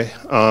 in a way.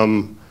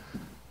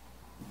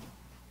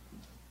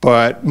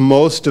 But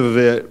most of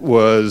it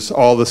was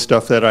all the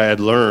stuff that I had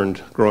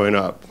learned growing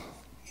up.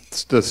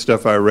 It's the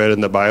stuff I read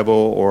in the Bible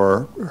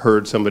or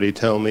heard somebody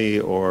tell me,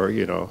 or,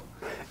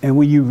 And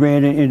when you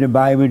read it in the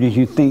Bible, did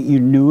you think you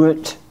knew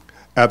it?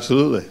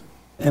 Absolutely.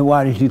 And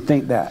why did you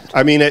think that?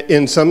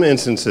 In some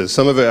instances,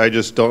 some of it I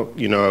just don't,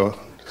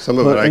 some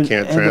of it I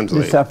can't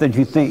translate. The stuff that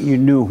you think you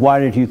knew, why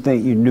did you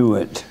think you knew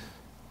it?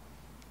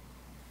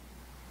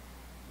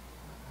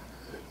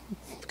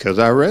 Because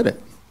I read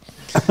it.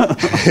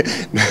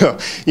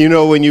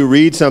 No, when you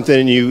read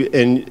something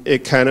and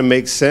it kind of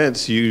makes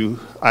sense,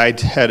 I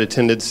had a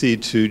tendency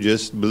to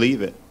just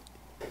believe it.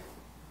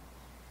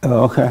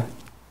 Oh, okay.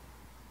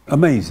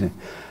 Amazing.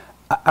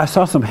 I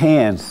saw some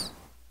hands.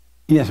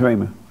 Yes,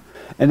 Raymond.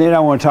 And then I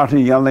want to talk to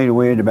the young lady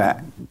way in the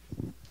back.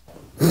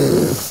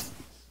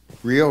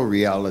 Real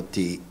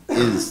reality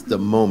is the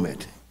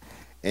moment.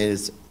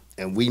 And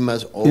we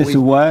must always... It's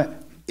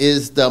what?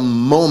 Is the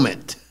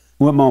moment.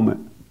 What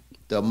moment?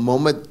 The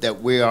moment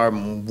that we are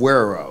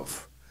aware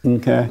of.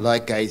 Okay.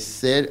 Like I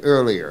said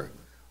earlier,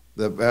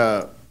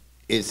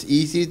 it's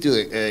easy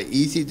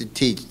to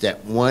teach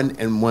that 1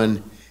 and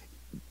 1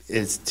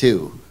 is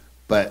 2,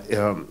 but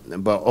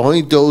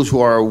only those who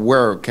are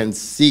aware can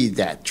see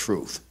that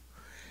truth.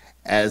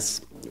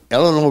 As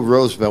Eleanor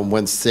Roosevelt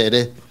once said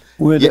it.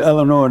 Where's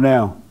Eleanor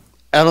now?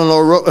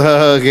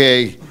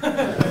 Okay.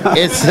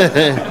 It's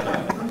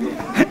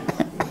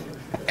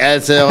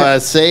as I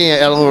was saying,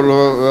 Eleanor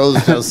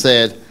Roosevelt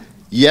said,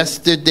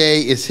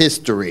 "Yesterday is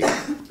history,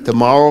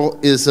 tomorrow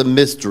is a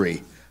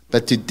mystery,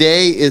 but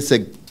today is a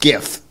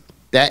gift.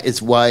 That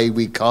is why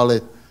we call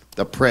it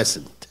the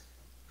present,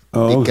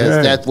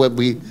 because that's what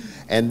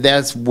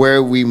that's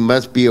where we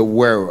must be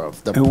aware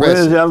of the and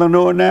present." Where's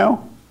Eleanor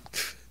now?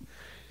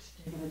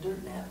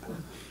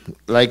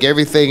 Like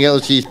everything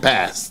else, she's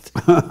passed.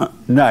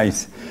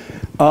 Nice.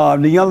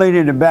 The young lady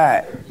in the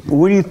back,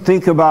 what do you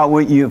think about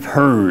what you've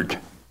heard?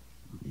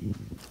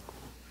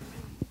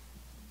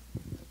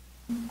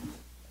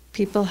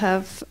 People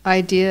have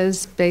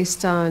ideas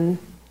based on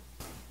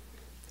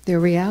their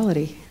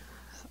reality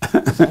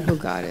of who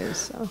God is.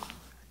 So.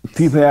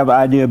 People have an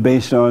idea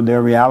based on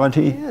their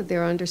reality? Yeah,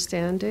 their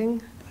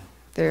understanding,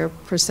 their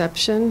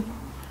perception.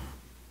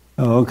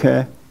 Oh,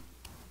 okay.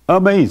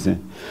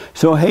 Amazing.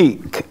 So, hey,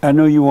 I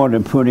know you want to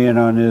put in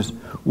on this.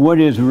 What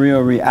is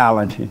real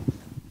reality?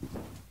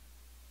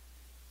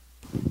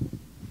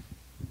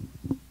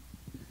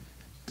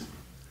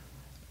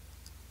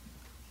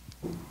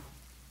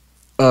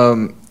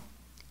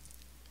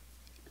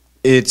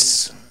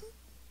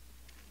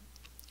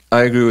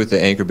 I agree with the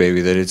anchor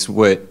baby that it's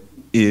what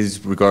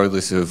is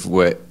regardless of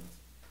what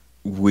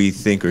we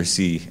think or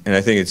see. And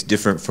I think it's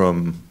different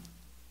from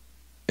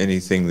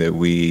anything that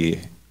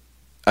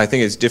I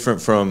think it's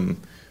different from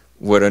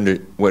what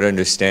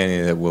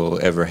understanding that we'll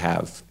ever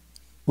have.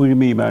 What do you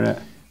mean by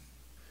that?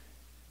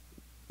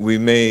 We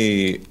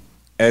may,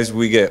 as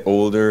we get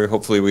older,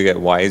 hopefully we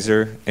get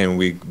wiser and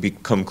we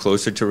become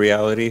closer to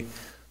reality,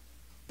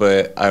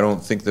 but I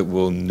don't think that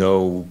we'll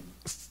know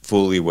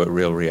fully what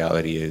real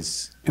reality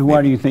is. And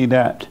why do you think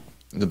that?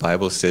 The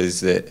Bible says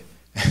that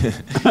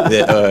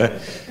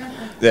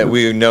that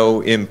we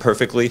know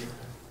imperfectly,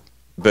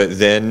 but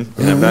then,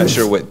 and I'm not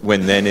sure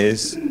when then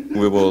is,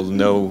 we will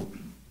know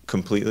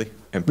completely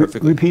and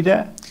perfectly. Repeat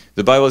that?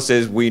 The Bible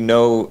says we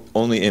know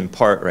only in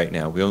part right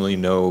now. We only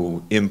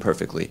know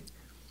imperfectly.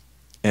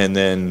 And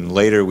then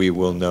later we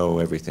will know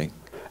everything.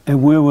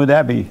 And when will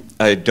that be?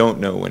 I don't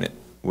know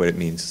what it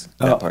means,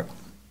 that part.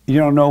 You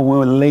don't know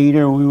when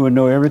later we will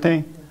know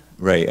everything?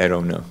 Right, I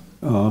don't know.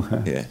 Oh,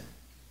 okay. Yeah.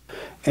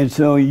 And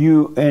so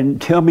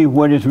tell me,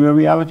 what is real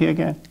reality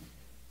again?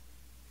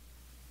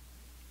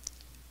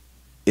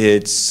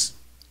 It's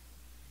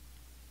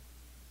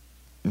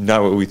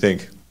not what we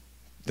think.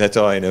 That's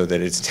all I know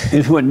that it's.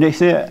 It's what Nick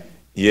said?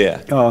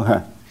 Yeah. Oh,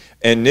 okay.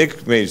 And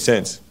Nick made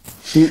sense.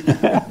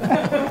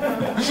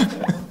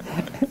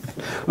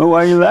 Well,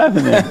 why are you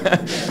laughing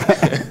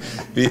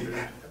then?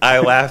 I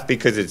laugh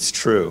because it's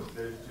true.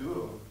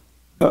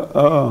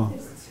 Oh.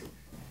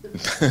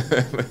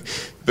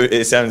 But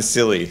it sounds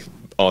silly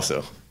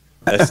also.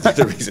 That's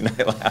the reason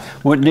I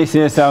laugh. What Nick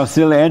said sounds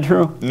silly and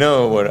true?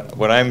 No,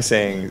 what I'm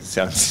saying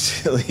sounds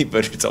silly,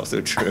 but it's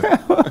also true.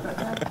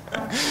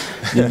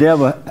 The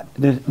devil,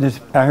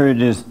 I heard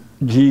this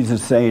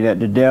Jesus say that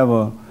the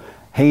devil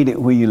hated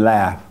when you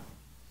laugh.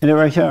 Isn't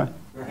that right, Sean?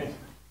 Right.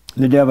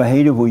 The devil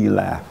hated when you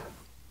laugh.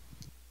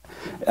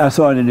 I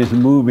saw it in this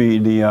movie,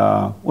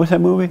 what's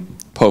that movie?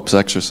 Pope's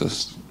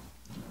Exorcist.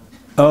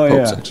 Oh,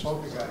 Pope's yeah.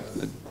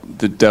 Exorcist.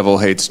 The devil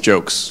hates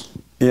jokes.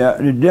 Yeah,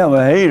 the devil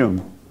hate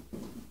him.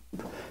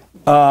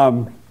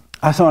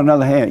 I saw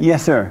another hand.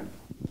 Yes, sir.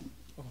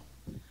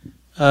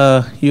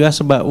 You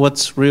asked about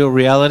what's real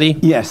reality?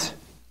 Yes.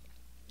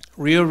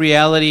 Real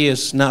reality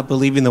is not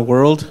believing the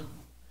world,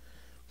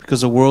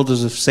 because the world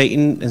is of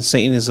Satan and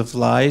Satan is of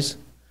lies.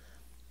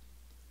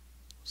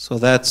 So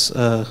that's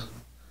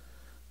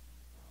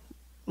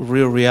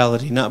real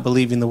reality, not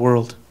believing the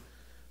world.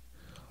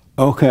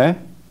 Okay.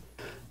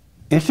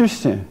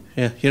 Interesting.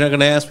 Yeah, you're not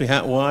going to ask me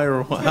why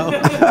or how.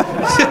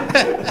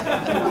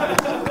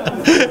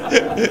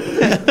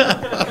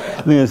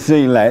 Let's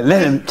see,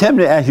 tell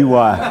me to ask you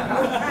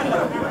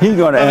why. He's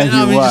going to ask you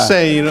why. I'm just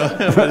saying,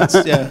 but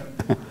it's, yeah.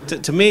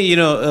 To me,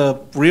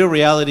 real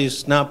reality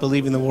is not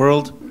believing the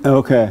world.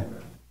 Okay.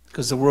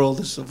 Because the world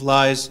is of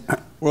lies.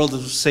 World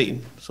is of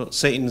Satan. So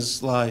Satan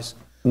is lies.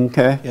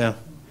 Okay. Yeah.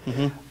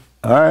 Mm-hmm.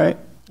 All right.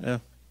 Yeah.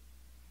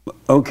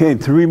 Okay,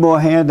 3 more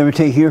hands. Let me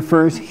take here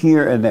first,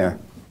 here, and there.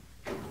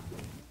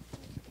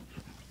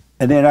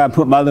 And then I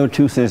put my little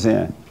 2 cents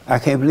in. I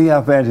can't believe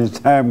how fast this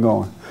time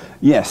going.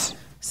 Yes.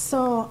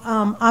 So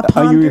I pondered.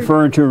 Are you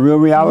referring to real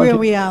reality? Real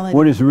reality.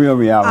 What is real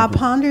reality? I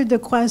pondered the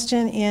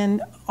question,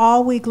 and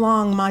all week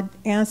long my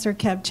answer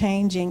kept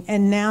changing.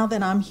 And now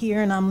that I'm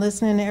here and I'm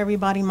listening to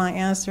everybody, my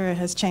answer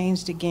has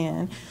changed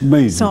again.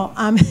 Amazing. So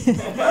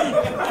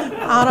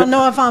I don't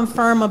know if I'm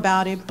firm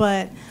about it,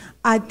 but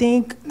I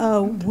think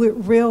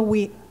real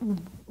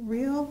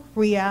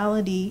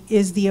reality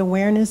is the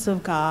awareness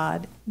of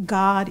God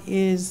God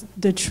is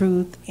the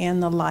truth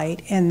and the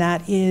light, and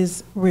that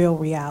is real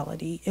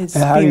reality. It's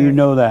And how do you spirit.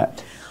 know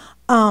that?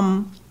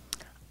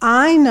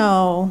 I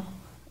know,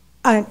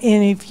 and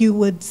if you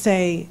would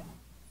say,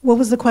 what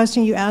was the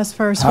question you asked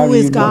first? How Who do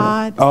is you know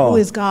God? that? Oh, Who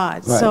is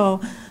God? right. So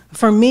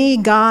for me,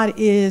 God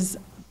is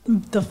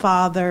the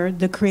Father,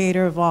 the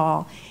creator of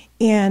all.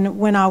 And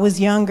when I was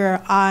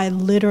younger, I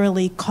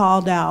literally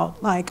called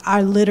out, like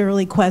I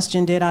literally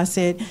questioned it. I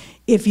said,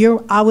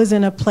 I was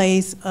in a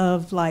place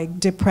of like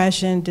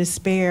depression,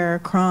 despair,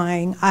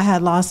 crying. I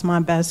had lost my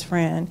best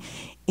friend.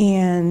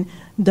 And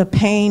the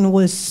pain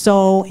was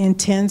so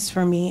intense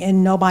for me,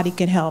 and nobody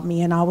could help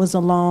me, and I was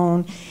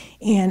alone.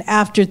 And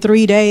after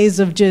 3 days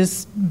of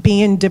just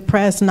being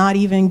depressed, not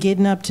even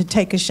getting up to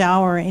take a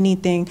shower or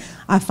anything,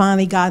 I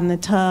finally got in the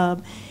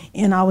tub,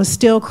 and I was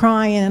still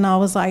crying, and I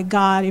was like,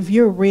 God, if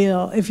you're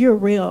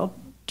real,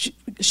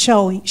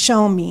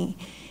 show me.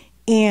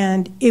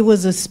 And it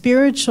was a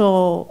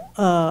spiritual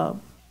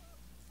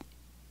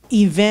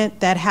event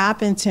that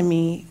happened to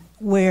me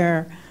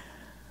where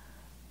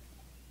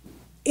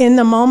in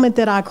the moment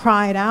that I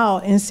cried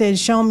out and said,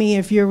 show me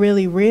if you're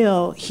really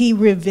real, he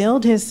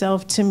revealed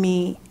himself to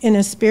me in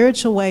a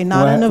spiritual way,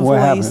 not in a What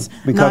voice,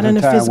 happened? Because not in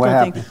of a time, physical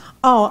what thing. happened?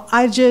 Oh,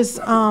 I just,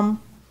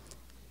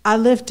 I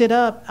lifted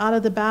up out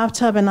of the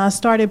bathtub and I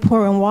started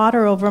pouring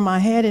water over my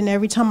head. And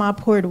every time I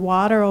poured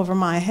water over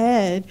my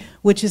head,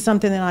 which is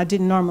something that I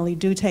didn't normally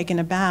do, taking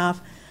a bath,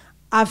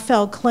 I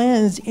felt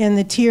cleansed and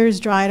the tears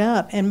dried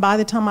up. And by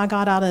the time I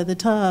got out of the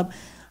tub,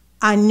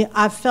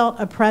 I felt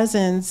a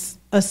presence,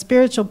 a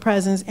spiritual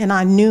presence, and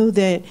I knew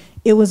that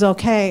it was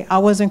okay. I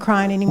wasn't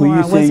crying anymore. When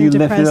you I say you wasn't lifted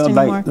depressed up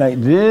anymore.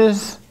 like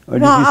this? Or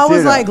did No, you I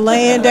was sit like up?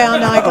 laying down,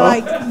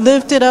 like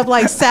lifted up,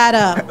 like sat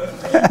up.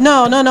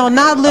 No,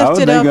 not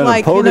lifted up thinking of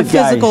like in a poltergeist.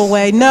 physical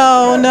way.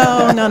 No.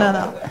 Not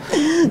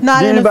Did in a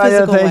anybody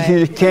else physical think way.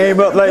 she just came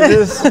up like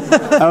this?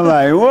 I'm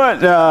like,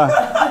 what?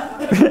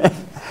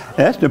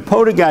 That's the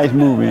poltergeist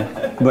movie,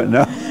 but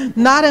no.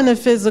 Not in a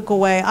physical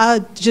way. I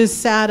just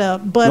sat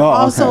up, but Oh,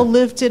 also okay.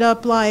 lifted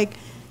up like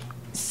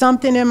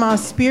something in my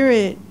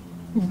spirit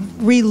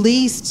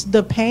released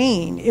the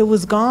pain. It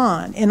was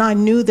gone, and I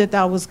knew that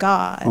that was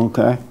God.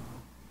 Okay.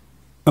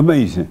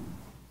 Amazing.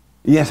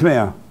 Yes,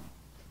 ma'am.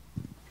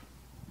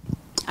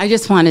 I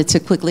just wanted to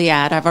quickly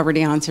add, I've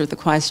already answered the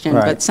question,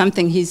 Right. but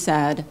something he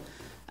said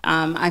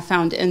I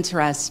found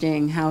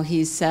interesting, how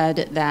he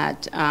said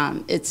that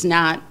it's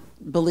not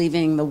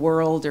believing the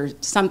world or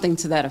something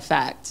to that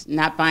effect,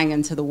 not buying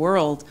into the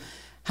world.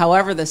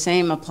 However, the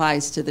same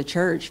applies to the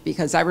church,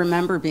 because I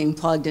remember being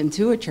plugged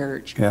into a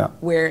church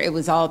where it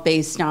was all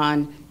based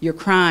on you're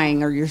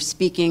crying or you're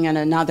speaking in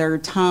another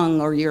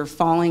tongue or you're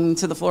falling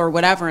to the floor or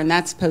whatever, and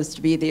that's supposed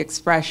to be the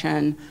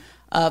expression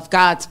of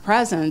God's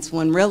presence,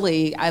 when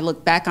really I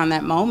look back on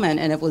that moment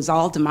and it was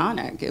all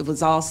demonic. It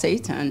was all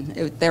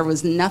Satan. There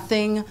was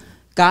nothing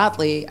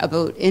godly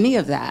about any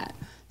of that.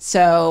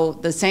 So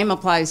the same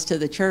applies to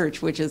the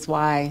church, which is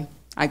why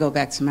I go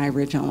back to my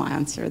original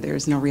answer.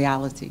 There's no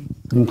reality.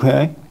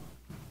 Okay.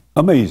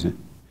 Amazing.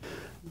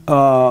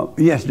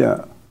 Yes,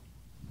 Doug.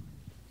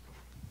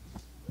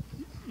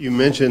 You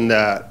mentioned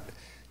that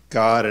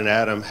God and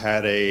Adam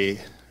had a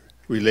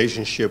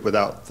relationship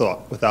without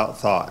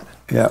thought.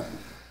 Yeah.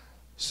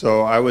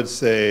 So I would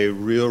say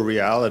real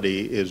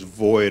reality is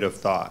void of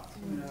thought.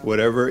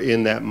 Whatever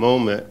in that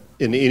moment,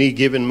 in any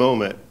given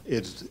moment,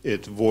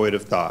 it's void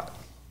of thought.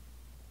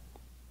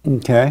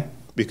 Okay.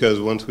 Because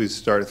once we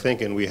start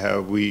thinking, we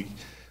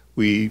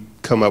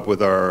come up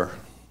with our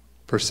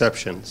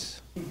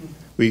perceptions.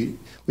 We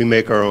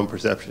make our own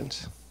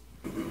perceptions.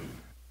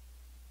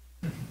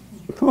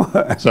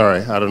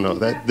 Sorry, I don't know.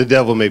 The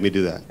devil made me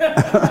do that.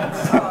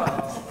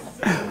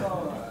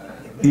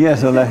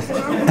 Yes,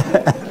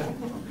 Alexis.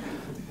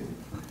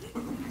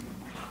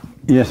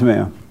 Yes,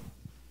 ma'am.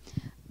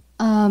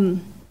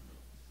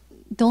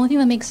 The only thing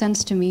that makes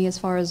sense to me as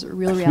far as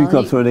real Speak reality.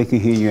 up so they can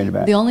hear you in the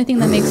back. The only thing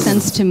that makes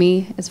sense to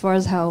me as far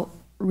as how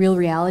real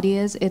reality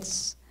is,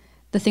 it's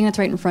the thing that's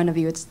right in front of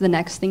you. It's the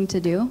next thing to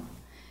do.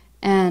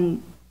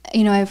 And,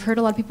 you know, I've heard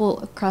a lot of people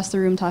across the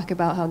room talk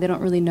about how they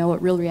don't really know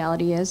what real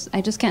reality is.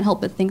 I just can't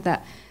help but think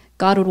that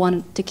God would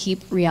want to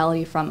keep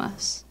reality from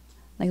us.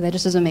 Like, that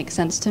just doesn't make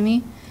sense to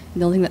me.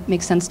 And the only thing that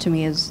makes sense to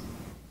me is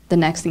the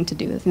next thing to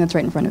do, the thing that's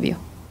right in front of you.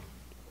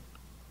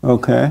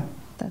 Okay.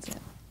 That's it.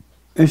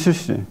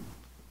 Interesting.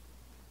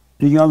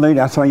 The young lady,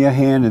 I saw your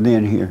hand and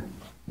then here.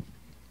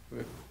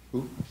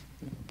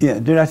 Yeah,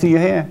 did I see your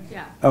hand?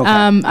 Yeah. Okay.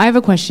 I have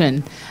a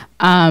question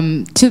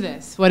to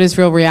this. What is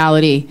real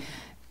reality?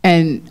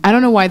 And I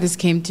don't know why this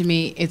came to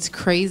me. It's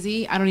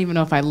crazy. I don't even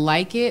know if I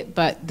like it,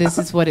 but this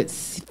is what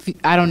it's,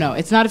 I don't know.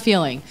 It's not a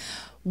feeling.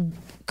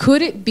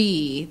 Could it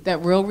be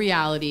that real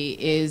reality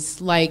is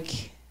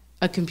like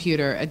a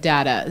computer, a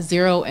data,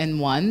 0 and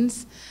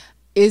 1s?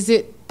 Is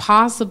it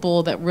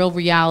possible that real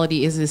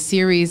reality is a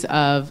series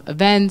of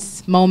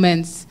events,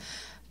 moments,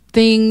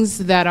 things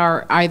that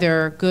are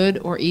either good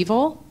or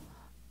evil,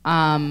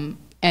 and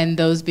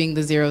those being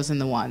the 0s and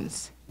the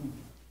 1s?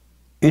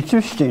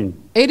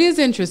 Interesting. It is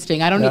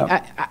interesting. I don't.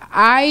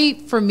 Yeah.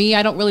 For me,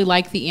 I don't really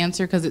like the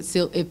answer because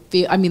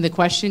the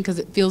question, because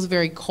it feels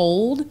very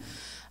cold.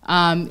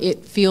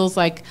 It feels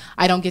like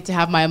I don't get to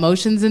have my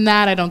emotions in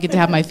that. I don't get to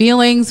have my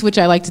feelings, which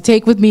I like to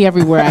take with me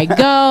everywhere I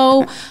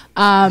go.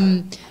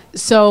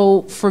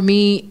 So for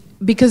me,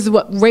 because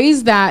what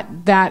raised that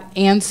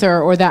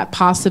answer or that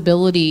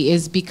possibility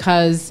is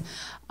because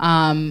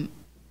I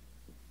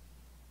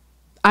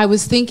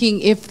was thinking,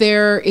 if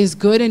there is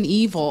good and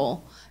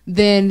evil,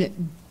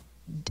 then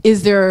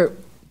is there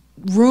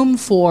room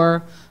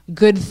for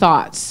good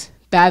thoughts,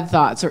 bad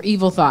thoughts, or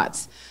evil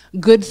thoughts,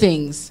 good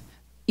things,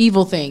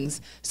 evil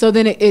things? So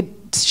then it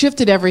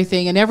shifted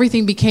everything, and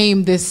everything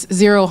became this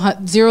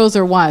zeros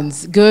or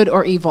ones, good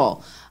or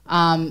evil.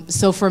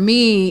 So for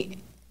me,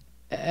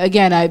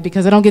 again,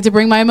 because I don't get to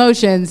bring my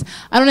emotions,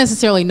 I don't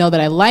necessarily know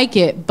that I like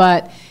it,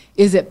 but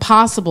is it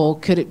possible,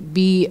 could it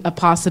be a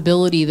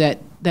possibility that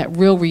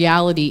real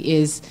reality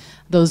is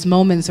those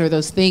moments or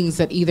those things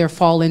that either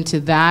fall into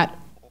that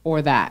or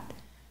that?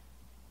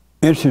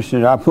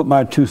 Interesting. I put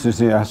my 2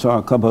 cents in. I saw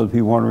a couple of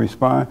people want to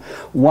respond.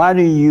 Why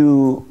do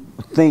you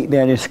think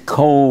that it's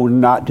cold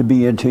not to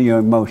be into your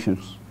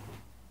emotions?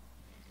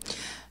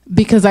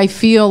 Because I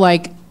feel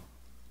like,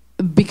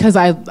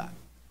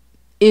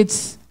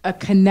 it's a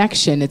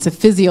connection. It's a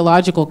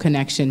physiological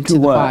connection to the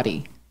what?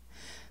 body.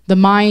 The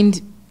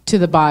mind to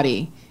the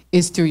body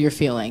is through your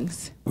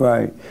feelings.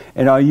 Right.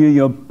 And are you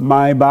your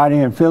mind, body,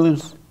 and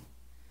feelings?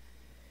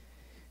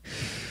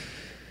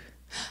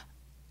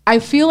 I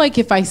feel like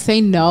if I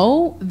say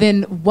no,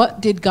 then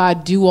what did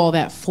God do all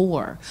that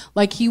for?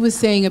 Like he was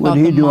saying about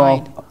the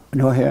mind.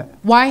 Go ahead.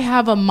 Why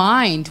have a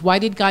mind? Why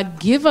did God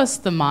give us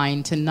the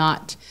mind to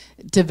not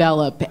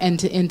develop and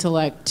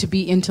to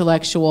be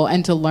intellectual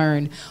and to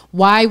learn?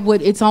 Why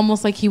would, it's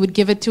almost like he would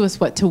give it to us,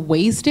 to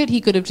waste it?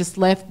 He could have just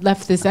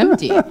left this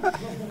empty.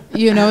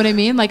 You know what I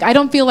mean? Like, I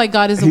don't feel like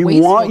God is a wasteful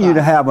He wants you God.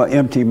 to have an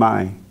empty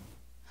mind.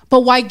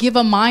 But why give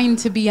a mind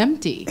to be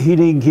empty? He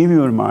didn't give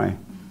you a mind.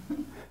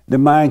 The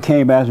mind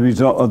came as a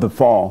result of the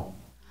fall.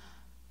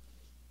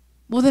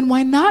 Well, then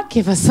why not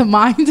give us a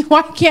mind?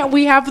 Why can't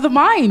we have the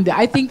mind?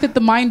 I think that the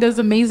mind does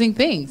amazing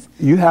things.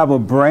 You have a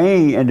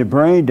brain, and the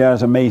brain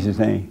does amazing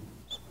things.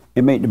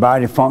 It makes the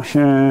body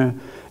function.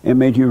 It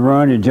makes you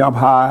run and jump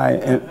high.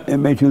 It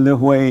makes you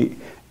lift weight.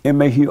 It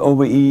makes you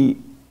overeat.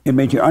 It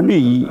makes you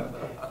undereat.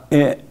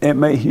 It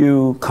makes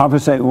you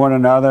compensate one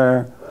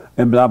another,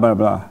 and blah, blah,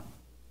 blah.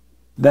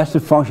 That's the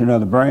function of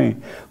the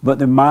brain. But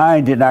the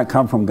mind did not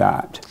come from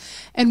God.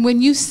 And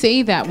when you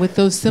say that with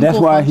those simple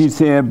That's why functions,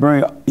 he said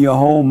bring your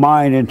whole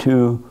mind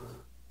into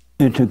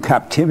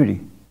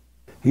captivity.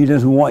 He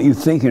doesn't want you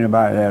thinking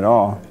about it at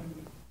all.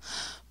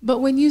 but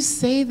when you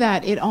say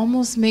that, it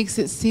almost makes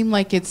it seem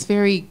like it's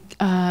very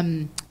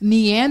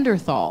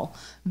Neanderthal,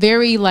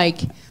 very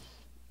like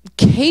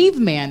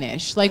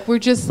cavemanish. Like we're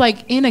just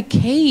like in a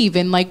cave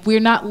and like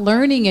we're not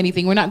learning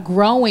anything. We're not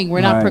growing.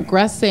 We're not Right.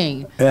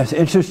 progressing. That's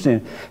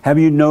interesting. Have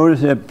you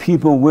noticed that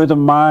people with a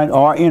mind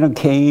are in a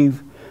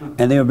cave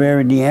and they're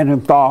very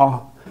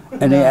Neanderthal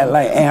and they act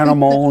like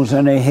animals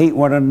and they hate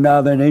one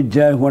another and they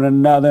judge one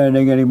another and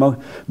they get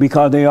emotional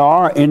because they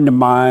are in the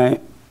mind,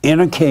 in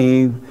a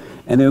cave,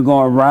 and they're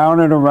going round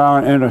and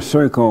around in a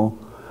circle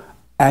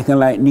acting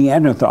like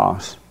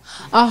Neanderthals.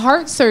 A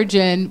heart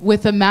surgeon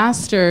with a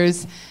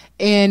master's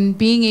in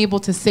being able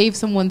to save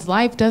someone's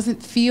life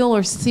doesn't feel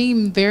or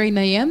seem very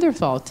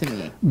Neanderthal to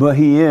me. But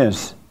he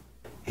is.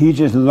 He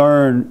just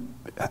learned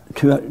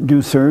to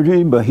do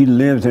surgery, but he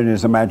lives in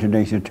his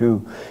imagination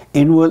too.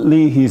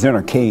 Inwardly, he's in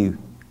a cave.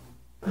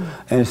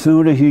 As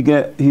soon as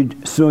he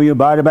sew your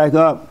body back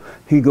up,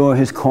 he go in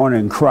his corner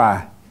and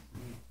cry.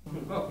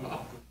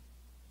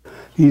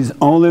 He's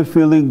only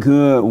feeling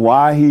good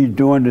while he's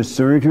doing the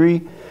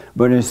surgery,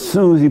 but as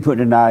soon as he put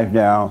the knife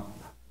down,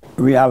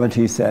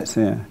 reality sets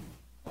in.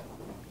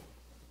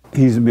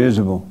 He's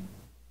miserable.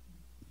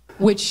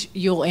 Which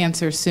you'll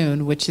answer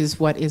soon, which is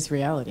what is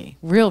reality?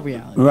 Real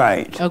reality.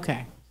 Right.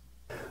 Okay.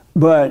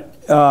 But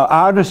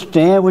I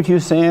understand what you're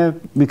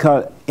saying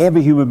because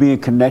every human being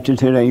connected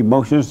to their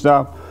emotional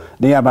stuff,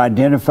 they have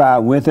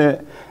identified with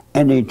it,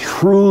 and they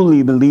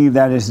truly believe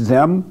that it's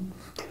them.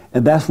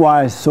 And that's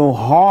why it's so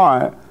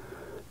hard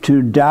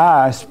to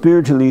die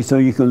spiritually so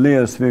you can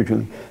live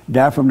spiritually.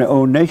 Die from the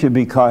old nature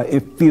because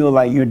it feels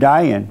like you're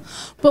dying.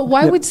 But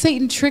why would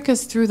Satan trick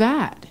us through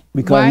that?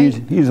 Because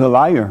he's a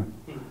liar.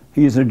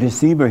 He's a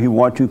deceiver. He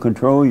wants to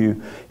control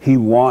you. He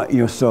wants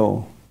your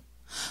soul.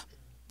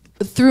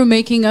 Through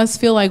making us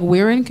feel like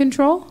we're in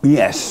control?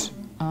 Yes.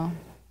 Oh.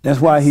 That's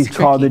why he's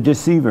called the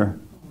deceiver.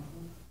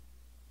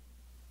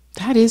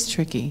 That is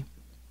tricky.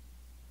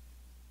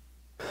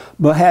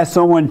 But has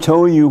someone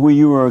told you when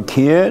you were a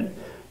kid,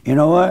 you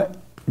know what?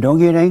 Don't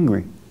get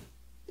angry.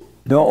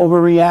 Don't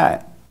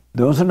overreact.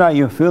 Those are not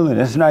your feelings.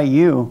 That's not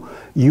you.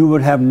 You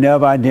would have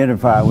never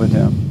identified with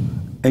them.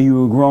 And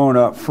you were growing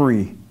up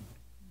free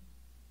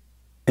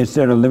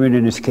instead of living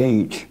in this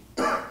cage.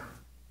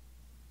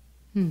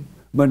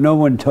 but no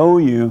one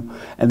told you.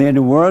 And then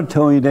the world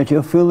told you that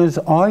your feelings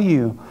are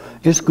you.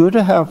 It's good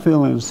to have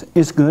feelings.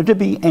 It's good to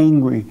be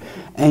angry.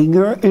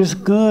 Anger is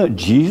good.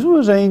 Jesus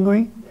was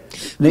angry.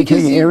 They tell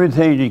you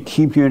everything to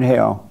keep you in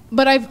hell.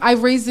 But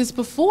I've raised this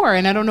before,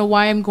 and I don't know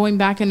why I'm going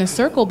back in a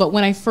circle, but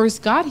when I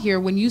first got here,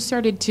 when you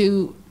started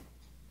to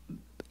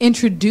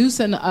introduce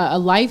a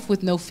life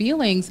with no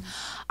feelings,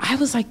 I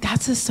was like,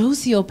 that's a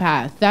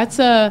sociopath. That's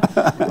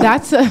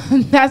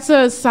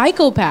a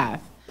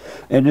psychopath.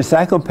 And the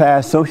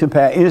psychopath,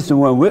 sociopath is the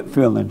one with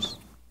feelings.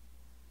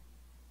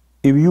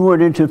 If you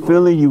weren't into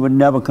feeling, you would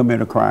never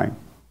commit a crime.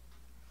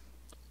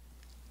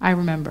 I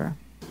remember.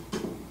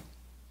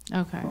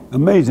 Okay.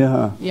 Amazing,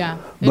 huh? Yeah.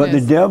 But the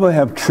devil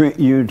have tricked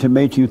you to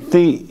make you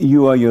think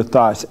you are your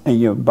thoughts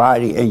and your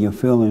body and your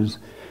feelings,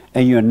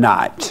 and you're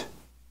not.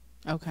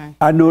 Okay.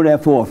 I know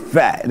that for a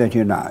fact that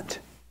you're not.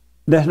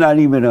 That's not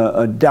even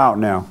a doubt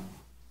now.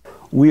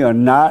 We are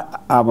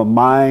not our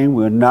mind,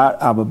 we're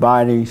not our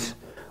bodies,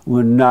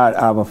 we're not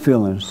our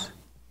feelings.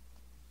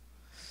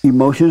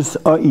 Emotions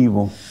are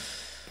evil.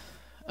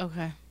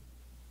 Okay.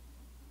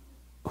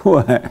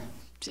 What?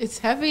 It's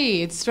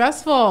heavy. It's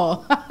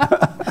stressful.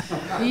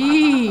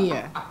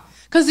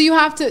 Because you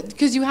have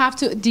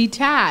to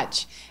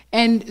detach.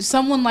 And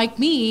someone like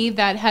me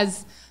that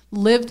has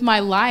lived my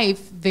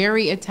life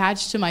very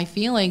attached to my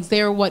feelings,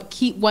 they are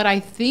what I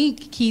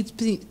think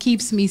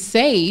keeps me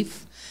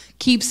safe,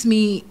 keeps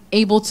me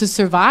able to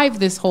survive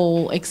this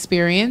whole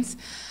experience.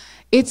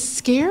 It's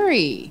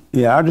scary.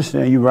 Yeah, I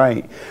understand. You're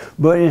right.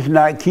 But it's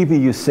not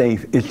keeping you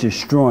safe. It's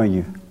destroying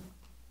you.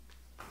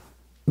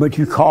 But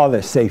you call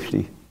it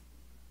safety.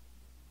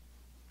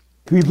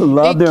 People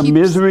love their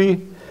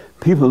misery.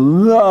 People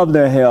love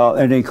their hell,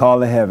 and they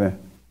call it heaven.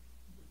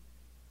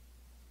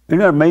 Isn't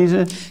that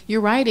amazing?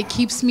 You're right. It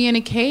keeps me in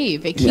a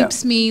cave. It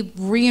keeps me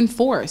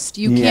reinforced.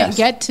 You can't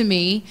get to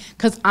me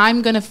because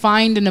I'm going to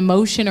find an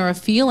emotion or a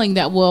feeling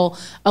that will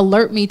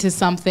alert me to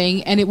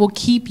something, and it will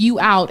keep you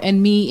out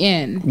and me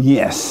in.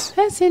 Yes.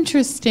 That's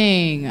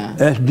interesting.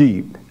 That's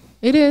deep.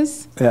 It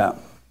is. Yeah.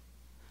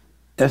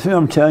 That's why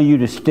I'm telling you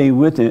to stay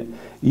with it.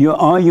 You're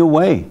on your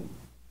way.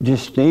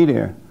 Just stay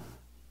there.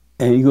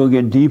 And you're going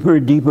to get deeper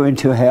and deeper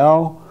into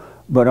hell.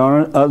 But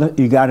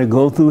you got to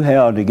go through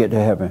hell to get to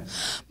heaven.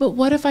 But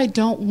what if I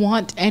don't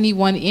want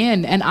anyone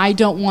in and I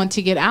don't want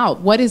to get out?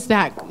 What is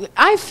that?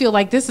 I feel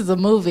like this is a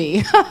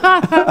movie.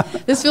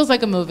 This feels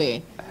like a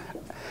movie.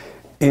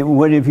 And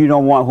what if you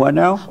don't want what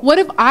now? What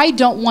if I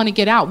don't want to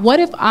get out?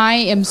 What if I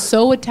am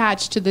so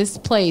attached to this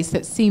place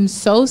that seems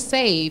so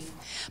safe,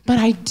 but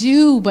I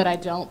do, but I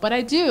don't, but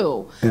I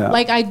do. Yeah.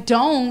 Like I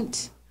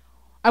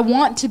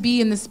want to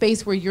be in the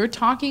space where you're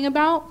talking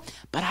about,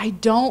 but I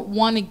don't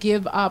want to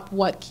give up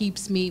what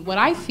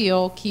I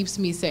feel keeps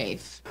me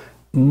safe.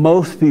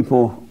 Most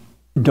people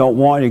don't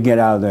want to get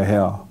out of their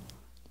hell.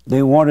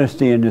 They want to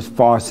stay in this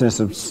false sense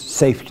of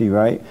safety,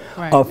 right?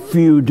 A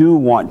few do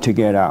want to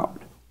get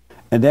out.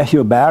 And that's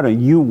your battle.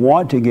 You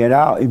want to get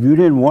out. If you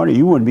didn't want it,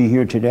 you wouldn't be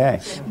here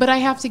today. But I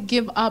have to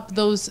give up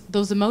those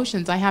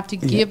emotions. I have to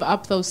give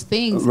up those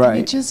things. Right. And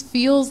it just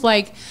feels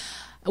like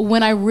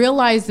when I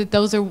realize that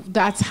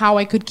that's how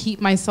I could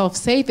keep myself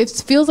safe, it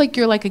feels like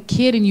you're like a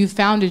kid and you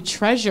found a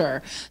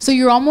treasure. So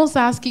you're almost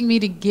asking me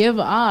to give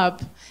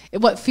up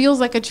what feels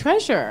like a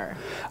treasure.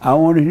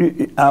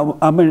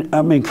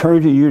 I'm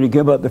encouraging you to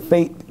give up the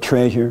fake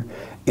treasure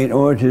in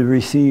order to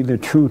receive the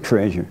true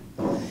treasure.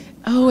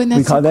 Oh, and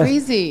that's so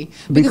crazy.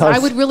 Because I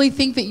would really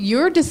think that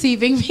you're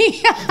deceiving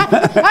me.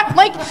 I'm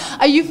like,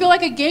 you feel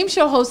like a game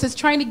show host that's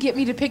trying to get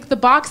me to pick the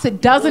box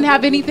that doesn't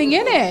have anything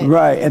in it.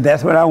 Right, and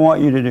that's what I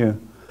want you to do.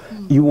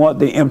 You want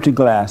the empty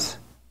glass.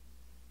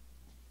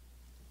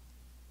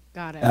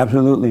 Got it.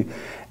 Absolutely.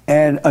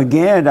 And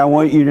again, I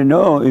want you to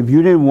know, if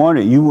you didn't want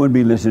it, you wouldn't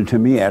be listening to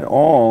me at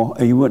all,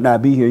 and you would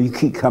not be here. You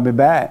keep coming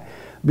back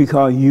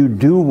because you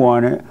do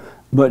want it,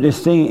 but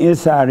this thing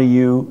inside of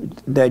you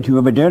that you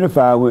have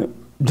identified with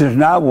does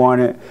not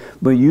want it,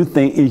 but you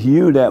think it's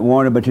you that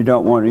want it, but you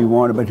don't want it. You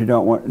want it, but you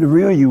don't want it. The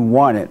real you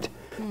want it.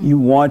 You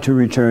want to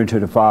return to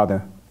the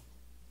Father.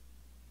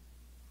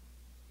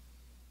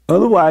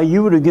 Otherwise,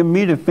 you would have given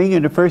me the finger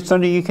the first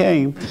Sunday you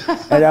came,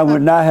 and I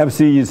would not have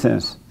seen you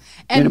since.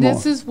 And anymore.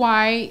 This is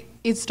why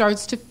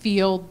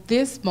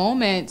this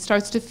moment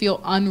starts to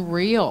feel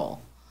unreal.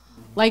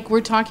 Like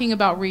we're talking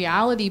about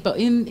reality, but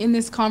in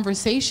this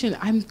conversation,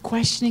 I'm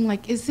questioning,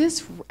 like,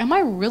 am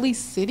I really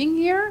sitting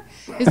here?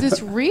 Is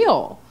this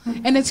real?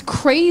 And it's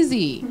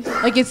crazy.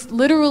 Like, it's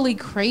literally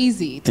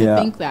crazy to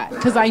think that,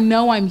 because I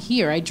know I'm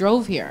here. I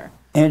drove here.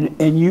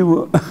 And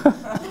you...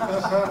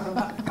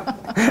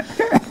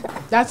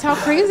 That's how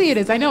crazy it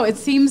is. I know, it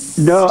seems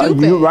stupid.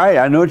 No, you're right.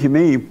 I know what you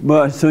mean.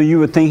 But so you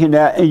were thinking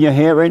that in your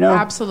head right now?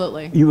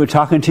 Absolutely. You were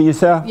talking to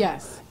yourself?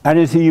 Yes. I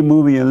didn't see you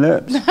moving your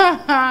lips.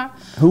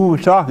 Who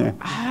was talking?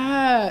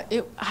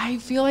 I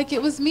feel like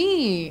it was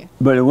me.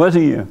 But it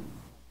wasn't you.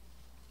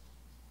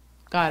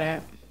 Got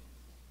it.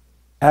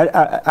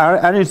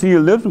 I didn't see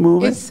your lips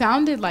moving. It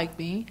sounded like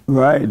me.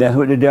 Right. That's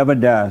what the devil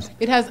does.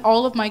 It has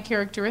all of my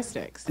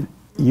characteristics.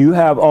 You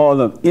have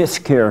all of its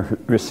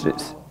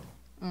characteristics.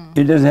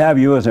 It doesn't have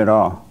yours at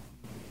all.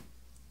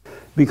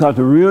 Because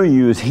the real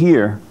you is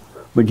here,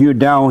 but you're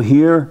down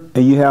here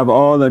and you have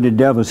all of the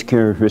devil's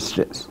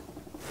characteristics.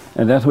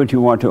 And that's what you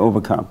want to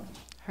overcome.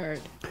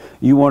 Heard.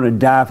 You want to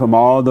die from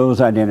all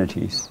those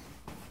identities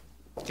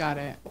Got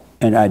it.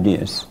 and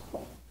ideas.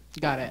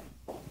 Got it.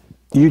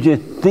 You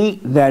just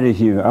think that is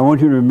you. I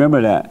want you to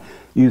remember that.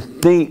 You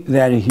think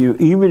that is you.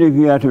 Even if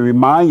you have to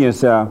remind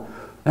yourself,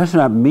 that's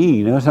not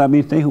me. That's not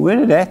me thinking. Where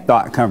did that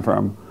thought come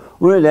from?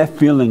 Where did that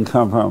feeling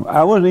come from?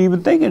 I wasn't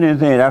even thinking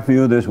anything. I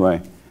feel this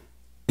way.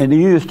 And then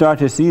you just start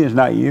to see it's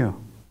not you.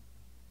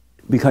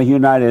 Because you're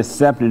not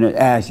accepting it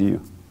as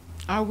you.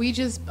 Are we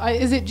just,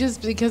 is it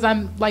just because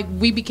I'm like,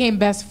 we became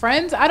best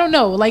friends? I don't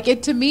know. Like,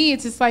 it to me,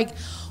 it's just like,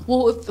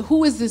 well,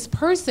 who is this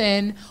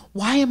person?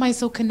 Why am I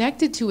so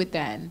connected to it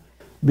then?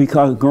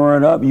 Because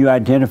growing up, you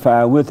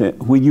identify with it.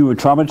 When you were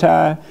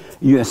traumatized,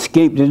 you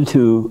escaped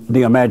into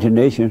the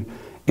imagination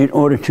in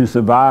order to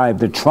survive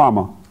the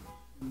trauma.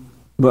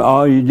 But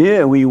all you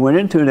did when you went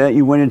into that,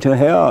 you went into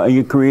hell and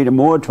you created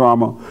more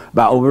trauma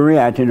by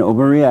overreacting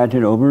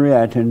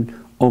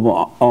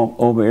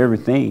over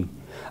everything.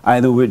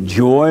 Either with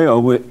joy or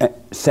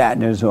with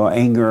sadness or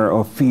anger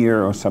or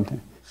fear or something.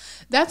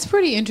 That's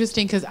pretty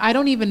interesting because I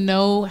don't even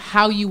know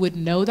how you would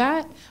know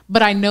that,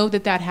 but I know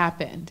that that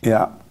happened.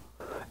 Yeah.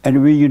 And the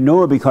reason you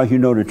know it because you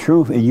know the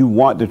truth and you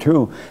want the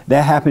truth.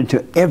 That happened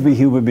to every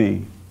human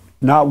being.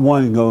 Not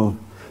one go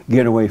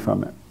get away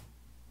from it.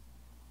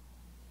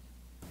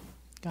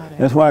 Got it.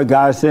 That's why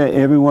God said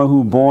everyone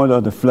who's born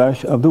of the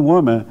flesh of the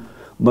woman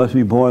must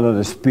be born of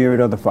the spirit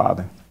of the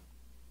Father.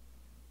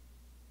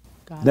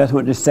 That's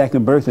what the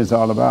second birth is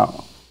all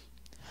about.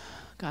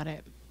 Got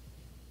it.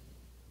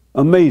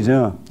 Amazing,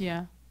 huh?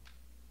 Yeah.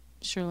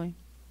 Surely.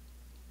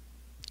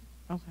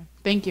 Okay.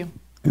 Thank you.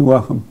 You're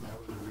welcome.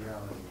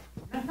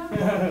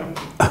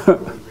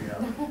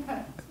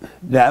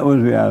 That was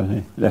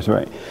reality. That's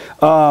right.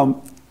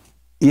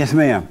 Yes,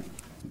 ma'am.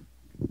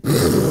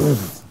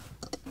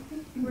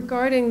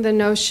 Regarding the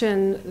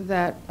notion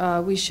that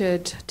we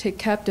should take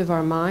captive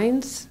our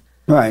minds,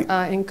 right?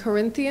 In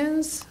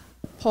Corinthians,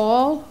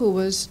 Paul, who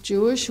was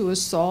Jewish, who was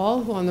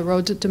Saul, who on the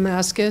road to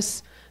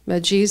Damascus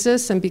met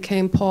Jesus and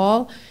became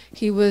Paul,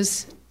 he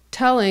was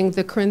telling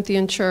the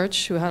Corinthian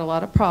church, who had a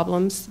lot of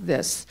problems,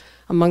 this,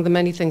 among the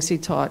many things he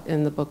taught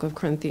in the book of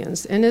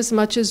Corinthians.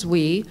 Inasmuch as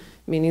we,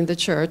 meaning the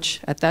church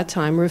at that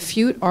time,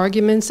 refute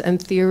arguments and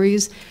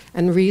theories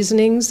and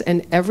reasonings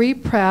and every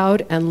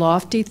proud and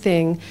lofty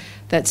thing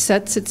that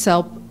sets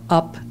itself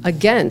up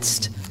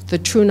against the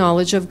true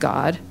knowledge of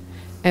God,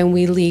 and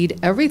we lead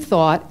every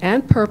thought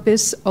and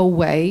purpose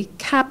away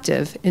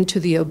captive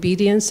into the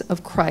obedience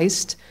of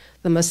Christ,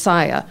 the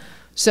Messiah.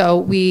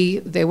 So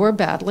they were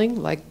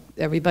battling, like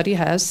everybody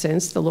has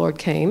since the Lord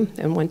came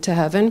and went to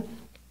heaven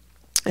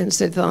and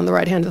sit on the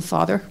right hand of the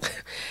Father,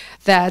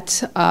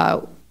 that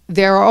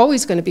there are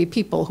always going to be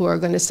people who are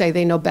going to say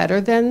they know better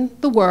than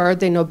the Word,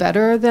 they know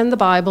better than the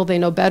Bible, they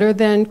know better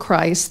than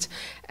Christ,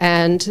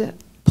 and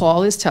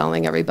Paul is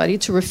telling everybody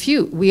to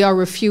refute. We are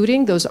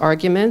refuting those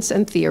arguments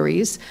and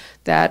theories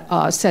that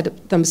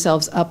set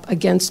themselves up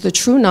against the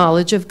true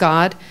knowledge of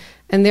God,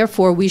 and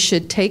therefore we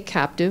should take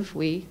captive,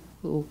 we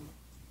who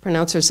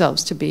pronounce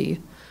ourselves to be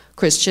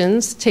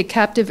Christians, take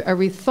captive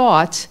every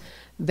thought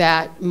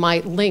that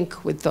might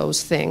link with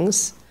those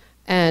things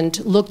and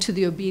look to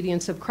the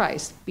obedience of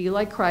Christ. Be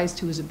like Christ,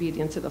 who is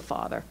obedient to the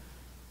Father.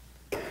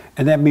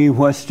 And that means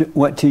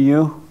what to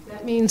you?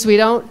 That means we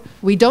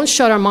don't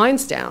shut our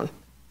minds down,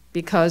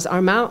 because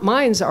our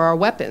minds are our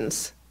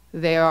weapons.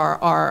 They are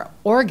our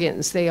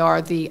organs. They are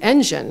the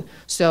engine.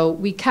 So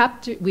we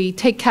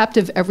take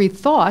captive every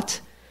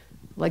thought,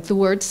 like the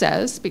word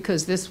says,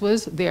 because this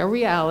was their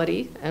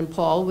reality, and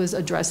Paul was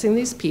addressing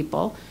these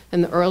people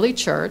in the early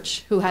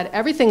church who had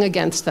everything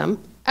against them,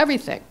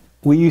 everything.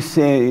 When you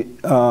say,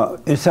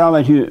 it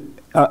sounds like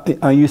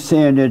are you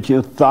saying that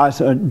your thoughts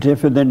are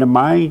different than the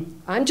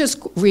mind? I'm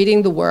just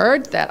reading the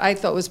word that I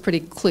thought was pretty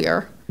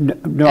clear. No,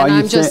 and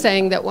I'm just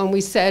saying that when we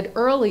said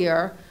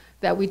earlier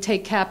that we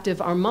take captive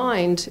our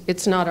mind,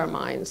 it's not our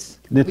minds.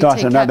 The we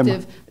thoughts take are not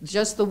captive,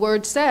 just the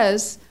word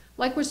says,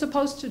 like we're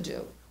supposed to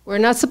do. We're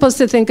not supposed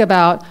to think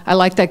about, I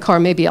like that car,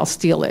 maybe I'll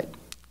steal it.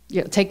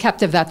 You know, take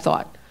captive that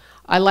thought.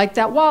 I like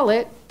that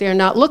wallet, they're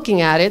not looking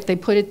at it, they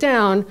put it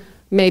down,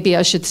 maybe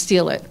I should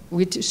steal it.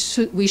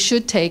 We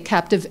should take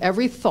captive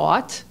every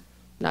thought,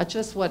 not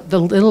just what the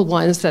little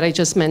ones that I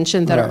just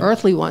mentioned that are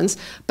earthly ones,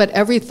 but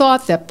every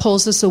thought that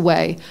pulls us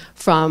away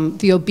from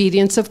the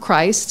obedience of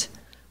Christ,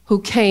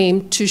 who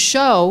came to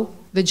show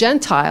the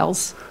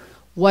Gentiles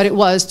what it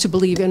was to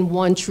believe in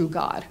one true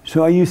God.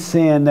 So are you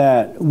saying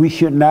that we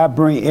should not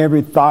bring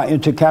every thought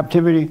into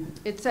captivity?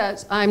 It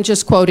says, I'm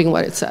just quoting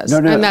what it says,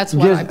 and that's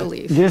what I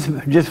believe.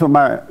 Just for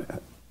my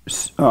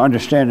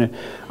understanding,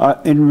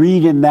 in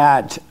reading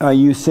that, are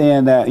you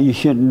saying that you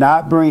should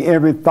not bring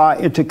every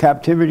thought into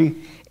captivity?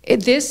 In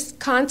this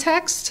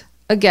context,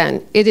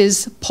 again, it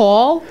is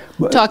Paul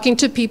talking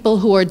to people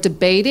who are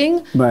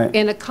debating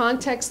in a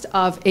context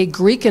of a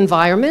Greek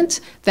environment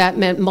that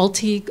meant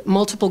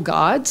multiple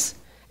gods.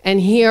 And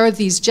here are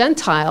these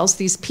Gentiles,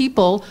 these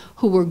people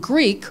who were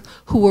Greek,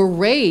 who were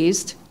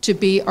raised to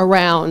be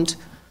around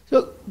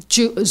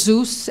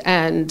Zeus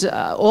and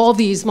all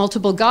these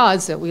multiple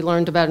gods that we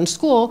learned about in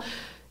school.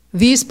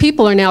 These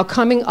people are now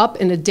coming up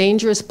in a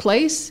dangerous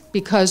place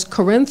because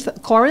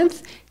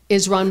Corinth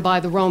is run by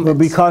the Romans. But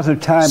because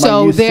of time, are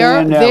So you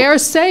saying that? they're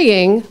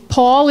saying,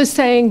 Paul is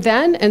saying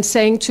then and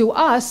saying to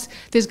us,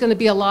 there's going to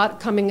be a lot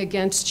coming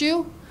against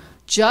you.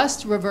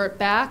 Just revert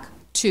back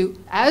to,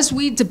 as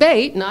we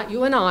debate, not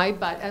you and I,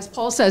 but as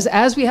Paul says,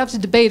 as we have to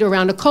debate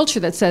around a culture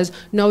that says,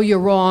 no, you're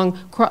wrong,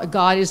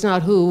 God is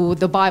not who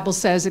the Bible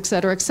says, et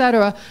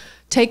cetera,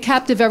 take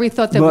captive every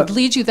thought that But- would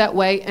lead you that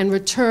way and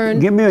return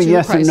Give me a to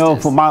yes Christ or no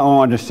is. for my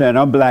own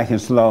understanding. I'm black and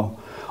slow.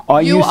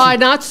 Are You you are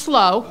not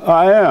slow,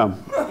 I am.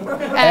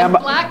 and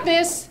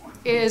blackness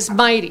is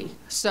mighty.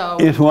 So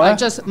Is what? I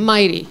just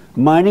mighty.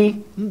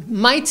 Money?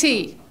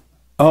 Mighty.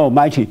 Oh,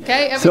 mighty.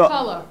 Okay, every So,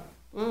 color.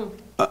 Mm.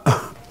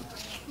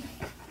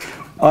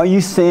 are you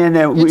saying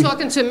that You're we?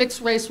 talking to a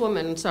mixed race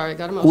woman. I'm sorry, I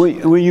got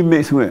emotional. What you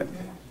mix with?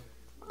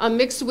 I'm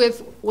mixed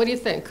with, what do you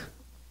think?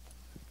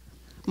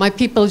 My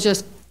people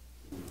just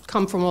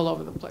come from all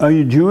over the place. Are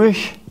you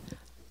Jewish?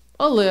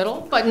 A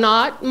little, but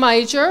not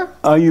major.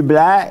 Are you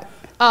black?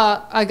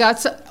 I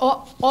got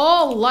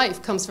all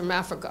life comes from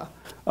Africa.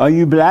 Are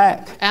you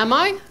black? Am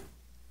I?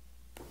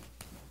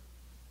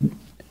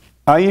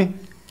 Are you?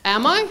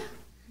 Am I?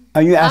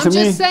 Are you I'm asking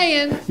me? just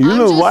saying. You I'm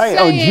look just white or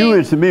saying-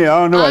 Jewish to me. I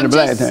don't know what the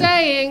black I'm thing. just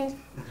saying.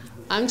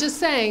 I'm just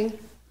saying.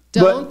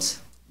 But- Don't.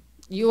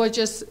 You are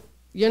just.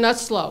 You're not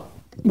slow.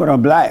 But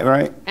I'm black,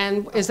 right?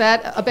 And is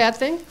that a bad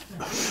thing?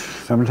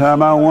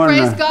 Sometimes I wonder.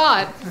 Praise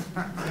God.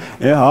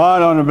 It's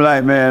hard on the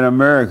black man in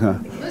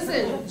America.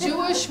 Listen,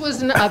 Jewish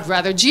was not,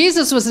 rather,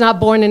 Jesus was not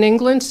born in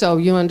England, so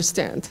you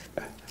understand.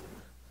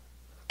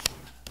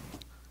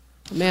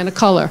 A man of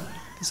color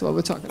is what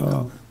we're talking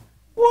about.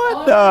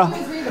 What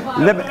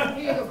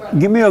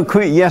give me a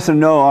quick yes or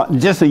no,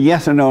 just a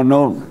yes or no,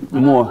 no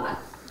more.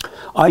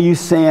 Are you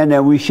saying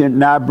that we should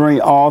not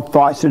bring all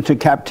thoughts into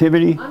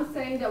captivity? I'm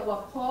saying that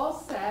what Paul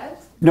said.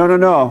 No.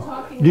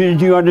 Did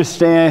you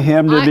understand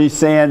him to be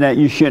saying that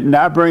you should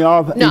not bring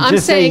all? No, you I'm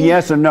just saying say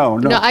yes or no.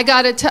 No, I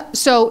got to.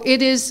 So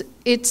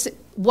it's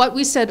what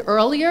we said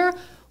earlier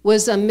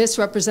was a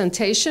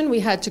misrepresentation. We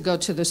had to go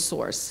to the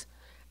source,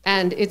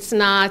 and it's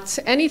not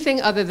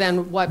anything other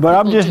than what. But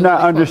I'm people just do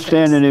not when they quote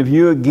understanding if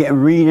you're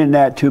reading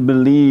that to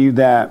believe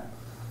that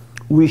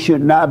we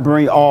should not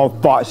bring all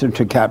thoughts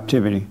into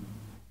captivity.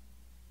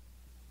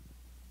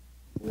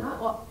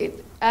 Not all-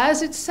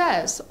 as it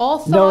says, all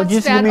thoughts No,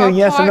 just that give me a are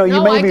yes or part- no.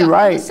 You may I be got-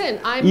 right. Listen,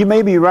 You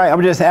may be right.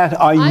 I'm just asking,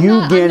 are I'm you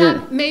not, getting I'm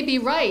not maybe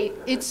right.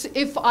 It's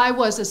if I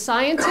was a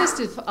scientist,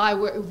 if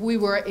we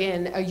were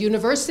in a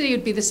university,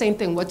 it'd be the same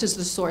thing. What does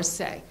the source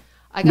say?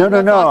 I got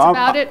no thoughts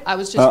about it. I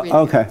was just reading.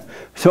 Okay.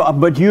 So,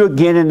 but you're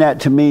getting that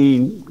to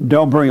mean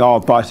don't bring all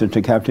thoughts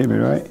into captivity,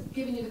 right?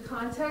 Giving you the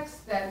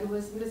context that it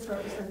was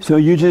misrepresented. So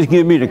you just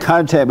give me the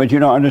context, but you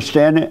don't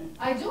understand it?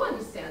 I do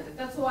understand it.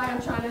 That's why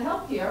I'm trying to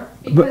help here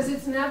because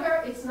it's not.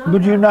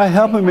 But you're not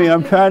helping me.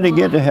 I'm trying to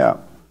get the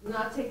help.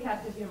 Not take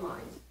captive your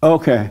mind.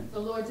 Okay. The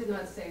Lord did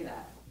not say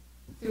that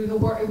through the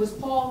word. It was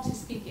Paul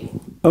speaking.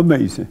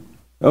 Amazing.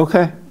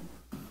 Okay.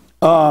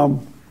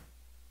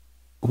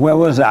 Where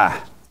was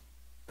I?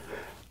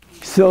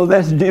 So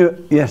let's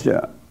do, yes,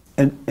 sir.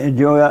 And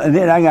Joel, and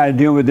then I got to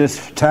deal with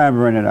this time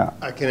running out.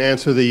 I can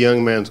answer the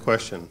young man's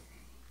question.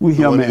 Which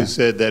The young one man? who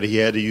said that he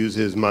had to use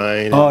his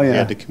mind Oh, and he yeah.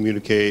 had to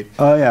communicate.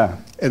 Oh, yeah.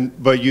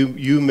 But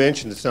you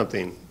mentioned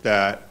something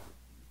that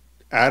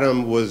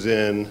Adam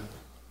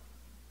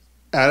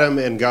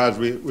and God's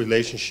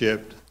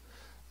relationship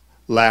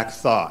lacked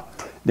thought.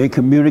 They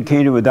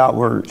communicated without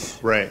words.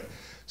 Right.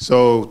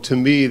 So to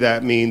me,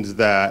 that means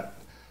that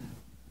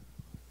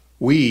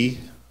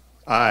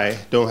I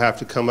don't have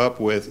to come up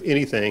with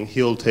anything.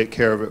 He'll take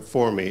care of it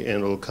for me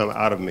and it'll come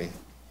out of me.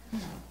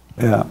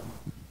 Yeah.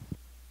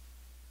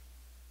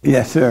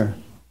 Yes, sir.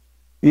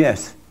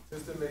 Yes.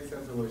 Just to make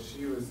sense of what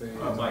she was saying.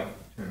 Mike,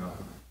 turn off.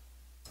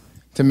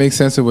 To make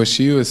sense of what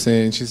she was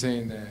saying, she's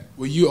saying that,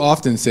 well, you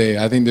often say,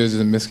 I think there's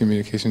a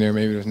miscommunication there,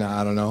 maybe there's not,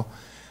 I don't know.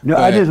 No,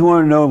 But I just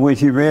want to know when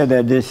she read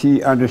that, did she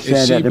if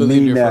understand she that to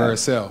believed mean it that? for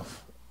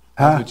herself.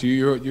 Huh? That's what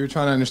you're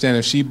trying to understand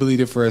if she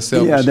believed it for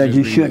herself. Yeah, or she that just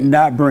you read should it.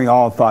 not bring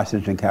all thoughts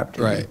into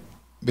captivity. Right.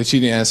 But she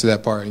didn't answer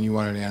that part and you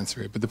wanted to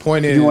answer it. But the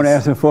point is. You want to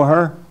answer for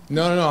her?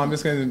 No. I'm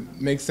just going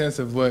to make sense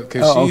of what,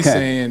 because Oh, she's okay.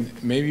 saying,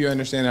 maybe you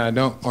understand and I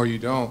don't, or you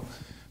don't.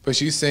 But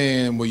she's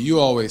saying what you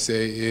always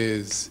say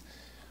is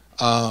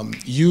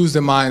use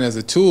the mind as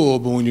a tool,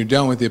 but when you're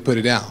done with it, put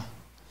it down.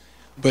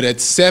 But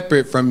it's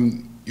separate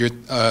from your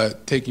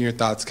taking your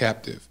thoughts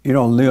captive. You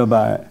don't live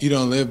by it. You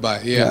don't live by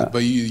it, yeah. But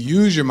you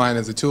use your mind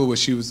as a tool, which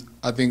she was,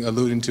 I think,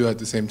 alluding to at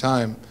the same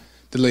time,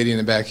 the lady in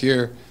the back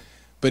here.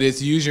 But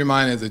it's use your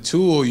mind as a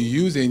tool. You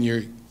use it, and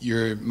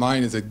your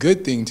mind is a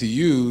good thing to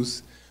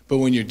use. But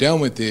when you're done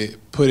with it,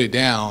 put it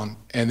down,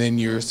 and then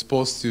you're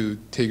supposed to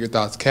take your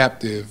thoughts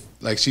captive,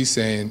 like she's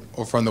saying,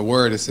 or from the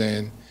word is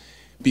saying,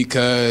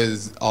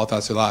 because all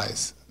thoughts are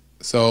lies.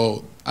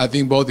 So I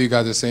think both of you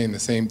guys are saying the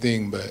same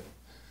thing, but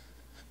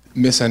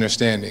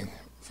misunderstanding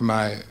from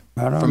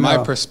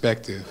my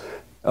perspective.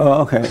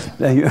 Oh, okay.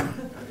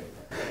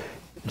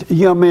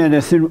 Young man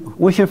that's in,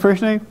 what's your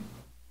first name?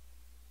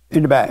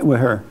 In the back with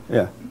her,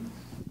 yeah.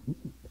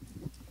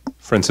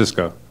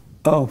 Francisco.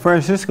 Oh,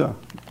 Francisco.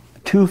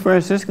 Two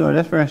Francisco,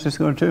 that's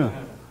Francisco too.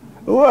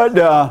 What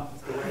the?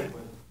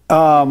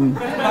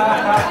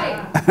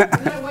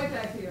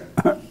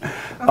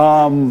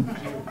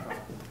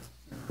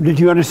 Did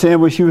you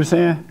understand what she was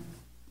saying?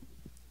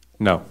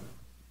 No.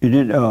 You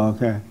didn't? Oh,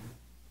 okay.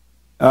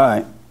 All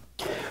right.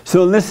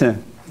 So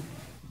listen.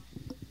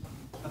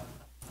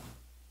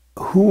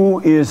 Who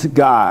is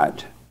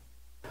God?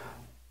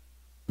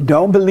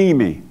 Don't believe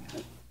me.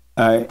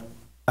 All right.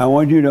 I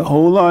want you to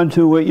hold on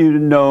to what you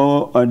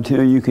know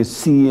until you can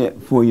see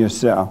it for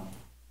yourself.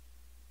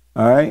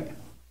 All right?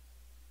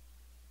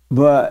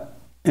 But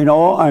in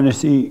all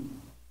honesty,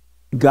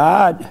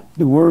 God,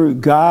 the word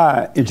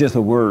God is just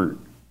a word.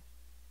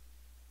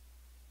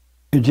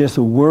 It's just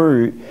a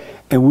word.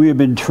 And we have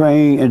been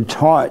trained and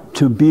taught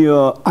to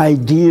build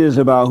ideas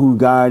about who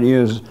God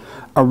is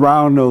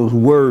around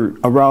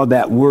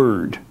that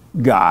word,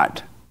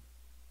 God.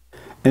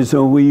 And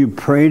so when you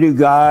pray to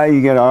God,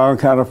 you get all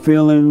kind of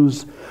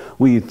feelings.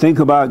 When you think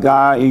about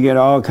God, you get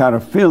all kind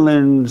of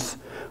feelings.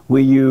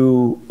 When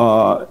you,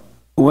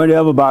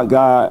 whatever about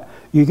God,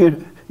 you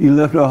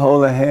lift a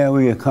holy hand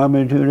when you come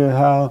into the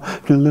house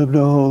to lift a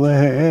holy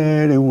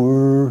hand and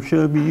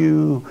worship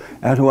you.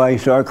 That's why you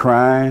start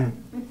crying.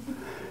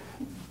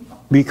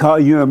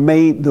 Because you have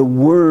made the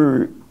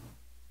word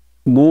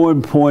more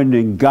important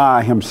than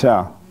God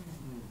himself.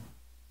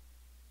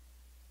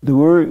 The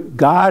word,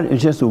 God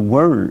is just a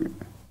word.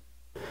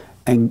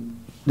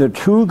 And the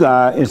true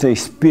God is a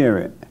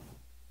spirit.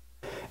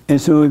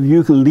 And so if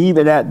you can leave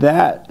it at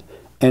that,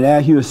 and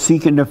as you're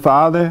seeking the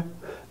Father,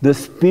 the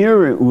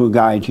Spirit will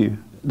guide you.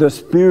 The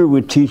Spirit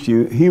will teach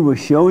you. He will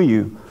show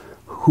you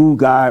who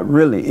God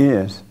really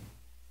is.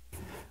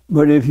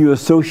 But if you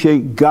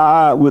associate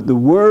God with the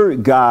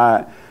word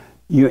God,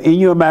 you're in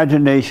your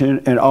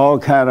imagination and all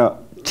kind of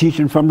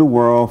teaching from the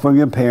world, from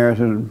your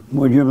parents, and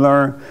what you've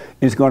learned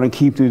is going to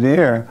keep you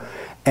there.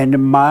 And the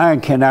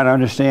mind cannot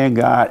understand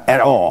God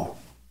at all.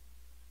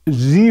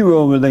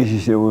 Zero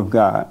relationship with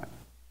God.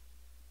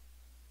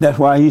 That's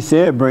why he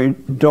said,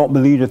 don't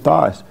believe the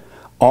thoughts.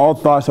 All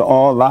thoughts are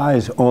all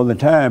lies all the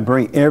time.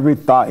 Bring every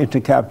thought into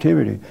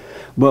captivity.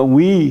 But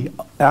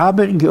I've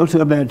been guilty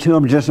of that too.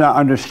 I'm just not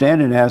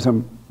understanding as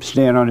I'm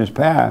staying on this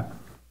path.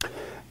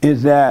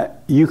 Is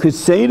that you could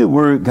say the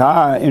word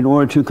God in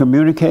order to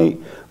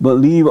communicate, but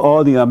leave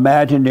all the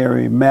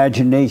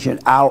imagination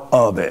out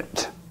of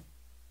it.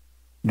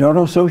 Don't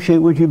associate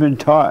what you've been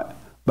taught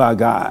by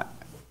God,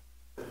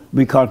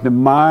 because the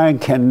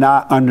mind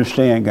cannot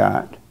understand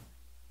God.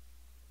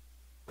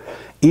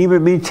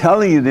 Even me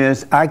telling you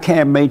this, I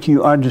can't make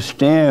you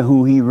understand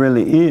who he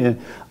really is.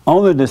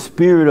 Only the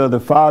Spirit of the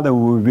Father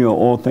will reveal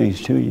all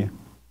things to you.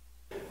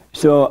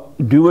 So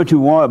do what you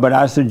want, but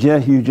I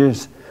suggest you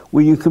just,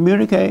 when you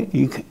communicate,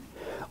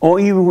 or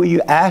even when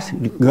you ask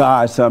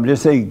God something,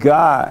 just say,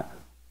 God,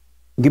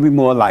 give me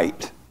more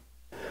light.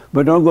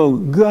 But don't go,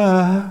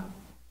 God,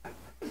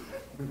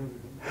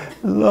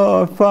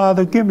 Lord,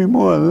 Father, give me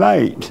more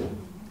light.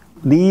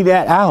 Leave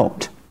that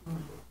out.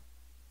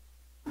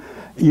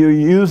 You're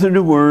using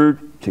the word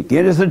to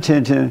get his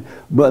attention,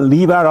 but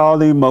leave out all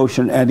the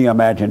emotion and the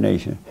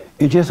imagination.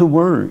 It's just a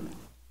word.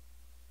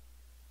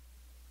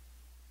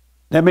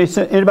 That makes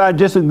sense? Anybody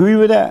disagree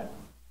with that?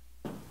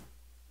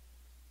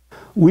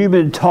 We've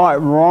been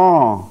taught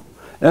wrong.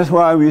 That's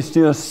why we're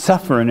still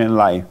suffering in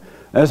life.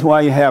 That's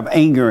why you have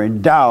anger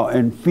and doubt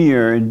and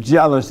fear and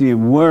jealousy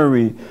and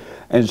worry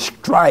and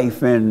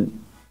strife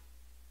and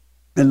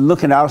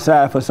looking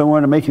outside for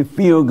someone to make you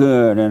feel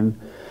good and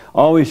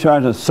always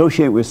trying to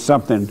associate with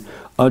something,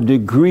 a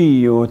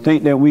degree, or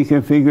think that we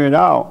can figure it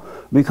out,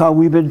 because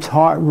we've been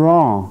taught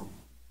wrong.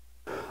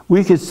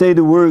 We could say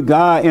the word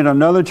God in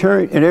another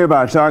church and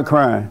everybody start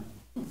crying.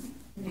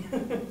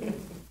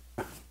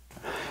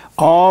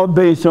 All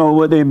based on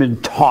what they've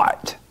been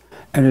taught.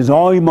 And it's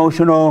all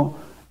emotional,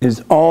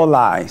 it's all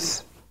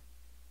lies.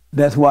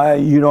 That's why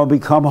you don't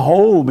become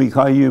whole,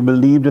 because you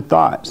believe the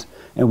thoughts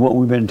and what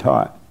we've been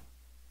taught.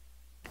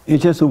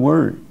 It's just a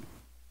word.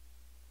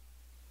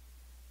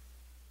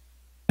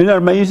 Isn't that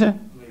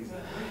amazing?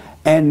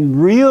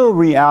 And real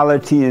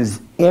reality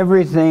is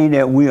everything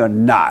that we are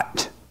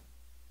not.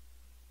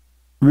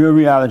 Real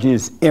reality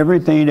is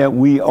everything that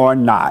we are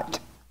not.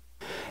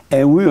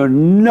 And we are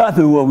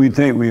nothing what we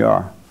think we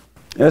are.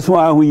 That's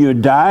why when you're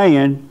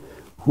dying,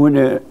 when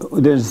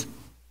there's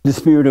the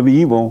spirit of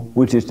evil,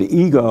 which is the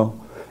ego,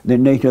 the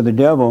nature of the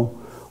devil,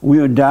 we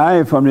are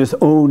dying from this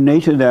old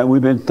nature that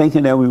we've been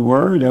thinking that we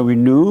were, that we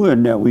knew,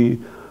 and that we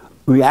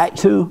react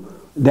to.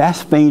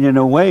 That's fading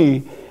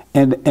away.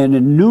 And the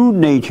new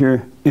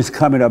nature is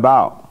coming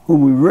about. Who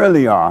we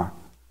really are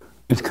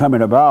is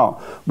coming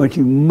about. But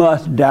you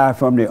must die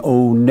from the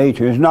old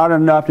nature. It's not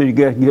enough to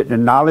get the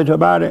knowledge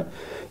about it.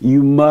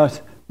 You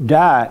must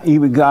Die.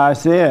 Even God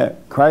said,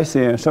 Christ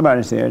said,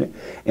 somebody said it,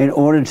 in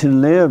order to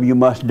live, you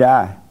must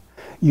die.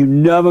 You're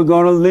never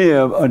going to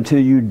live until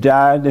you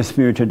die the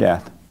spiritual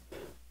death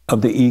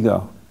of the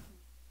ego.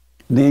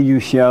 Then you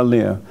shall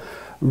live.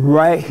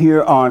 Right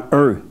here on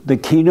earth. The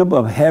kingdom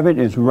of heaven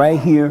is right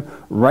here,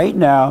 right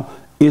now.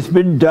 It's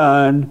been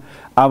done.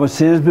 Our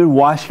sins have been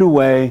washed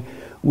away.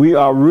 We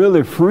are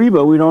really free,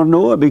 but we don't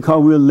know it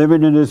because we're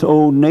living in this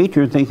old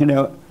nature thinking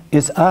that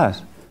it's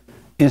us.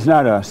 It's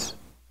not us.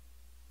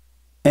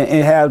 And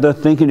have the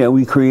thinking that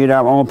we create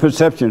our own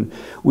perception.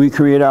 We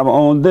create our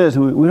own this.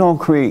 We don't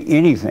create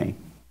anything.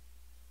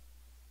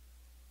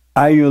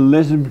 Are you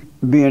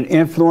being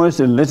influenced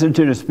and listen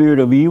to the spirit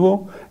of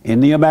evil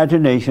in the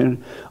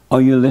imagination,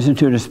 or you listen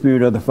to the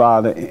spirit of the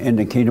Father in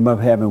the kingdom of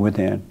heaven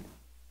within?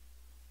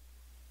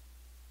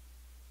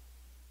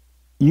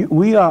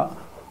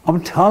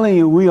 I'm telling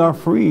you, we are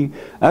free.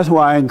 That's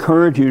why I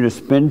encourage you to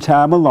spend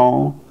time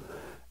alone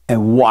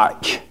and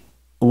watch.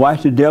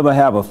 Watch the devil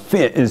have a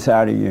fit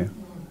inside of you.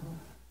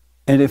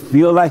 And it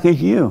feel like it's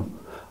you.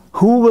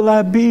 Who will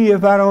I be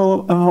if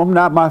I'm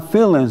not my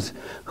feelings?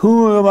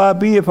 Who will I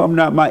be if I'm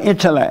not my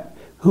intellect?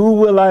 Who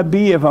will I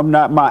be if I'm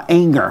not my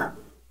anger?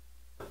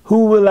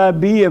 Who will I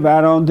be if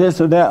I don't this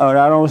or that, or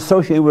I don't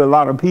associate with a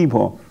lot of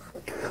people?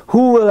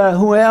 Who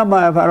am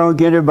I if I don't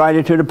get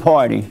invited to the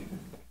party?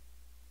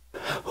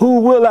 Who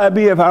will I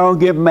be if I don't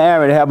get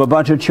married and have a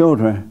bunch of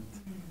children?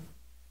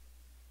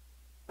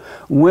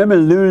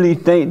 Women literally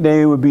think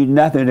they would be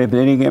nothing if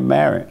they didn't get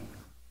married.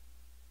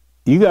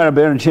 You got a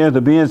better chance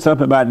of being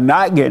something by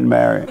not getting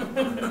married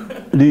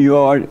than you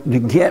are to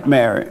get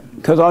married.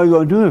 Because all you're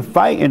going to do is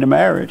fight in the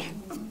marriage.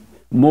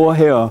 More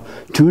hell.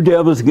 Two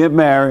devils get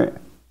married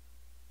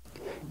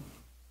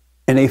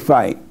and they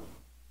fight.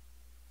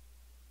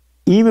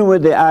 Even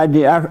with the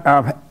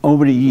idea,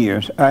 over the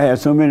years, I had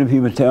so many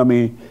people tell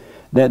me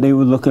that they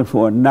were looking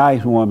for a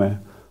nice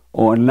woman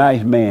or a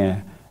nice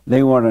man.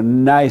 They want a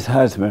nice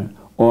husband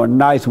or a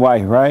nice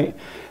wife, right?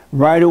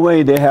 Right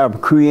away, they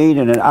have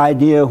created an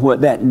idea of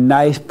what that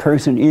nice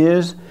person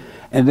is,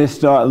 and they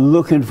start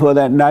looking for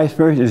that nice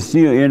person and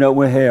still end up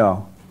with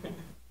hell.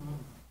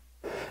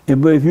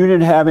 But if you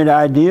didn't have an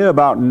idea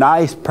about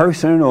nice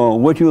person or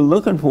what you're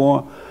looking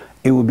for,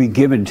 it would be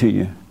given to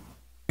you.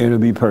 It'll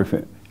be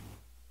perfect.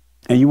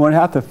 And you won't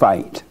have to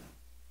fight.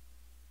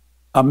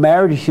 A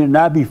marriage should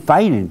not be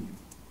fighting.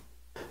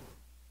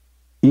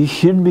 You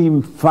shouldn't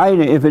be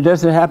fighting. If it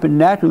doesn't happen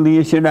naturally,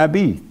 it should not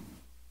be.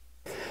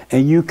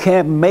 And you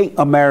can't make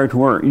a marriage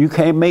work. You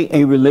can't make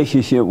a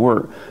relationship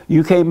work.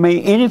 You can't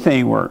make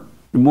anything work.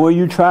 The more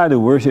you try, the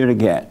worse it'll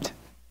get.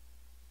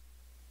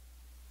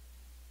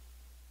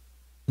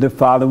 The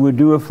Father will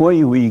do it for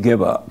you when you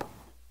give up.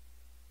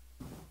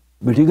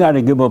 But you got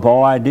to give up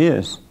all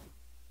ideas.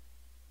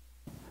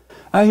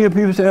 I hear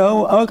people say,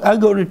 oh, I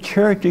go to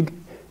church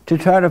to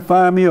try to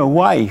find me a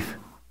wife.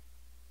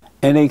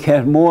 And they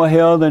catch more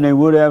hell than they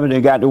would have if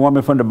they got the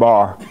woman from the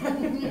bar.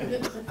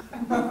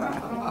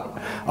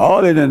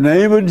 All in the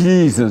name of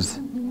Jesus.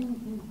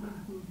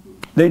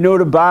 They know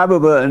the Bible,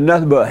 but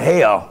nothing but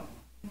hell.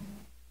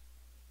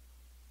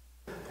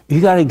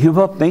 You got to give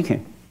up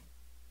thinking.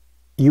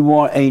 You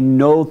want a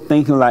no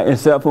thinking life,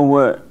 except for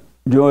what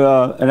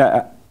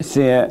Joel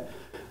said,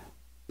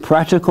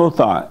 practical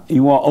thought.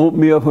 You want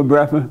oatmeal for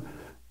breakfast?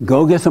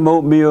 Go get some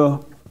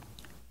oatmeal.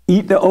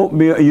 Eat the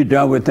oatmeal, and you're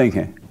done with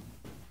thinking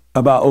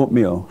about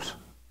oatmeals.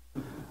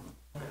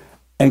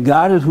 And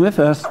God is with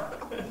us.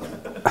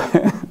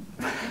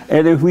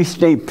 And if we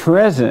stay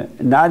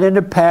present, not in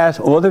the past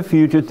or the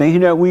future,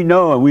 thinking that we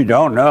know and we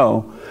don't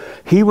know,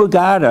 He will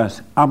guide us.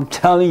 I'm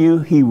telling you,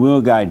 He will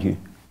guide you.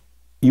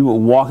 You will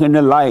walk in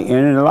the light, and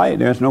in the light,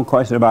 there's no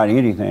question about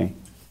anything.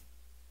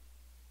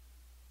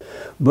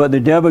 But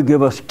the devil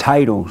give us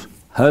titles,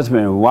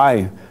 husband,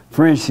 wife,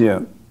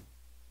 friendship,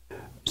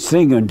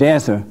 singer,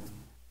 dancer,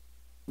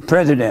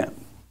 president.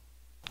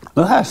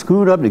 Look how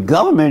screwed up the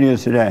government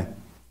is today.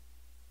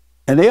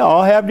 And they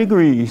all have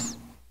degrees.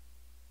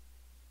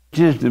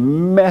 Just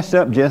messed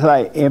up, just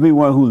like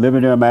everyone who lives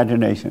in their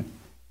imagination.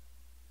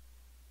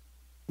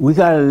 We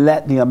got to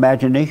let the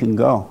imagination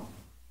go.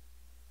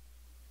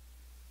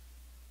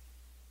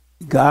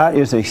 God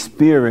is a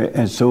spirit,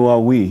 and so are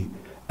we.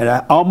 And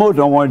I almost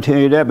don't want to tell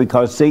you that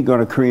because Satan's going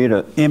to create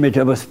an image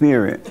of a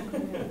spirit.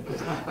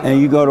 And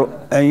you're going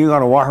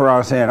to walk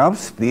around saying, I'm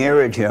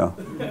spiritual.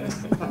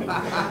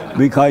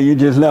 Because you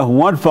just left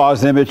one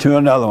false image to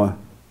another one.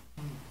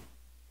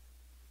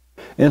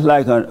 It's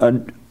like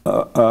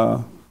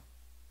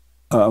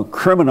a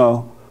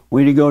criminal,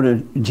 when he go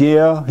to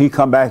jail, he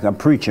come back a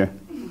preacher.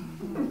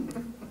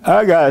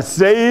 I got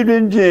saved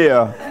in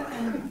jail.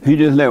 He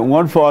just let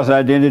one false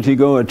identity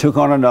go and took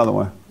on another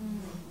one.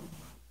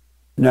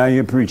 Now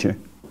you're a preacher.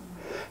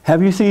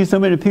 Have you seen so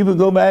many people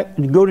go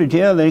to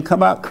jail and they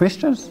come out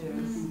Christians?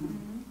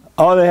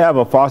 All they have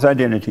are false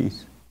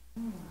identities.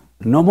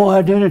 No more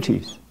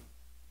identities.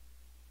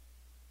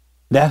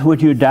 That's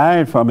what you're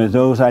dying from, is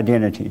those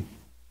identities.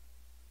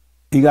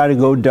 You got to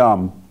go dumb. You got to go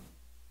dumb.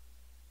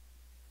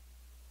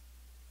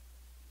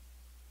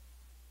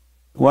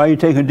 Why you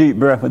take a deep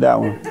breath with that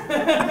one?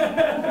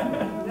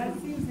 That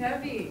seems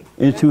heavy.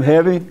 It's too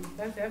heavy?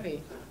 That's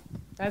heavy.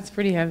 That's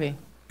pretty heavy.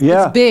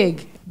 Yeah. It's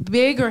big.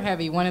 Big or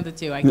heavy, one of the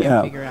two. I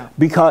can't figure out.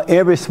 Because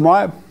every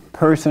smart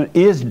person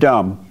is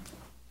dumb.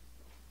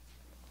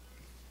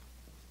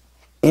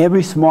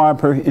 Every smart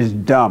person is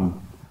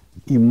dumb.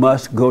 You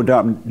must go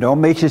dumb. Don't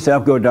make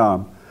yourself go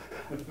dumb.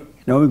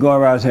 Don't go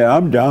around and say,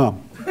 I'm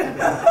dumb.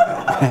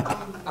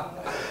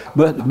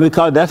 But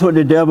because that's what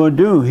the devil will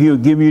do. He'll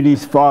give you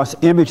these false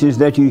images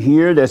that you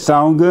hear that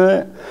sound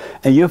good,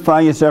 and you'll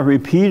find yourself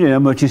repeating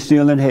them, but you're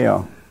still in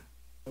hell.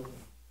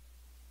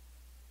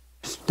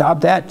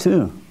 Stop that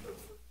too.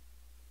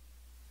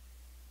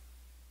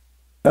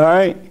 All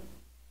right?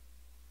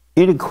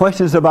 Any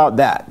questions about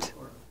that?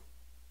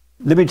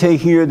 Let me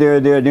take here, there,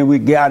 then we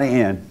got to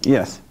end.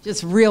 Yes.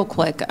 Just real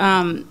quick.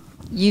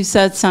 You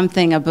said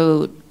something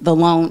about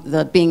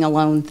the being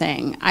alone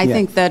thing. I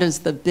think that is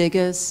the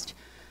biggest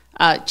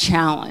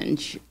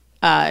challenge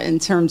in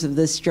terms of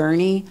this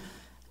journey.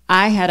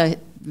 I had a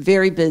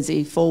very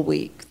busy full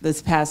week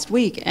this past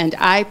week, and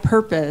I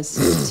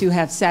purposed to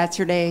have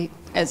Saturday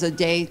as a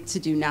day to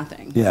do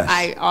nothing. Yes.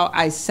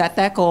 I set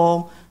that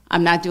goal.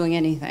 I'm not doing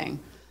anything.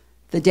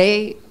 The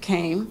day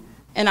came,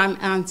 and I'm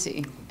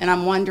antsy, and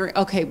I'm wondering,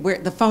 okay,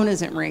 the phone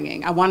isn't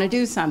ringing. I want to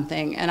do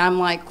something, and I'm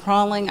like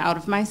crawling out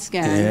of my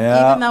skin,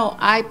 even though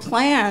I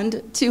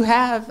planned to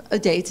have a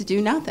day to do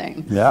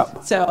nothing.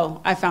 Yeah. So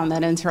I found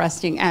that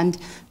interesting. And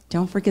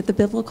don't forget the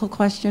biblical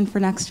question for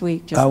next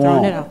week. Just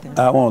throwing it out there.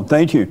 I won't.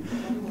 Thank you.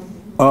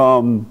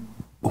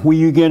 When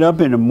you get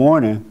up in the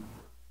morning,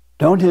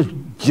 don't just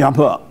jump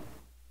up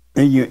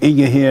in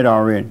your head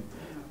already,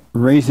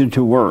 racing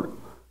to work.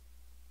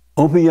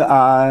 Open your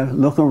eyes,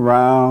 look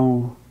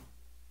around,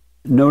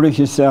 notice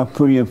yourself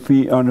putting your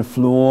feet on the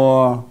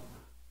floor.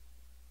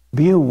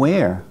 Be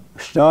aware.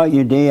 Start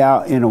your day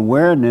out in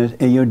awareness,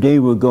 and your day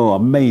will go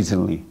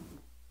amazingly.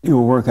 It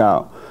will work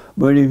out.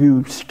 But if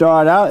you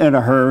start out in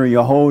a hurry,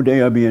 your whole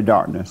day will be in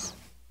darkness.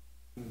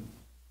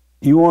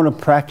 You want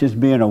to practice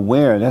being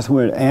aware. That's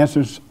where the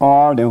answers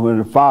are, that's where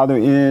the Father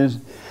is,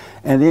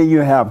 and then you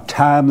have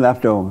time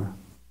left over.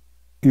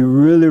 You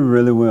really,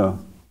 really will.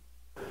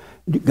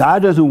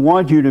 God doesn't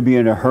want you to be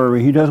in a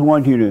hurry. He doesn't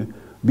want you to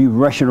be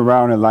rushing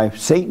around in life.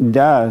 Satan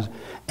does,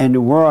 and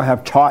the world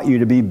have taught you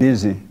to be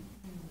busy.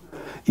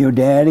 Your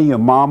daddy, your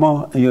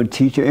mama, your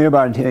teacher,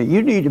 everybody tell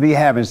you need to be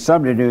having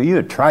something to do.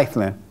 You're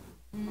trifling.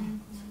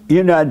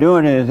 You're not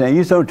doing anything.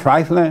 You're so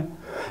trifling.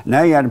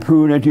 Now you got to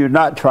prove that you're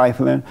not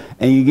trifling,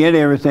 and you get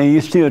everything,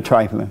 you're still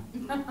trifling.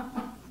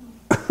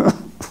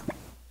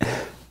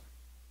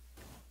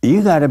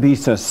 You got to be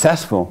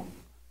successful.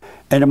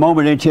 And the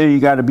moment they tell you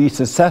got to be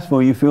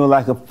successful, you feel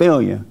like a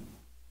failure.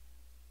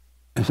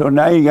 And so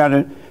now you got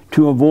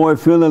to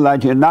avoid feeling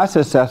like you're not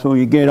successful,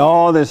 you get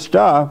all this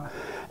stuff,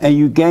 and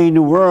you gain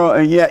the world,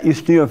 and yet you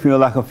still feel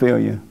like a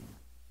failure,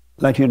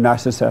 like you're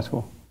not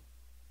successful.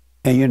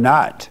 And you're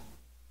not.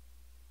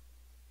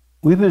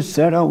 We've been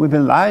set up, we've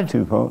been lied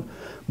to, folks.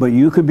 But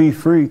you could be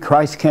free.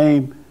 Christ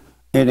came,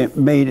 and it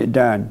made it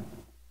done.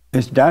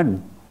 It's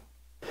done.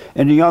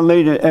 And the young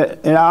lady,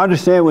 and I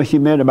understand what she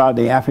meant about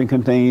the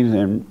African things,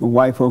 and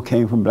white folk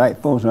came from black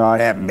folks and all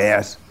that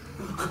mess.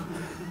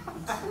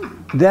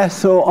 That's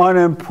so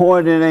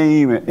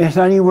unimportant, it's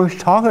not even worth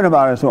talking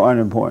about. It's so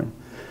unimportant.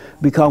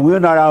 Because we're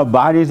not our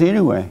bodies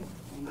anyway.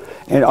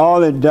 And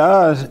all it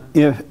does,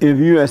 if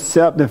you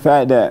accept the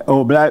fact that,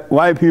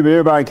 white people,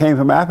 everybody came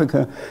from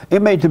Africa,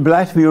 it makes the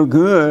blacks feel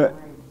good,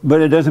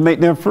 but it doesn't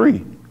make them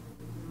free.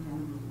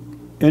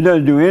 It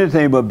doesn't do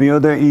anything but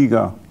build their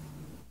ego.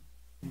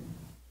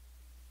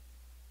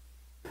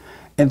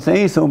 And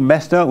things so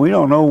messed up, we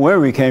don't know where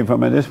we came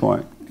from at this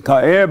point.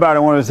 Because everybody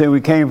wants to say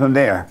we came from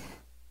there.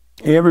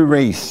 Every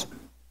race.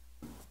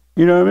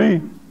 You know what I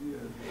mean?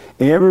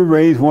 Every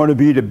race want to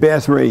be the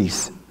best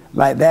race.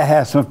 Like that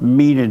has some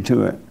meaning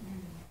to it.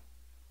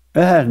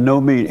 That has no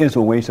meaning. It's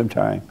a waste of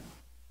time.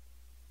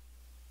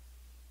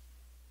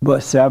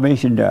 But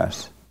salvation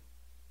does.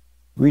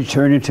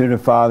 Returning to the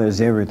Father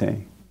is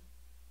everything.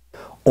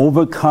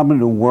 Overcoming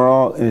the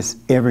world is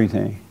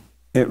everything.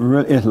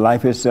 It's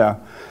life itself.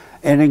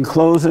 And in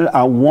closing,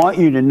 I want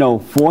you to know,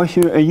 for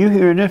sure, and you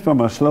hearing this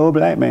from a slow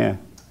black man.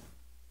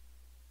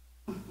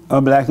 A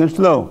black and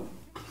slow.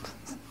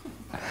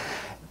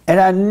 And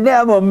I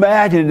never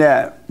imagined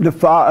that the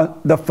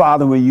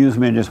Father would use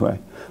me in this way.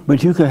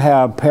 But you could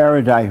have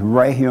paradise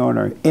right here on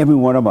earth. Every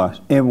one of us,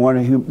 every one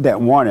of you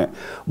that want it.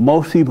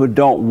 Most people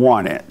don't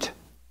want it.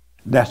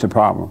 That's the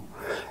problem.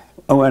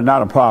 Oh, it's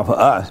not a problem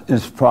for us.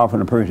 It's a problem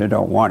for the person that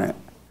don't want it.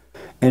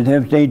 And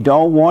if they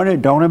don't want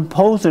it, don't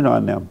impose it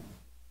on them.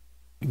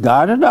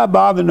 God is not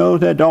bothering those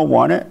that don't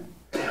want it.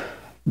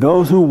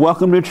 Those who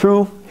welcome the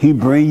truth, He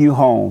bring you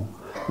home.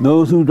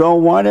 Those who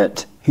don't want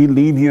it, He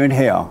leave you in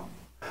hell.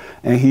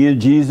 And He and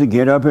Jesus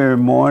get up every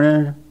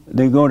morning.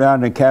 They go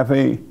down to the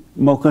Cafe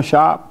Mocha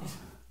shop.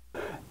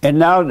 And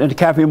now the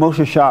Cafe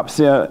Mocha shop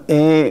sell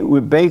egg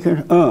with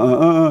bacon.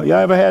 Y'all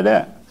ever had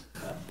that?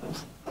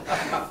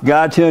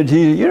 God tell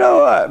Jesus, you know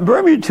what?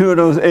 Bring me 2 of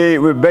those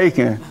eggs with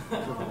bacon.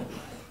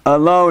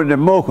 along with the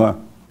mocha.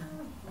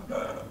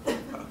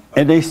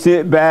 And they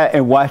sit back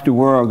and watch the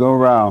world go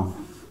around.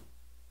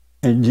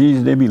 And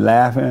Jesus, they be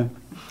laughing.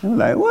 I'm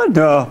like, what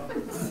the?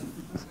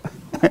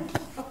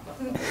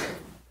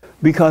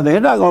 Because they're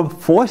not going to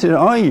force it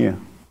on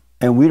you.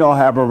 And we don't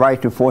have a right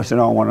to force it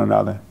on one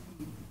another.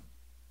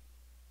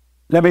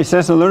 That makes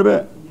sense a little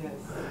bit? Yes.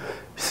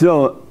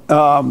 So,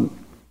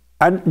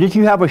 did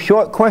you have a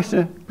short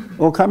question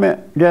or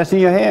comment? Did I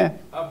see your hand?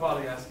 I'll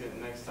probably ask it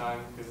next time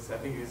because I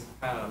think it's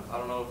kind of, I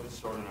don't know if it's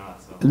short or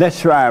not. So.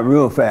 Let's try it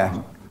real fast.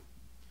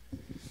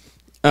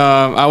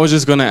 I was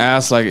just gonna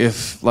ask, like,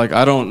 if like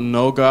I don't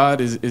know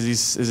God, is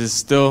it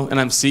still,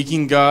 and I'm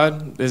seeking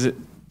God?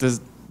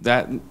 Does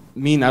that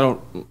mean I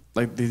don't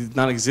like does it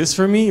not exist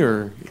for me,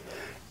 or?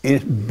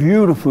 It's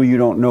beautiful you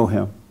don't know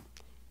Him,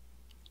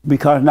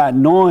 because not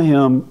knowing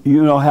Him,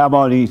 you don't have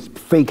all these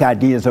fake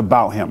ideas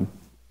about Him.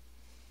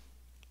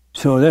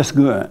 So that's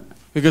good.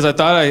 Because I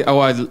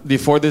thought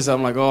before this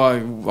I'm like, oh, I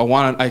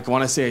want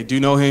to say I do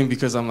know Him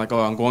because I'm like,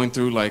 oh, I'm going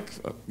through like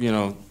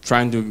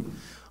trying to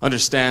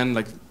understand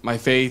like my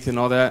faith and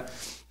all that.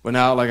 But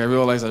now like I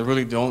realize I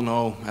really don't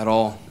know at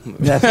all.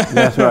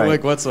 That's right.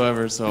 Like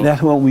whatsoever. So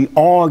that's what we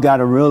all got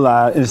to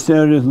realize, instead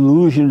of this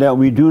illusion that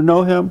we do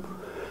know Him.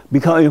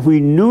 Because if we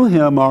knew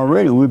Him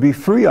already, we'd be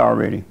free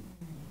already.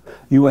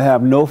 You would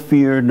have no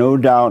fear, no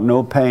doubt,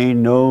 no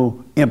pain,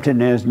 no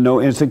emptiness, no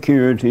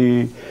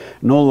insecurity,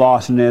 no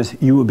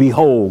lostness. You would be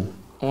whole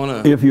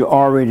if you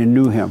already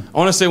knew Him. I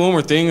want to say one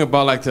more thing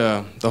about like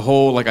the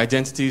whole like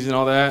identities and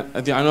all that.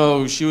 I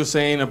know she was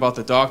saying about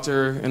the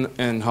doctor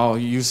and how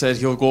you said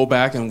he'll go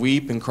back and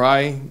weep and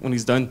cry when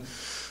he's done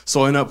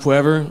sewing up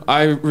whoever.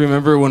 I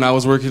remember when I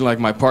was working like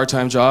my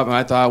part-time job, and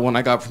I thought when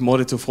I got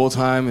promoted to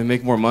full-time and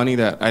make more money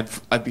that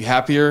I'd be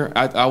happier.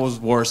 I was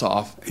worse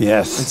off.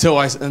 Yes. Until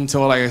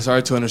I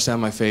started to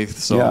understand my faith.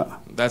 So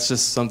that's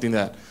just something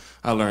that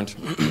I learned.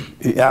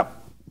 Yeah,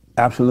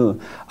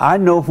 absolutely. I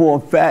know for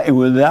a fact,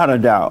 without a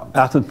doubt,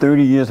 after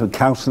 30 years of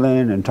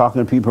counseling and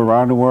talking to people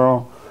around the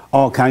world,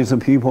 all kinds of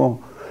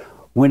people,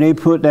 when they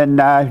put that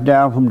knife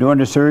down from doing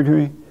the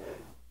surgery,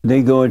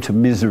 they go into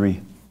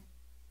misery.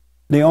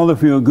 They only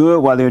feel good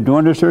while they're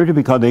doing the surgery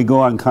because they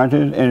go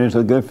unconscious, and it's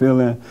a good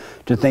feeling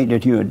to think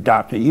that you're a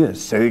doctor, you're a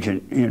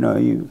surgeon,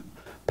 you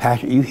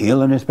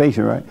healing this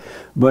patient, right?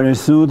 But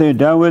as soon as they're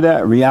done with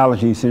that,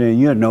 reality sits in,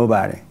 you're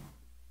nobody.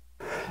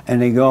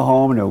 And they go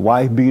home and their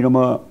wife beat them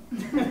up.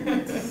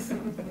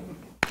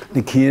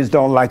 The kids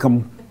don't like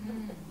them.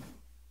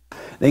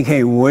 They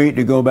can't wait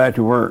to go back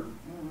to work.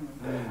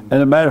 As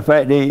a matter of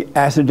fact, they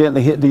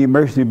accidentally hit the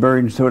emergency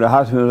button, so the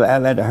hospital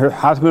let the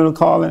hospital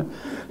call in,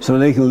 so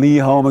they can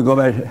leave home and go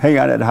back, hang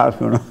out at the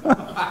hospital.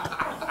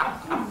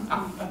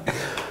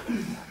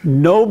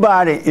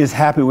 Nobody is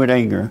happy with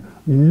anger.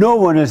 No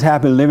one is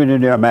happy living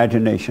in their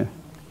imagination.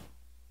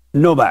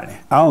 Nobody.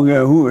 I don't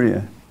care who it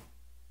is.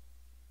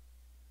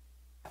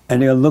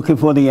 And they're looking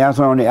for the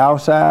answer on the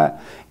outside.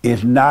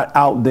 It's not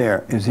out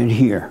there. It's in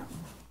here.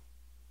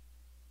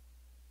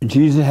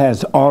 Jesus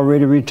has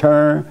already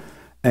returned,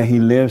 and He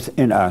lives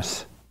in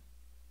us.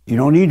 You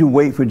don't need to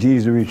wait for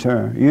Jesus to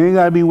return. You ain't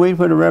got to be waiting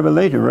for the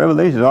revelation.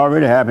 Revelation is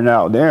already happening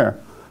out there.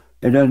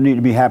 It doesn't need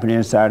to be happening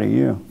inside of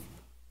you.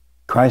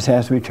 Christ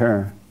has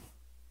returned.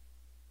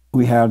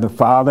 We have the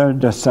Father,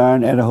 the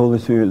Son, and the Holy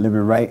Spirit living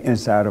right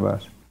inside of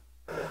us.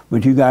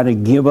 But you got to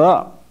give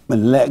up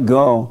and let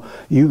go.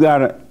 You got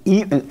to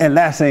eat. And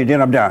last thing,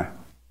 then I'm done.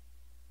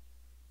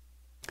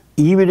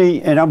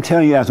 And I'm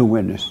telling you as a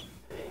witness,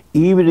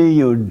 even in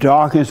your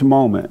darkest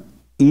moment,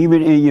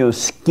 even in your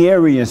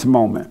scariest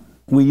moment,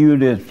 when you're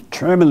just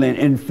trembling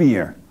in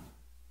fear,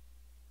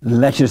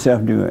 let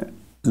yourself do it.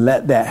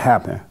 Let that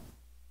happen.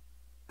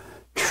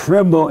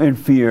 Tremble in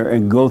fear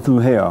and go through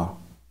hell.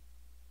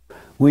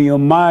 When your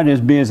mind is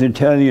busy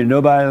telling you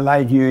nobody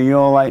likes you, you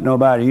don't like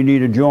nobody, you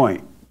need a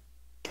joint,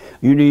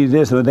 you need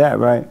this or that,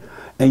 right?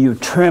 And you're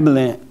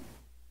trembling,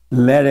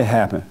 let it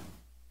happen.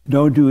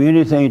 Don't do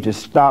anything to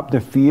stop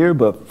the fear,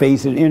 but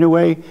face it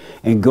anyway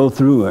and go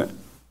through it.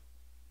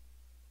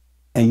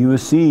 And you will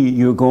see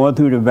you're going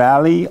through the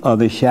valley of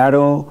the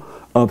shadow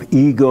of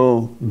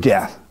ego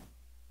death,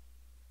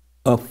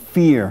 of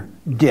fear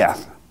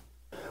death,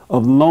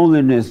 of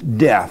loneliness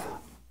death,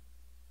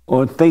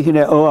 or thinking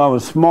that, oh, I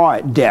was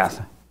smart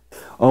death,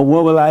 or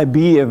what will I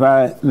be if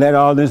I let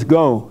all this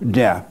go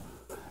death.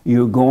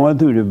 You're going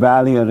through the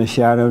valley of the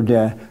shadow of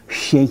death,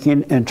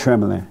 shaking and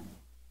trembling.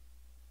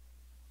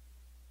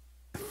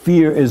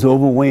 Fear is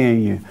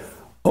overwhelming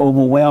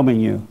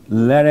you.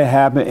 Let it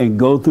happen and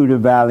go through the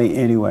valley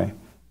anyway.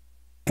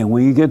 And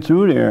when you get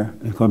through there,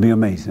 it's going to be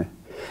amazing.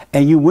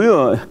 And you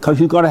will, because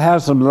you're going to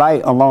have some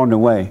light along the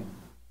way.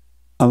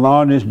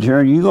 Along this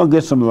journey, you're going to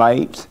get some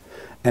light,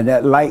 and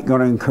that light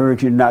going to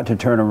encourage you not to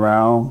turn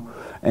around.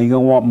 And you're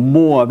going to want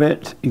more of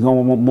it. You're going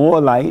to want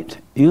more light.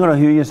 You're going to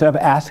hear yourself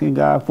asking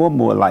God for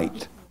more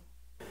light.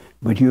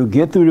 But you'll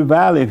get through the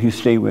valley if you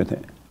stay with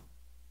it.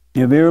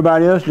 If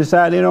everybody else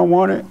decides they don't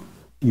want it,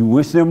 you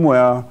wish them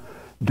well.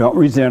 Don't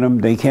resent them.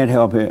 They can't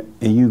help it.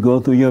 And you go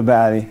through your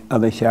valley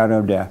of the shadow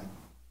of death.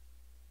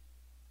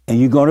 And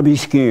you're going to be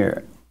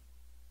scared.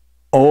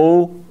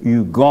 Oh,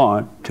 you're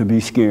going to be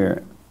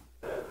scared.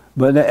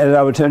 But as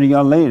I was telling the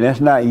young lady, that's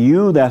not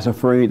you that's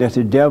afraid, that's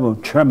the devil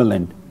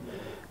trembling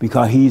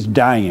because he's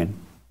dying.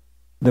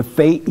 The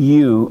fake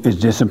you is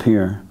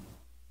disappearing.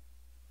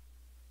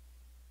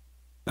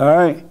 All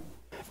right?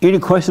 Any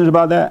questions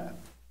about that?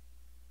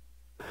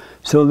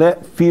 So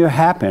let fear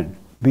happen.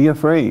 Be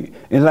afraid.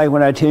 It's like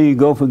when I tell you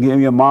go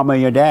forgive your mama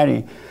and your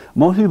daddy.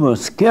 Most people are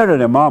scared of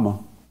their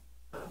mama.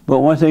 But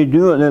once they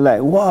do it, they're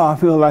like, wow, I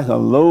feel like a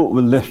load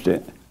was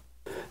lifted.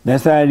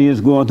 That's how it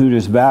is going through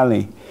this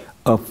valley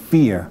of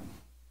fear,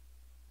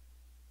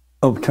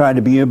 of trying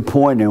to be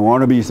important and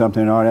want to be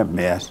something, all that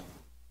mess.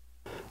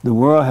 The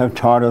world has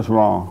taught us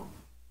wrong.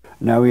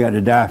 Now we got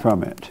to die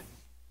from it.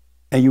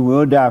 And you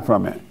will die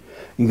from it.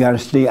 You got to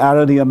stay out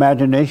of the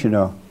imagination,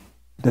 though.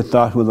 The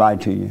thoughts will lie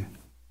to you.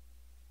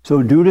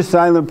 So do the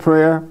silent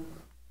prayer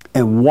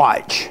and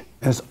watch.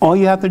 That's all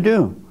you have to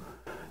do.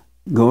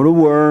 Go to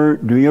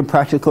Word, do your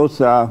practical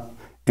stuff,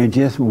 and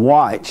just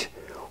watch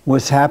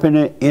what's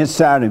happening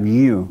inside of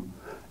you.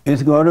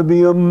 It's going to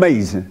be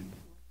amazing.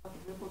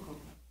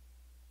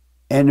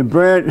 And the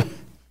bread,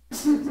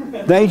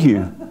 thank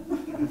you.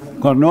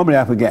 Because normally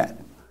I forget.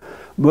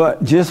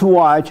 But just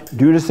watch,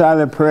 do the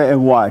silent prayer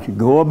and watch.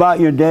 Go about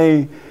your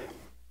day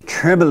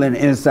trembling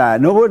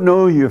inside. Nobody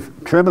knows you're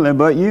trembling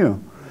but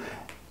you.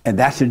 And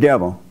that's the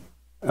devil.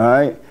 All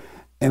right?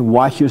 And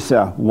watch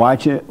yourself.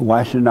 Watch it,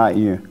 watch it, not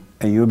you.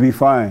 And you'll be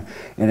fine.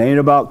 It ain't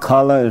about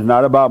color. It's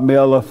not about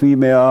male or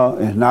female.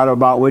 It's not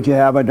about what you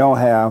have or don't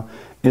have.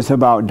 It's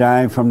about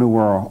dying from the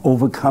world,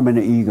 overcoming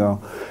the ego.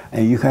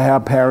 And you can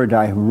have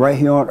paradise right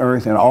here on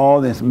earth and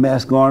all this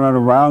mess going on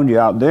around you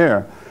out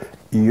there.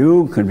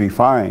 You can be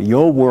fine.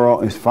 Your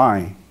world is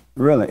fine.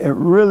 Really. It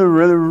really,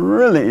 really,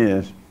 really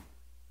is.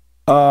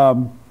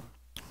 All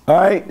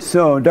right,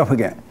 so don't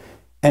forget.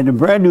 And the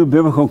brand new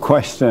biblical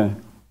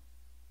question,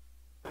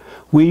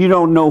 when you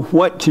don't know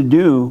what to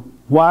do,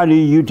 why do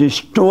you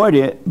distort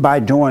it by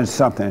doing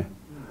something?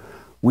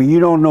 When you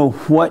don't know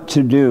what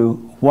to do,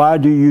 why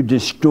do you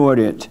distort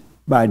it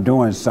by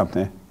doing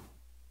something?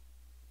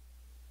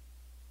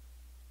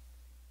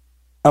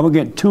 I'm going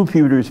to get 2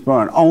 people to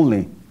respond,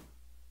 only.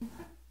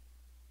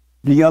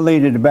 The young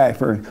lady in the back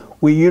first.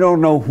 When you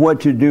don't know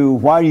what to do,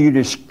 why do you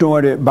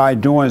distort it by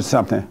doing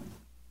something?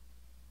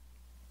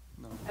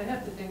 I'd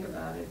have to think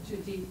about it. Too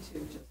deep to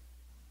just.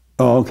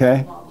 Oh,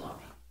 okay.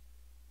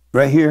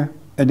 Right here,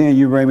 and then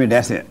you bring me,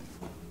 that's it.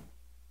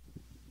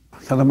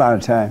 Because I'm out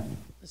of time.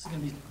 This is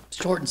going to be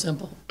short and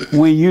simple.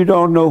 When you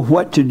don't know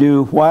what to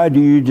do, why do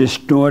you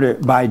distort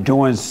it by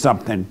doing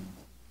something?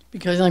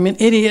 Because I'm an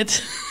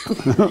idiot.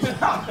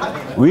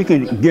 We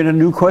can get a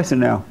new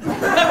question now.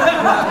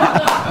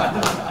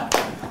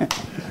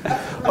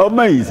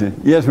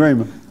 Amazing. Yes,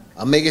 Raymond.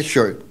 I'll make it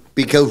short.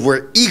 Because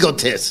we're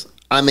egotists.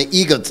 I'm an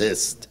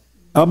egotist.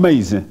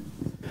 Amazing.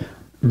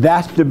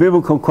 That's the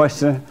biblical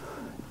question.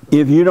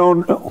 When you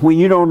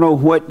don't know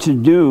what to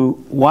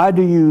do, why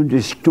do you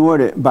distort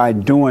it by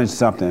doing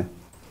something?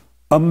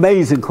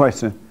 Amazing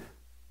question.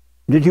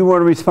 Did you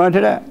want to respond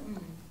to that?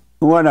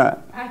 Why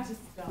not? I just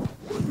don't.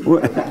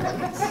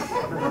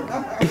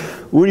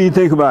 What do you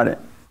think about it?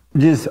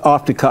 Just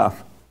off the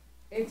cuff.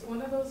 It's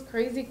one of those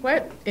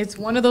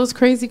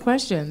crazy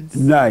questions.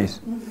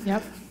 Nice.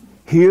 Yep.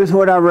 Here's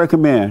what I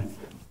recommend.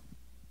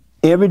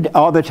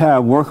 All the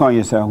time, work on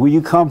yourself. When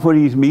you come for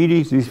these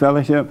meetings, these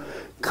fellowships,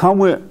 come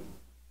with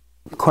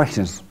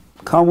questions.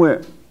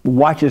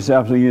 Watch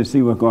yourself so you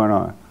see what's going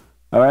on.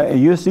 All right?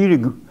 And you'll see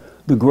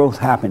the growth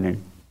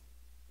happening.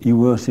 You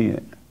will see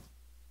it.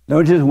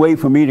 Don't just wait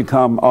for me to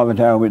come all the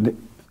time with the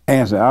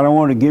answer. I don't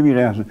want to give you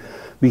the answer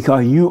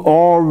because you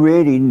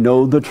already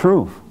know the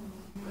truth.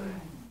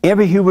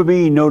 Every human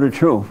being know the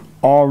truth.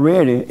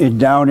 Already, it's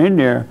down in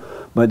there,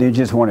 but they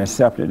just won't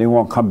accept it. They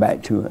won't come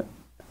back to it.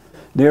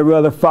 They'd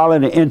rather follow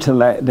the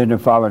intellect than to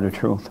follow the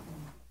truth.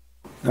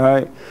 All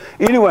right?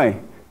 Anyway,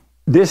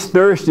 this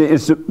Thursday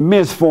is the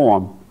men's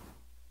forum.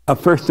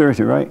 First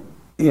Thursday, right?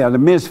 Yeah, the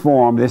men's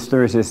forum this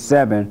Thursday is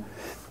 7.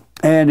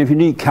 And if you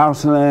need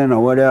counseling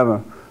or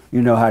whatever,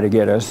 you know how to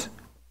get us.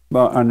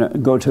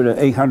 Go to the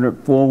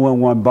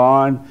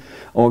 800-411-BOND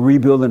or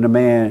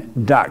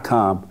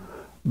rebuildingtheman.com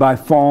by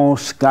phone,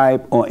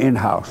 Skype, or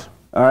in-house.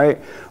 All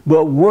right?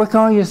 But work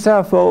on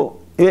yourself,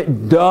 folks.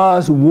 It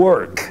does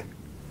work.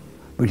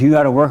 But you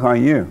got to work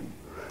on you.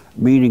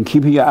 Meaning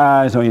keeping your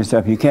eyes on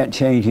yourself. You can't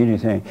change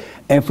anything.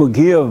 And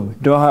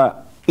forgive. Don't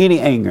have any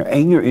anger.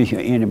 Anger is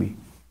your enemy.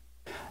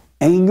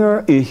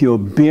 Anger is your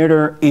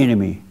bitter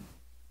enemy.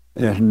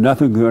 There's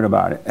nothing good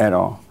about it at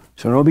all.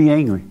 So don't be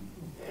angry.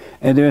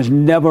 And there's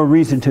never a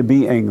reason to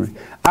be angry.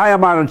 I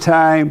am out of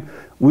time.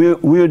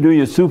 We'll do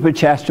your super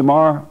chats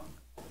tomorrow.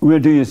 We'll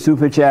do your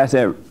super chats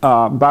at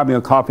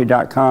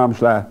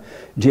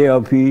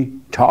buymeacoffee.com/JLP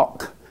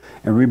talk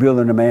and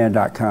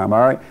rebuildingtheman.com. All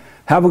right?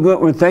 Have a good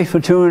one. Thanks for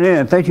tuning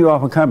in. Thank you all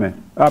for coming.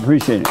 I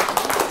appreciate it.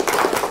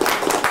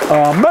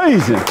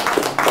 Amazing.